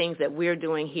replicating the things that we're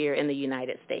doing here in the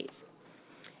United States.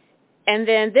 And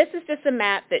then this is just a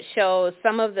map that shows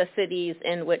some of the cities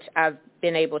in which I've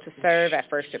been able to serve at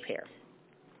First Repair.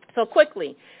 So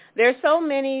quickly, there are so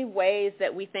many ways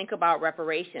that we think about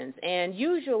reparations, and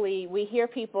usually we hear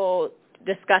people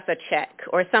discuss a check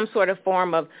or some sort of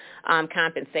form of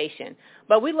compensation.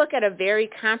 But we look at a very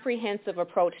comprehensive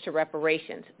approach to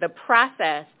reparations, the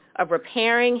process of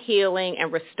repairing, healing,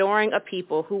 and restoring a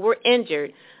people who were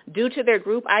injured due to their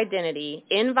group identity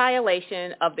in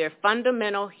violation of their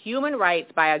fundamental human rights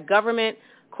by a government,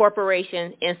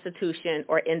 corporation, institution,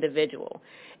 or individual.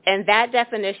 And that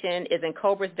definition is in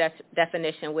COBRA's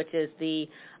definition, which is the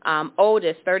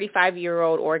oldest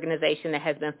 35-year-old organization that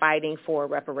has been fighting for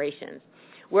reparations.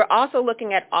 We're also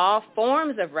looking at all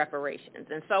forms of reparations.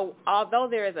 And so although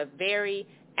there is a very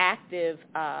active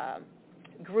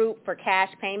group for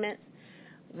cash payments,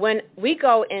 when we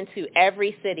go into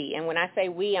every city, and when I say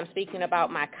we, I'm speaking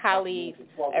about my colleagues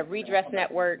at Redress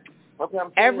Network,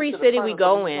 every city we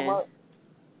go in,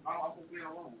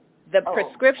 the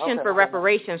prescription for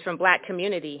reparations from black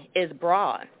community is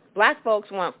broad. Black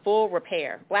folks want full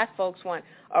repair. Black folks want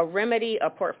a remedy, a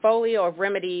portfolio of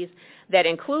remedies that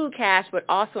include cash, but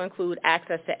also include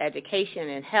access to education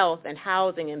and health and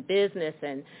housing and business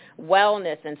and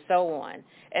wellness and so on.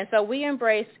 And so we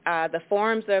embrace the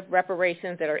forms of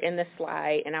reparations that are in this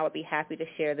slide, and I would be happy to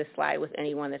share this slide with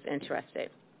anyone that's interested.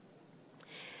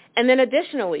 And then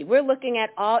additionally, we're looking at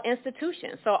all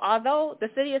institutions. So although the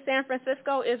city of San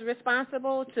Francisco is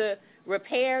responsible to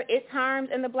repair its harms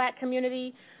in the black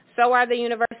community, so are the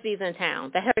universities in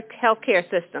town, the healthcare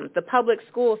systems, the public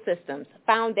school systems,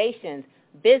 foundations,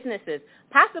 businesses,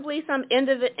 possibly some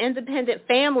independent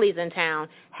families in town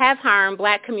have harmed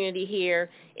black community here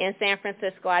in San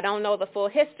Francisco. I don't know the full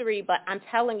history, but I'm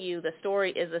telling you the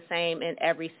story is the same in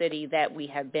every city that we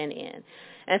have been in.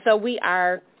 And so we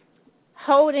are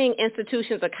holding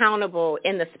institutions accountable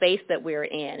in the space that we're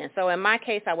in. And so in my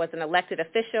case, I was an elected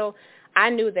official. I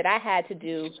knew that I had to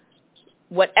do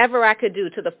whatever I could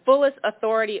do to the fullest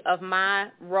authority of my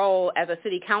role as a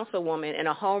city councilwoman in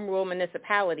a home rule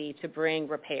municipality to bring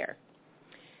repair.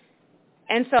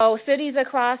 And so cities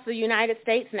across the United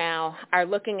States now are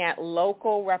looking at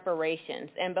local reparations.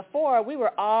 And before, we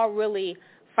were all really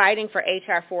fighting for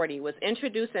H.R. 40. It was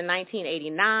introduced in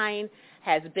 1989,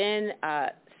 has been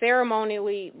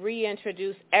ceremonially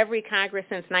reintroduced every Congress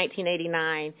since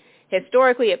 1989.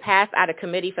 Historically, it passed out of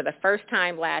committee for the first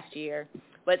time last year,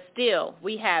 but still,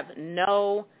 we have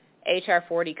no H.R.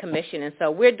 40 commission, and so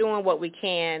we're doing what we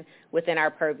can within our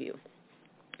purview.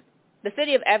 The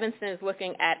city of Evanston is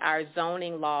looking at our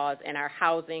zoning laws and our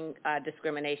housing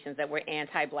discriminations that were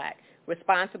anti-black,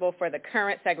 responsible for the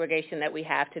current segregation that we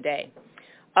have today.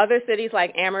 Other cities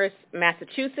like Amherst,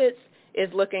 Massachusetts, is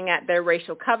looking at their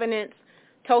racial covenants.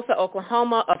 Tulsa,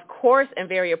 Oklahoma, of course, and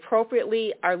very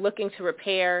appropriately, are looking to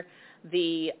repair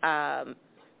the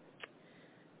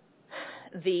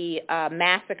the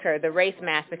massacre, the race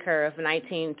massacre of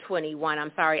 1921.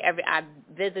 I'm sorry, I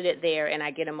visited there and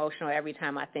I get emotional every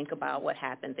time I think about what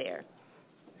happened there.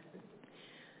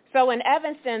 So in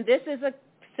Evanston, this is a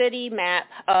city map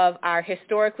of our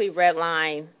historically red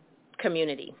line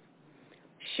community.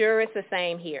 Sure, it's the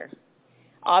same here.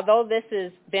 Although this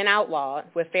has been outlawed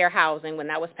with fair housing when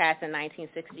that was passed in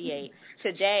 1968,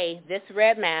 today this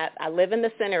red map, I live in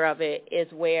the center of it, is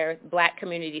where black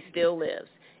community still lives.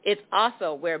 It's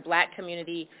also where black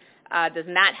community does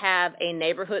not have a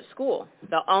neighborhood school.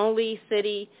 The only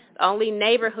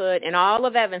neighborhood in all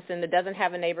of Evanston that doesn't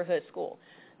have a neighborhood school.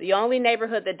 The only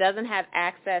neighborhood that doesn't have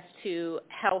access to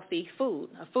healthy food,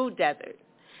 a food desert.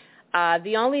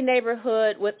 The only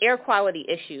neighborhood with air quality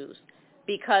issues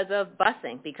because of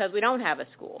busing, because we don't have a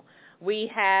school. We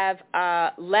have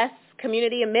less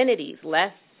community amenities,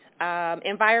 less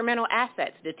environmental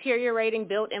assets, deteriorating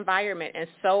built environment, and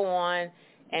so on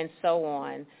and so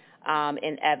on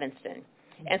in Evanston.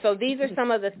 And so these are some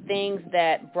of the things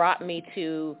that brought me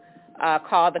to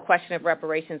call the question of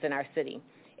reparations in our city.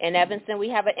 In Evanston, we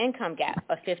have an income gap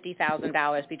of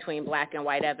 $50,000 between black and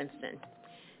white Evanston.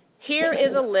 Here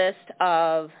is a list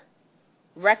of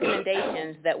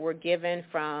recommendations that were given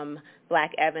from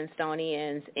black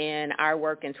Evanstonians in our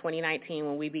work in 2019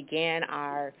 when we began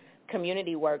our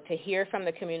community work to hear from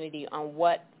the community on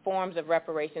what forms of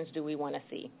reparations do we want to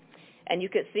see. And you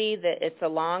could see that it's a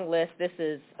long list. This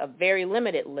is a very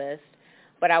limited list,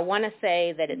 but I want to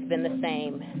say that it's been the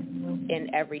same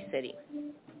in every city.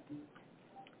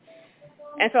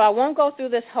 And so I won't go through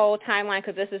this whole timeline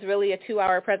because this is really a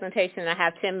 2-hour presentation and I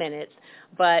have 10 minutes.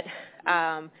 But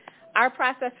our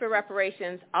process for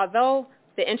reparations, although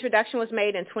the introduction was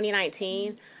made in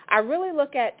 2019, I really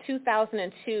look at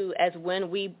 2002 as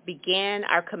when we began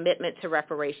our commitment to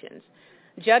reparations.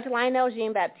 Judge Lionel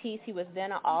Jean-Baptiste, he was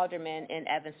then an alderman in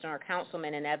Evanston or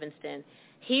councilman in Evanston.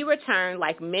 He returned,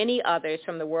 like many others,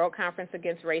 from the World Conference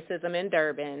Against Racism in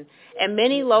Durban, and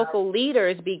many local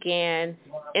leaders began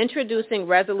introducing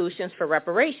resolutions for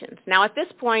reparations. Now, at this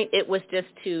point, it was just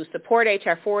to support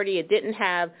H.R. 40. It didn't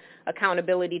have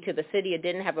accountability to the city. It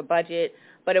didn't have a budget,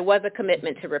 but it was a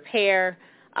commitment to repair.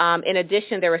 In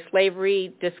addition, there were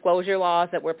slavery disclosure laws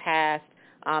that were passed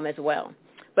as well.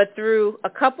 But through a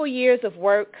couple years of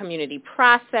work, community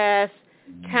process,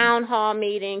 town hall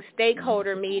meetings,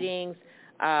 stakeholder meetings,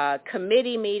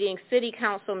 committee meetings, city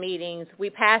council meetings, we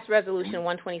passed Resolution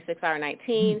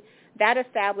 126R19. That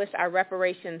established our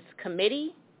reparations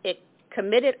committee. It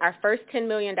committed our first $10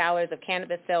 million of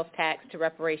cannabis sales tax to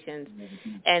reparations,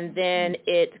 and then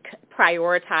it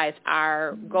prioritized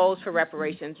our goals for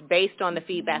reparations based on the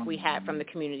feedback we had from the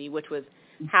community, which was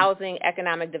housing,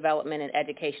 economic development, and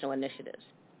educational initiatives.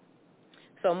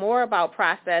 So more about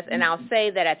process, and I'll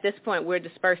say that at this point we're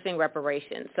dispersing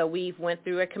reparations. So we've went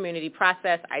through a community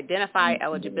process, identify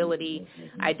eligibility,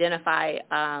 identify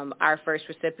our first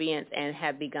recipients, and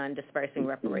have begun dispersing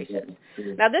reparations.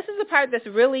 Now this is the part that's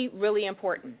really, really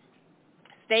important.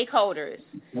 Stakeholders,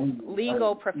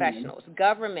 legal professionals,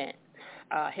 government,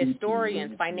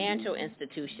 historians, financial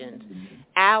institutions,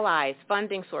 allies,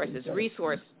 funding sources,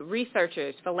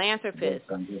 researchers, philanthropists,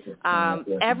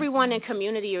 everyone in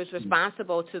community is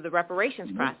responsible to the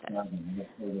reparations process.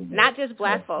 Not just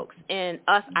black folks in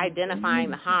us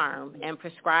identifying the harm and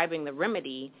prescribing the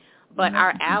remedy, but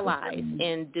our allies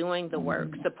in doing the work,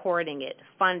 supporting it,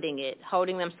 funding it,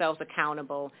 holding themselves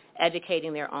accountable,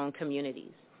 educating their own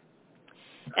communities.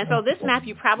 And so this map,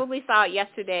 you probably saw it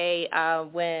yesterday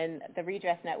when the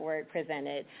Redress Network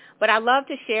presented, but I love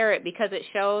to share it because it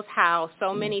shows how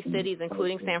so many cities,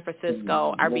 including San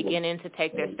Francisco, are beginning to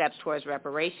take their steps towards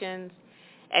reparations.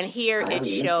 And here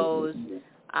it shows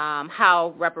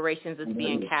how reparations is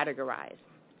being categorized.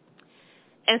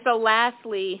 And so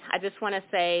lastly, I just want to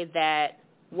say that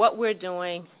what we're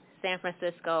doing, San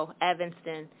Francisco,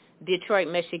 Evanston, Detroit,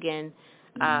 Michigan,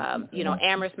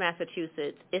 Amherst,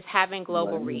 Massachusetts, is having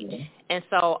global reach. And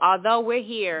so although we're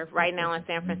here right now in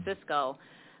San Francisco,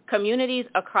 communities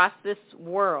across this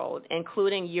world,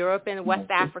 including Europe and West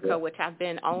Africa, which have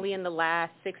been only in the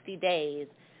last 60 days,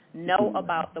 know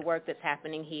about the work that's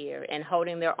happening here and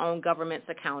holding their own governments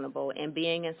accountable and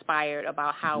being inspired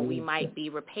about how we might be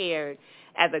repaired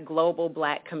as a global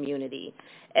black community.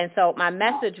 And so my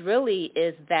message really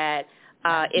is that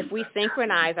if we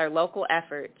synchronize our local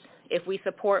efforts, if we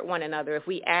support one another, if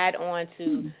we add on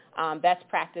to best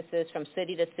practices from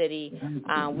city to city,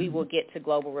 we will get to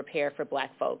global repair for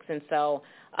black folks. And so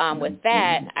with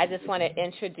that, I just want to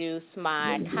introduce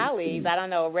my colleagues. I don't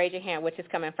know, raise your hand, which is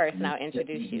coming first, and I'll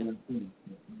introduce you.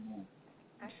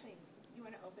 Actually, you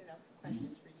want to open up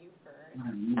questions for you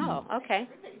first? Oh, okay.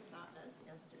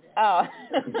 Oh.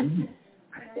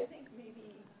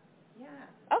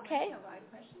 Okay.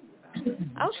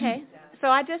 Okay. So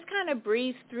I just kind of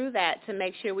breezed through that to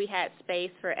make sure we had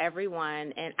space for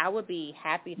everyone, and I would be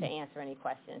happy to answer any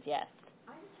questions. Yes.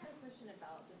 I just had a question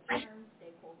about the term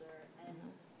stakeholder, and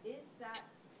is that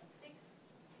a fixed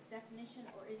definition,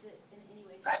 or is it in any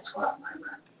way fixed?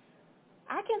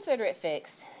 I consider it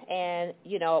fixed, and,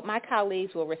 my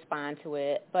colleagues will respond to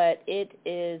it, but it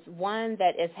is one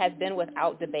that has been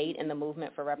without debate in the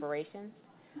movement for reparations.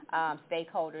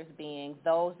 Stakeholders being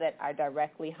those that are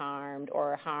directly harmed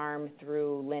or harmed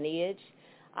through lineage.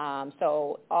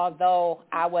 So although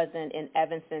I wasn't in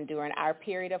Evanston during our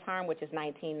period of harm, which is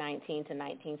 1919 to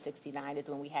 1969 is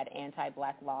when we had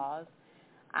anti-black laws,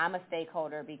 I'm a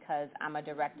stakeholder because I'm a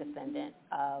direct descendant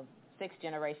of 6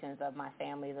 generations of my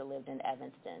family that lived in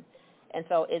Evanston. And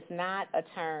so it's not a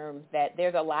term that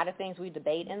there's a lot of things we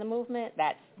debate in the movement.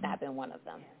 That's not been one of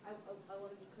them. I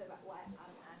want to be clear about why I'm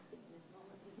asking this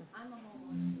moment. I'm a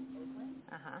homeowner in Oakland,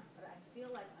 but I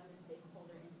feel like I'm a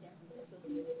stakeholder in San Francisco.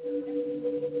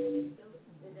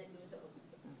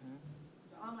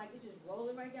 So I'm like, it's just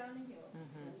rolling right down the hill.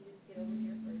 Let me just get over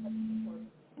here first before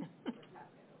what's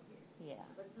happening over here. Yeah.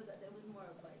 But so that there was more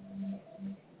of like,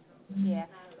 yeah.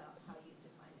 Not about how you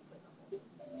define it, but the whole.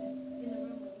 In the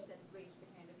room when you said raise your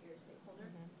hand if you're a stakeholder,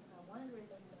 I wanted to raise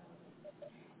my hand.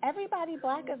 Everybody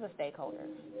black is a stakeholder.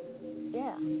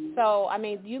 Yeah. So,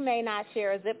 you may not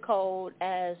share a zip code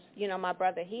as, my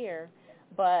brother here,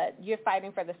 but you're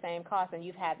fighting for the same cause and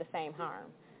you've had the same harm.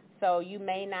 So you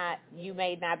may not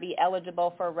be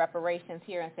eligible for reparations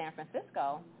here in San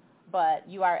Francisco, but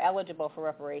you are eligible for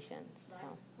reparations. So.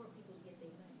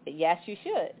 Yes, you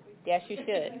should. Yes, you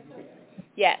should.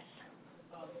 Yes.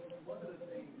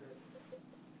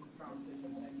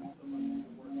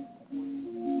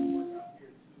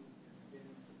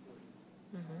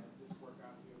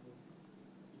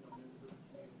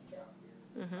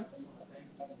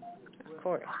 Of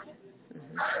course.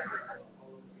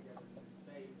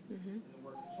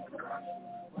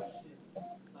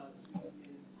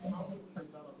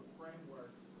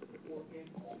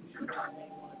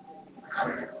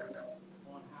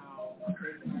 On how they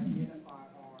can identify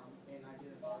harm and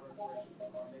identify reparations for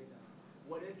harm they've done.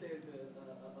 What if there's a business or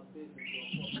a corporation?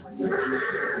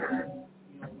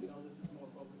 We know this is more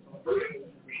focused on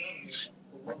institutions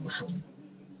and government, but what models can we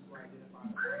use to identify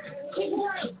harm?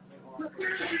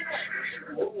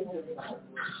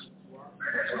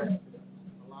 A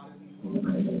lot of these corporations don't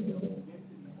move into these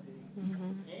cities,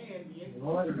 and the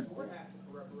institutions we're asking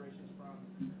for reparations from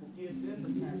will give them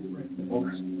the tax breaks.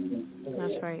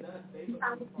 That's right. They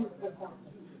become a part of that harm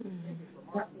too.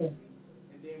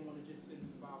 And then want to just send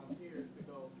some volunteers to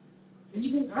go.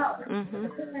 Black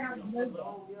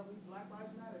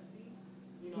Lives Matter, see?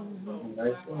 So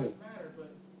Black Lives Matter,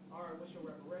 but all right, what's your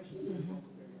reparations?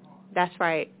 That's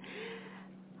right.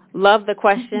 Love the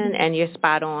question, and you're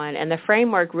spot on. And the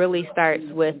framework really starts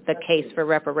with the case for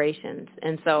reparations.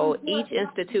 And so each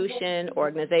institution,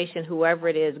 organization, whoever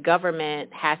it is,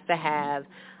 government has to have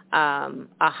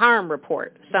a harm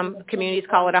report. Some communities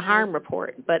call it a harm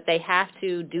report, but they have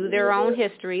to do their own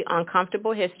history,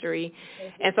 uncomfortable history.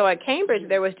 And so at Cambridge,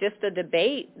 there was just a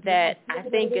debate that I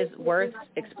think is worth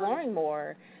exploring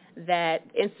more, that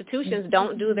institutions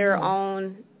don't do their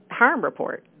own harm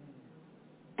report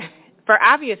for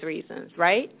obvious reasons,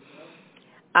 right?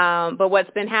 But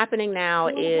what's been happening now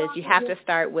is you have to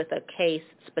start with a case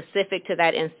specific to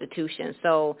that institution.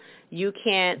 So you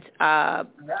can't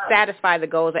satisfy the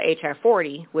goals of H.R.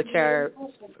 40, which are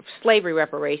slavery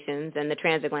reparations and the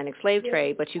transatlantic slave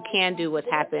trade, but you can do what's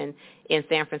happened in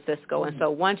San Francisco. And so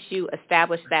once you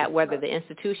establish that, whether the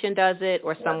institution does it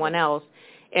or someone else,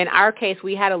 in our case,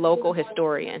 we had a local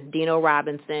historian, Dino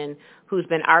Robinson, who's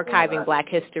been archiving black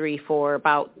history for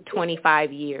about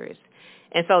 25 years.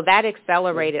 And so that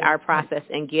accelerated our process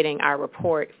in getting our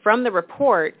report. From the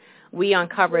report, we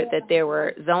uncovered that there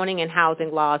were zoning and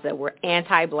housing laws that were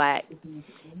anti-black,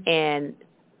 and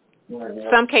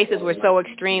some cases were so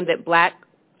extreme that black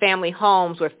family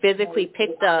homes were physically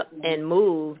picked up and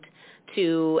moved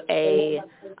to a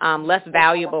less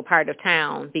valuable part of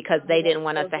town because they didn't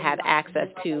want us to have access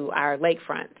to our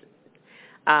lakefront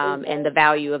and the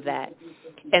value of that.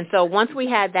 And so once we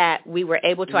had that, we were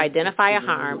able to identify a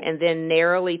harm and then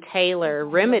narrowly tailor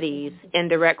remedies in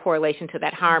direct correlation to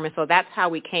that harm. And so that's how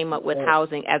we came up with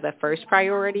housing as a first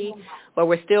priority, but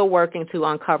we're still working to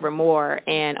uncover more.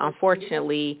 And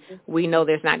unfortunately, we know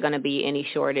there's not going to be any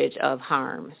shortage of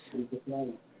harms.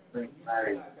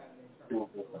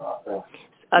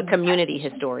 A community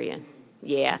historian.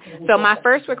 Yeah. So my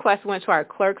first request went to our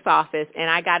clerk's office, and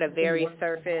I got a very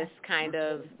surface kind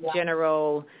of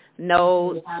general,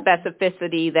 no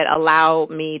specificity that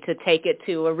allowed me to take it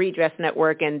to a redress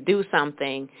network and do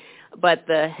something. But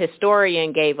the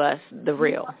historian gave us the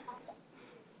real.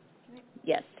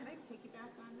 Yes. Can I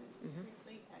piggyback on this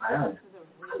briefly? I think this is a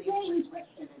really important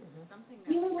question, and something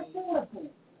that we observed.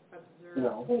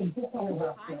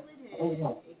 Pilot is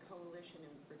a coalition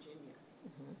in Virginia.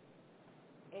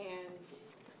 And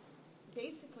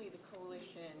basically the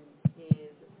coalition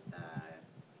is,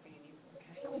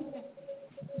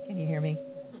 Can you hear me?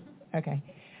 Okay.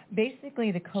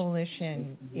 Basically the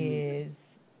coalition is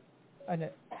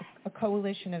a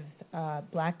coalition of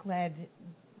Black-led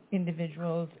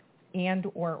individuals and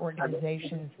or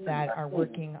organizations that are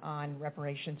working on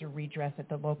reparations or redress at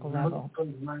the local level.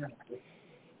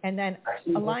 And then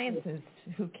alliances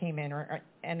who came in,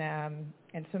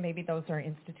 and so maybe those are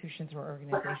institutions or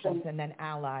organizations, and then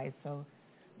allies, so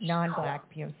non-Black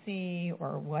POC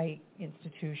or white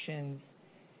institutions.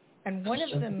 And one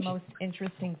of the most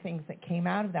interesting things that came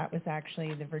out of that was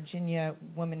actually the Virginia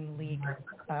League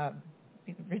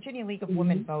of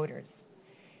Women Voters.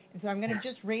 And so I'm going to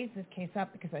just raise this case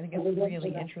up because I think it's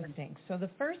really interesting. So the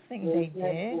first thing they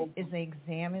did is they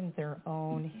examined their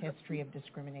own history of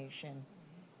discrimination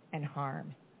and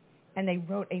harm. And they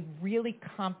wrote a really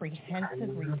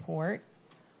comprehensive report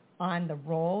on the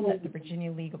role that the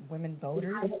Virginia League of Women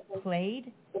Voters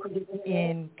played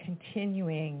in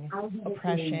continuing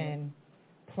oppression,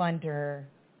 plunder,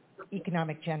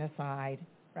 economic genocide,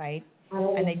 right?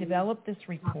 And they developed this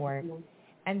report.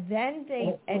 And then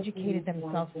they educated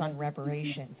themselves on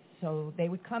reparations. So they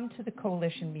would come to the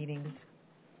coalition meetings,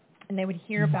 and they would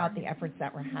hear about the efforts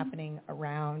that were happening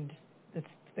around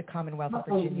the Commonwealth of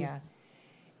Virginia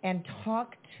and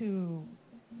talk to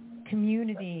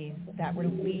communities that were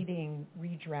leading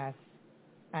redress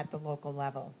at the local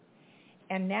level.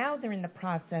 And now they're in the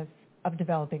process of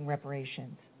developing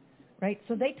reparations, right?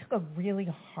 So they took a really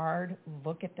hard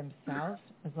look at themselves.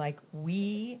 It was like,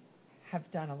 we have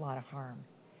done a lot of harm.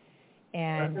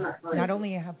 And not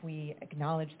only have we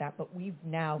acknowledged that, but we've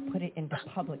now put it into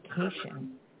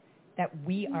publication that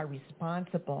we are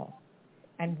responsible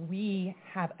and we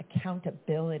have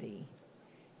accountability,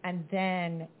 and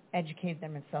then educate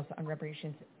themselves on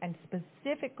reparations and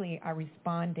specifically are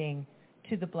responding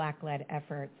to the Black-led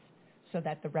efforts so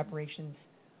that the reparations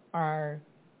are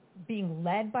being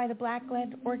led by the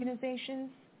Black-led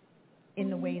organizations in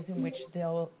the ways in which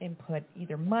they'll input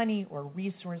either money or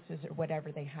resources or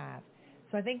whatever they have.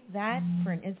 So I think that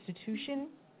for an institution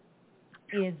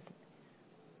is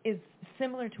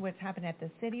similar to what's happened at the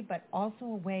city, but also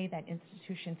a way that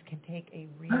institutions can take a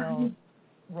real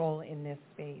role in this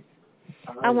space.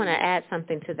 I want to add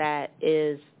something to that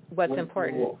is what's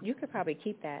important. You could probably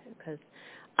keep that because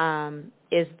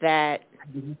is that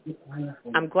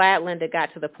I'm glad Linda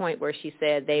got to the point where she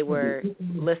said they were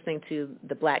listening to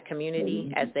the Black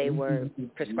community as they were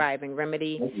prescribing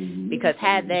remedy, because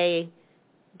had they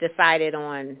decided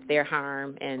on their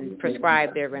harm and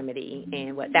prescribed their remedy,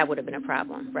 and that would have been a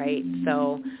problem, right?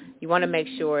 So you want to make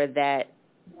sure that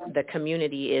the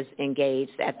community is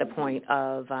engaged at the point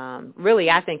of, really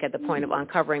I think at the point of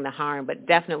uncovering the harm, but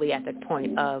definitely at the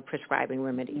point of prescribing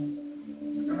remedy.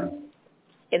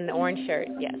 In the orange shirt,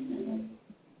 yes.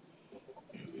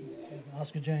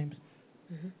 Oscar James.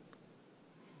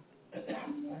 I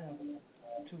have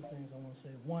two things I want to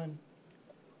say. One,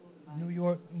 New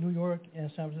York and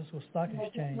San Francisco Stock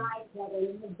Exchange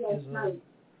is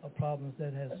a problem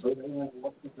that has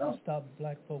stopped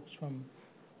Black folks from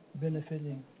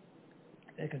benefiting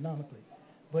economically.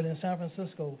 But in San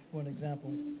Francisco, for an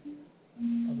example,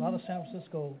 a lot of San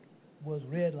Francisco was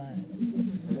redlined,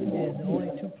 and the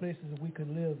only two places that we could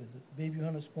live is Baby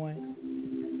Hunters Point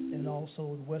and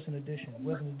also the Western Addition.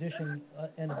 Western Addition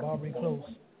and the Barbary Close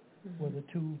were the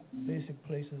two basic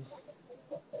places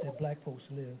that Black folks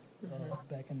lived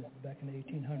back in the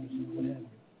 1800s and what have you.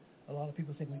 A lot of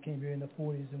people think we came here in the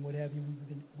 40s and what have you.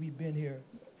 We've been here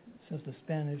since the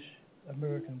Spanish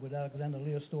American with Alexander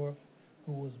Leostorff,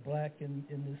 who was Black in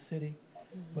this city.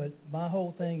 But my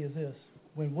whole thing is this.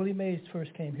 When Willie Mays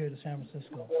first came here to San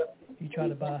Francisco, he tried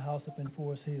to buy a house up in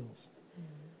Forest Hills,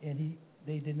 and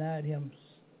they denied him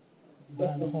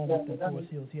buying a home up in Forest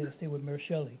Hills. He had to stay with Mary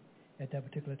Shelley at that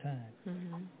particular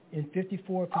time. In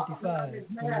 54, 55, when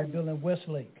they were building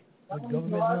Westlake with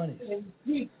government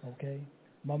monies, okay,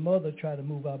 my mother tried to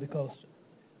move out because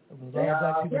there was a lot of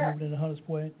Black people moving into Hunters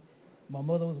Point. My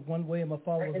mother was one way and my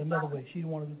father was another way. She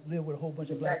didn't want to live with a whole bunch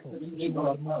of Black folks. She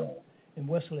wanted to move in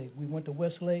Westlake. We went to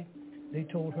Westlake. They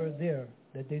told her there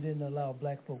that they didn't allow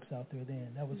Black folks out there then.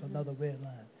 That was another red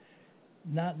line.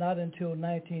 not until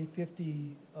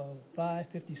 1955,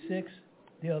 56,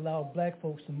 they allowed black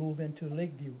folks to move into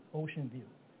Lakeview, Ocean View.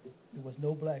 There was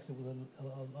no blacks. There was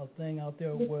a thing out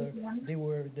there where they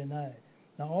were denied.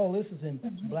 Now all this is in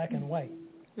black and white,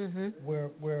 where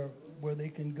they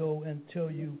can go and tell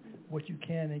you what you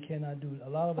can and cannot do. A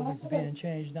lot of it is being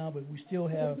changed now, but we still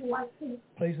have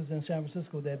places in San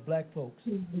Francisco that black folks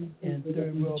and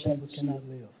third world people cannot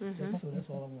live. So that's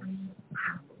all I want to say.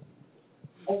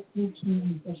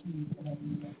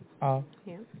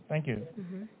 Thank you.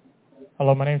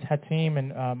 Hello, my name is Hatim,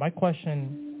 and my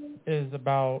question is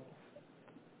about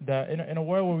in a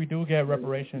world where we do get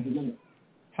reparations,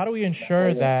 how do we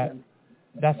ensure that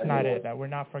that's not it, that we're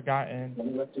not forgotten,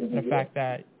 the fact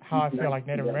that how I feel like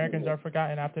Native Americans are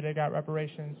forgotten after they got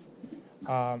reparations,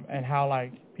 and how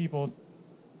like people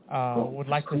would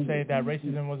like to say that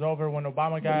racism was over when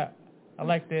Obama got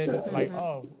elected, like,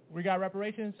 oh, we got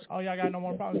reparations, oh, y'all got no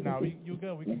more problems now, you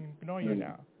good, we can ignore you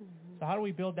now. So how do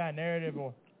we build that narrative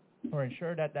or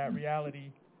ensure that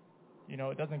reality, you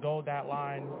know, it doesn't go that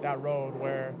line, that road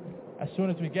where as soon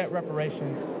as we get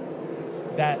reparations,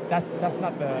 that's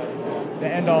not the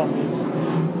end all.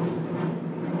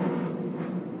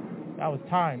 That was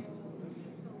time.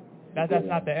 That's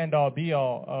not the end all be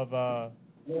all of of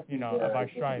our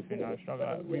strife and our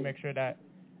struggle. We make sure that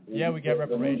we get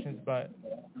reparations, but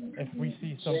if we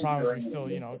see some problems, we still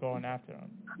going after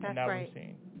them. That's and right. We've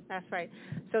seen. That's right.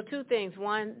 So two things.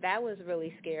 One, that was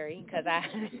really scary because I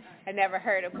never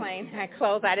heard a plane that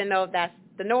close. I didn't know if that's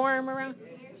the norm around.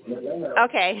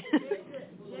 Okay.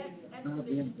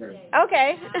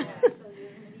 Okay.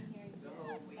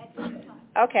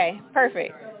 Okay,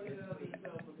 perfect.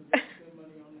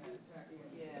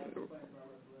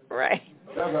 Right.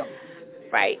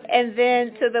 Right. And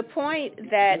then to the point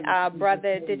that,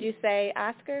 brother, did you say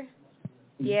Oscar?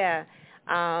 Yeah.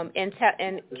 And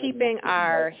keeping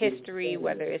our history,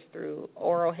 whether it's through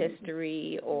oral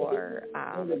history or,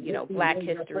 black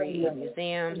history,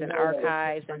 museums and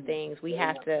archives and things, we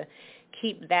have to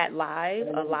keep that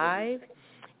alive.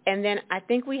 And then I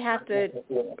think we have to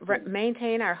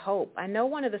maintain our hope. I know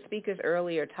one of the speakers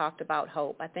earlier talked about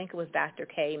hope. I think it was Dr.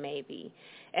 K maybe.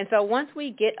 And so once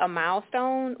we get a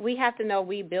milestone, we have to know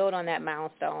we build on that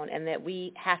milestone and that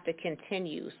we have to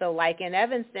continue. So like in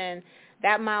Evanston,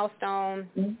 that milestone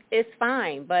is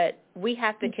fine, but we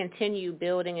have to continue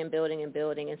building and building and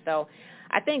building. And so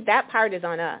I think that part is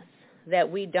on us, that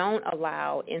we don't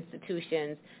allow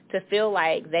institutions to feel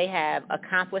like they have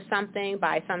accomplished something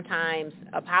by sometimes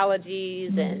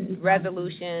apologies and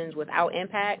resolutions without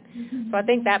impact. So I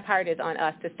think that part is on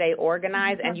us to stay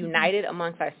organized and united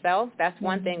amongst ourselves. That's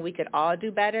one thing we could all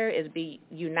do better is be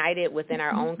united within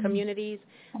our own communities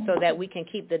so that we can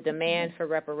keep the demand for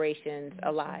reparations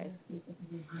alive.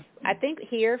 I think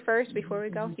here first before we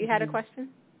go, you had a question?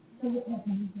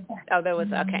 Oh, there was,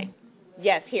 okay.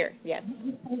 Yes, here, yes.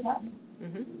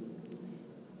 Mm-hmm.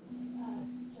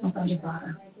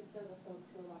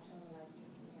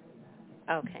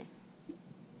 Okay.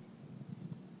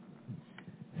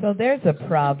 So there's a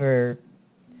proverb,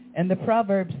 and the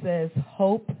proverb says,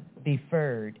 hope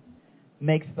deferred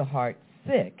makes the heart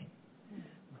sick,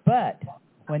 but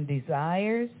when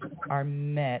desires are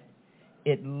met,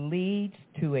 it leads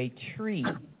to a tree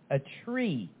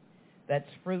that's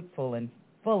fruitful and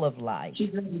full of life.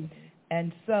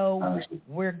 And so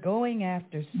we're going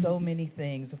after so many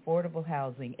things, affordable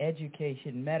housing,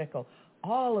 education, medical,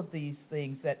 all of these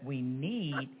things that we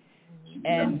need,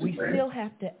 and we still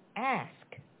have to ask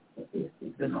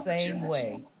the same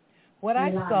way. What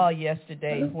I saw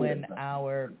yesterday when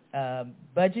our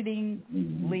budgeting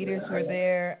leaders were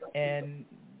there, and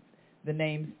the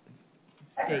names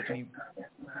escape me.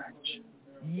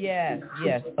 Yes,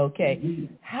 okay.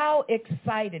 How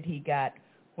excited he got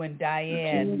when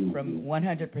Diane from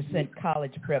 100%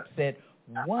 College Prep said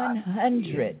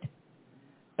 100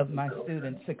 of my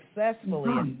students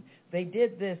successfully, and they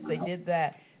did this, they did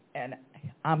that, and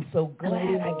I'm so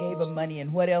glad I gave them money,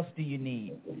 and what else do you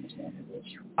need?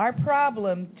 Our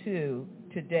problem, too,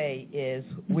 today is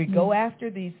we go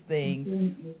after these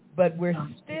things, but we're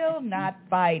still not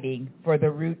fighting for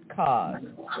the root cause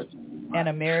and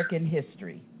American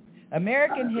history.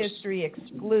 American history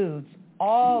excludes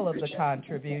all of the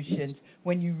contributions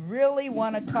when you really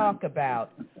want to talk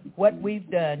about what we've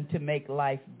done to make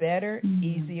life better,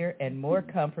 easier, and more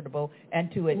comfortable,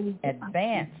 and to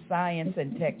advance science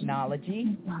and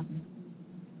technology.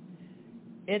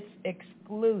 It's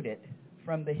excluded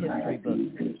from the history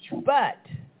books. But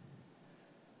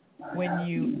when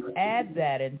you add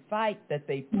that and fight that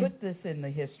they put this in the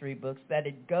history books, that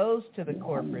it goes to the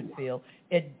corporate field,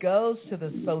 it goes to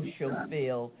the social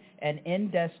field and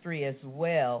industry as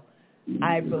well,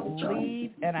 I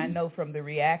believe, and I know from the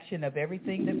reaction of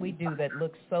everything that we do that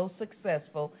looks so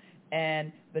successful,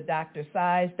 and the Dr.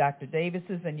 Size, Dr.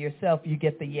 Davises, and yourself, you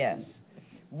get the yes.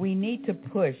 We need to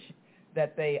push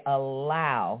that they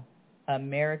allow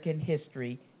American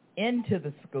history into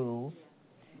the schools,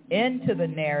 into the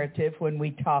narrative when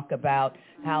we talk about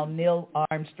how Neil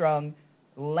Armstrong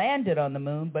landed on the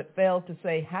moon but failed to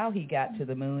say how he got to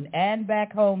the moon and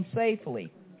back home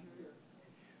safely.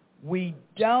 We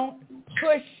don't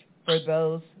push for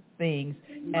those things,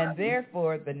 and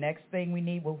therefore the next thing we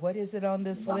need, well, what is it on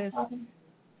this list?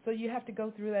 So you have to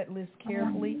go through that list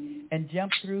carefully and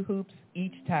jump through hoops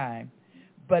each time.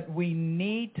 But we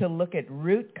need to look at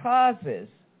root causes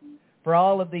for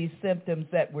all of these symptoms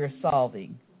that we're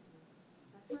solving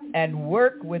and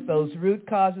work with those root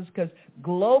causes, because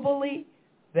globally,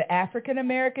 the African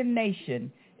American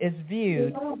nation is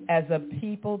viewed as a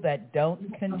people that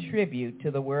don't contribute to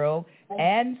the world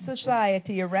and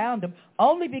society around them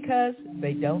only because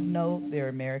they don't know their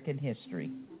American history.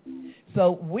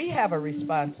 So we have a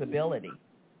responsibility.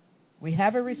 We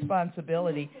have a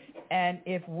responsibility, and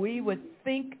if we would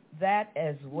think that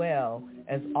as well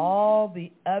as all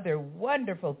the other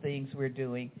wonderful things we're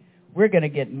doing, we're going to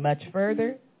get much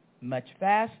further, much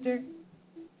faster,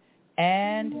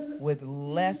 and with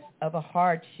less of a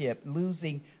hardship,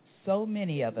 losing so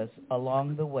many of us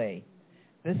along the way.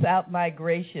 This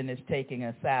out-migration is taking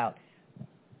us out.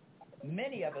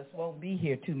 Many of us won't be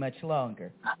here too much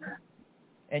longer.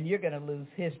 And you're going to lose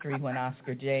history when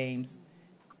Oscar James,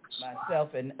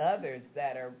 myself, and others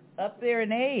that are up there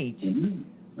in age,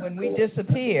 when we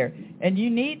disappear. And you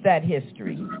need that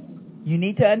history. You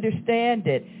need to understand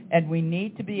it, and we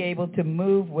need to be able to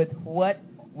move with what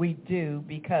we do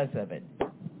because of it.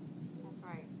 That's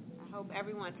right. I hope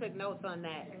everyone took notes on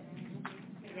that.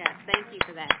 Yes, thank you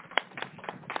for that.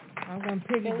 I'm going to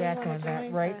piggyback on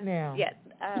that right now. Yes.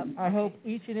 I hope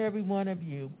each and every one of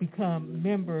you become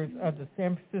members of the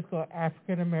San Francisco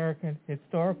African American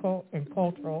Historical and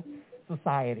Cultural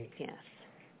Society. Yes.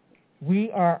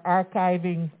 We are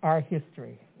archiving our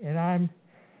history, and I'm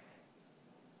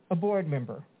a board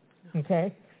member,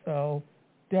 okay? So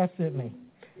definitely.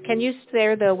 Can you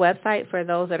share the website for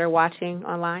those that are watching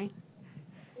online?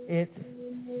 It's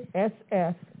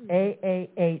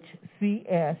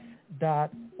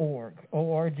ssaahcs.org,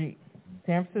 O-R-G,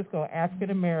 San Francisco African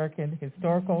American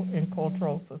Historical and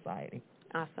Cultural Society.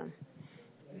 Awesome.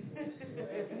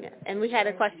 Yeah. And we had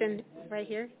a question right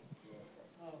here.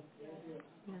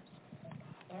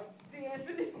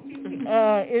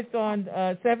 It's on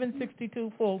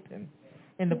 762 Fulton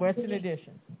in the Western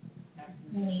Edition.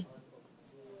 Mm-hmm.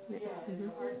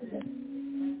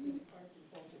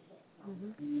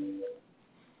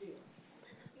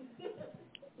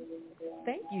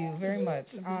 Thank you very much.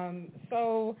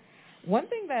 So one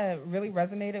thing that really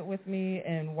resonated with me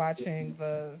in watching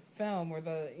the film, or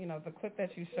the clip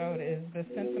that you showed, is the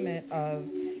sentiment of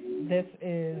this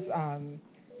is,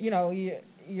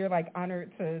 you're like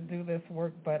honored to do this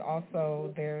work, but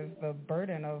also there's the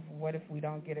burden of what if we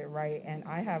don't get it right. And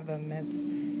I have the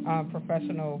immense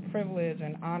professional privilege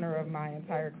and honor of my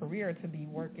entire career to be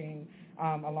working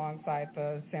alongside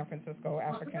the San Francisco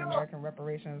African American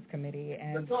Reparations Committee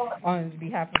and on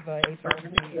behalf of the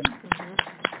HRC.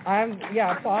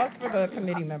 Applause for the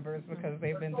committee members because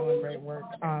they've been doing great work.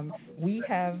 We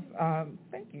have,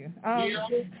 thank you.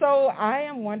 So I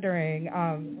am wondering,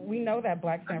 we know that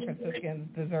Black San Franciscans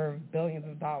deserve billions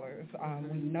of dollars.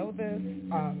 We know this.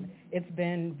 It's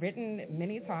been written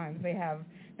many times.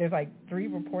 There's like 3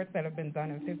 reports that have been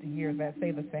done in 50 years that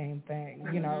say the same thing,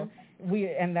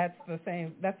 and that's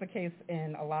the case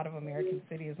in a lot of American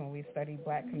cities when we study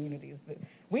Black communities.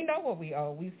 We know what we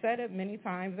owe. We've said it many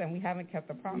times, and we haven't kept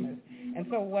the promise. And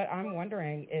so what I'm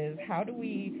wondering is, how do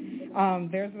we,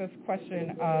 there's this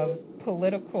question of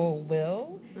political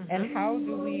will, and how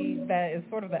do we, that is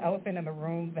sort of the elephant in the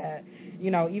room that,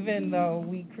 even though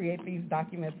we create these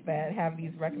documents that have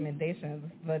these recommendations,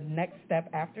 the next step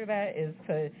after that is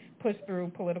to push through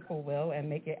political will and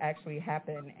make it actually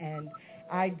happen. And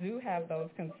I do have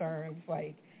those concerns,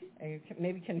 like, you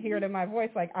maybe can hear it in my voice,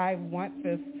 like I want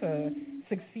this to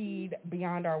succeed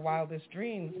beyond our wildest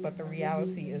dreams, but the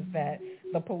reality is that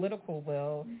the political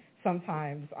will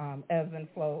sometimes ebbs and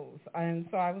flows. And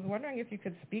so I was wondering if you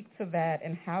could speak to that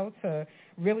and how to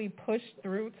really push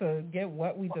through to get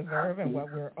what we deserve and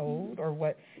what we're owed, or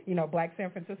what, Black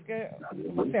San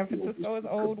Francisco is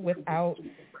owed, without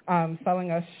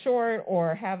selling us short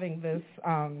or having this,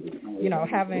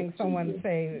 having someone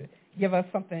say, give us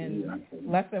something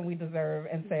less than we deserve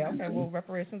and say, okay, well,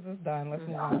 reparations is done. Let's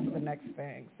move on to the next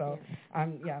thing. So,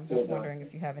 I'm just wondering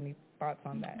if you have any thoughts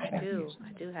on that. I do.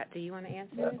 Do you want to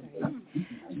answer it?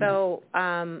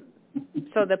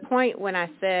 So the point when I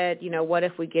said, what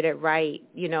if we get it right,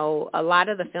 a lot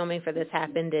of the filming for this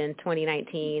happened in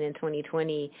 2019 and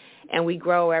 2020, and we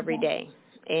grow every day.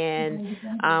 And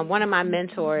one of my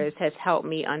mentors has helped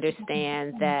me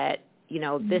understand that,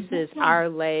 this is our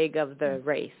leg of the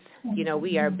race.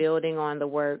 We are building on the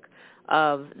work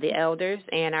of the elders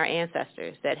and our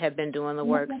ancestors that have been doing the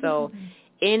work. So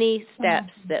any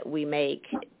steps that we make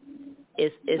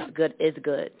is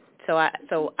good. So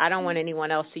I don't want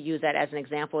anyone else to use that as an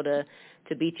example to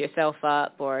beat yourself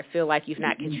up or feel like you've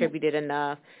not contributed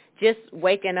enough. Just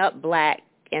waking up Black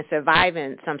and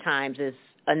surviving sometimes is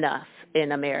enough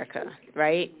in America,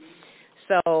 right?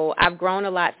 So I've grown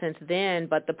a lot since then,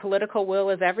 but the political will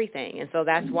is everything. And so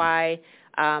that's why,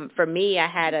 for me, I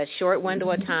had a short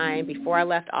window of time before I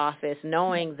left office,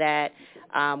 knowing that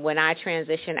when I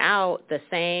transition out, the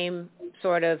same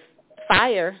sort of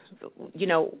fire,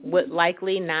 would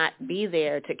likely not be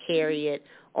there to carry it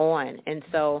on. And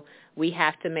so we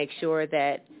have to make sure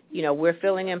that, we're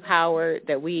feeling empowered,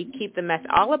 that we keep the message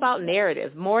all about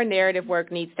narrative. More narrative work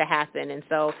needs to happen. And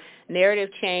so narrative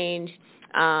change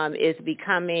is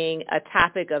becoming a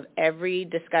topic of every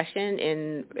discussion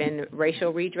in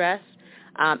racial redress,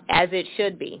 as it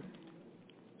should be.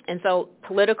 And so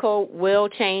political will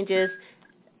changes,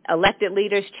 elected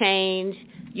leaders change.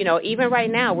 Even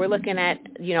right now we're looking at,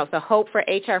 the hope for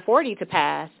H.R. 40 to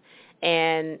pass.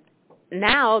 And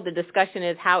now the discussion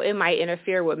is how it might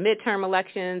interfere with midterm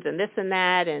elections and this and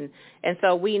that. And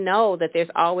so we know that there's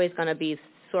always going to be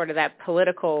sort of that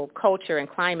political culture and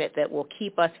climate that will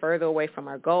keep us further away from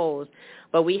our goals.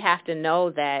 But we have to know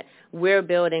that we're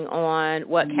building on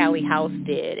what Callie House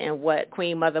did and what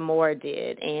Queen Mother Moore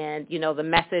did and, the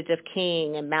message of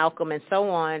King and Malcolm and so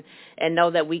on, and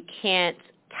know that we can't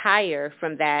tire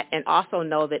from that, and also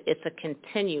know that it's a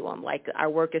continuum, like our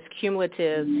work is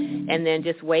cumulative, and then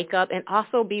just wake up and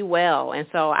also be well. And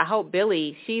so I hope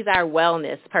Billy, she's our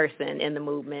wellness person in the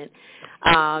movement,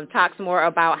 talks more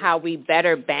about how we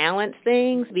better balance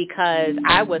things, because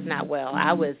I was not well.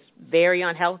 I was very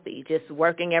unhealthy, just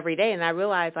working every day, and I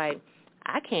realized, I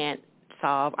can't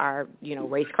solve our,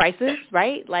 race crisis,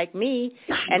 right? Like me.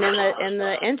 And in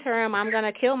the interim, I'm going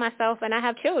to kill myself, and I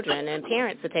have children and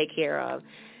parents to take care of.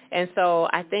 And so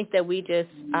I think that we just,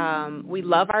 we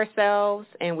love ourselves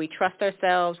and we trust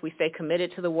ourselves. We stay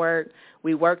committed to the work.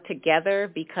 We work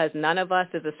together because none of us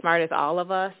is as smart as all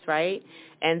of us, right?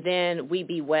 And then we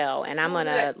be well. And I'm going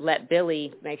to let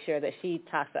Billy make sure that she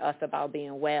talks to us about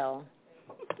being well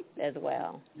as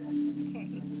well. Okay.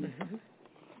 Mm-hmm.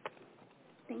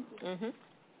 Thank you. Mm-hmm.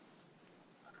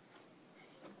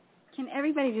 Can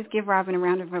everybody just give Robin a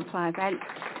round of applause? I'm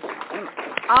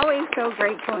always so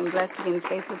grateful and blessed to be in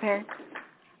space with her.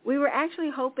 We were actually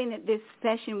hoping that this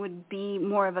session would be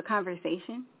more of a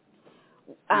conversation.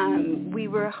 We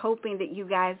were hoping that you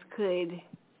guys could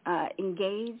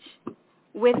engage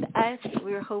with us.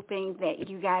 We were hoping that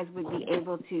you guys would be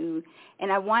able to,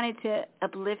 and I wanted to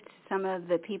uplift some of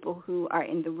the people who are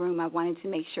in the room. I wanted to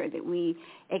make sure that we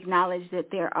acknowledge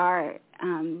that there are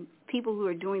people who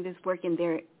are doing this work in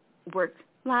their work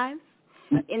lives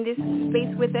in this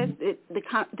space with us.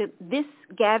 This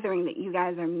gathering that you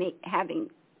guys are having,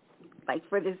 like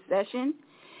for this session,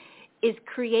 is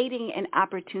creating an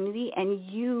opportunity, and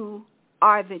you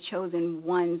are the chosen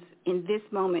ones in this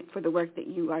moment for the work that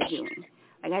you are doing.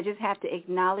 Like, I just have to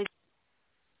acknowledge.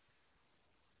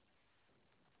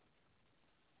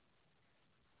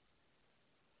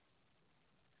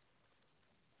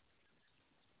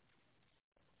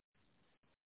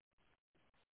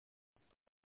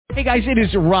 Hey guys, it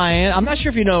is Ryan. I'm not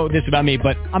sure if you know this about me,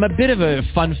 but I'm a bit of a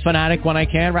fun fanatic when I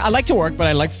can. I like to work, but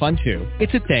I like fun too.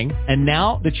 It's a thing. And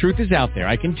now the truth is out there.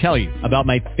 I can tell you about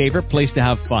my favorite place to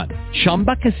have fun.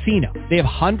 Chumba Casino. They have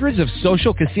hundreds of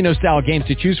social casino style games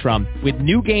to choose from with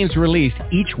new games released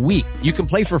each week. You can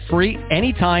play for free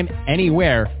anytime,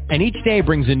 anywhere. And each day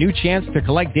brings a new chance to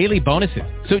collect daily bonuses.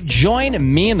 So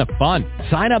join me in the fun.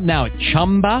 Sign up now at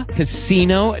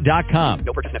ChumbaCasino.com.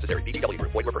 No purchase necessary. VGW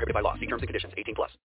Group. Void where prohibited by law. See terms and conditions. 18+.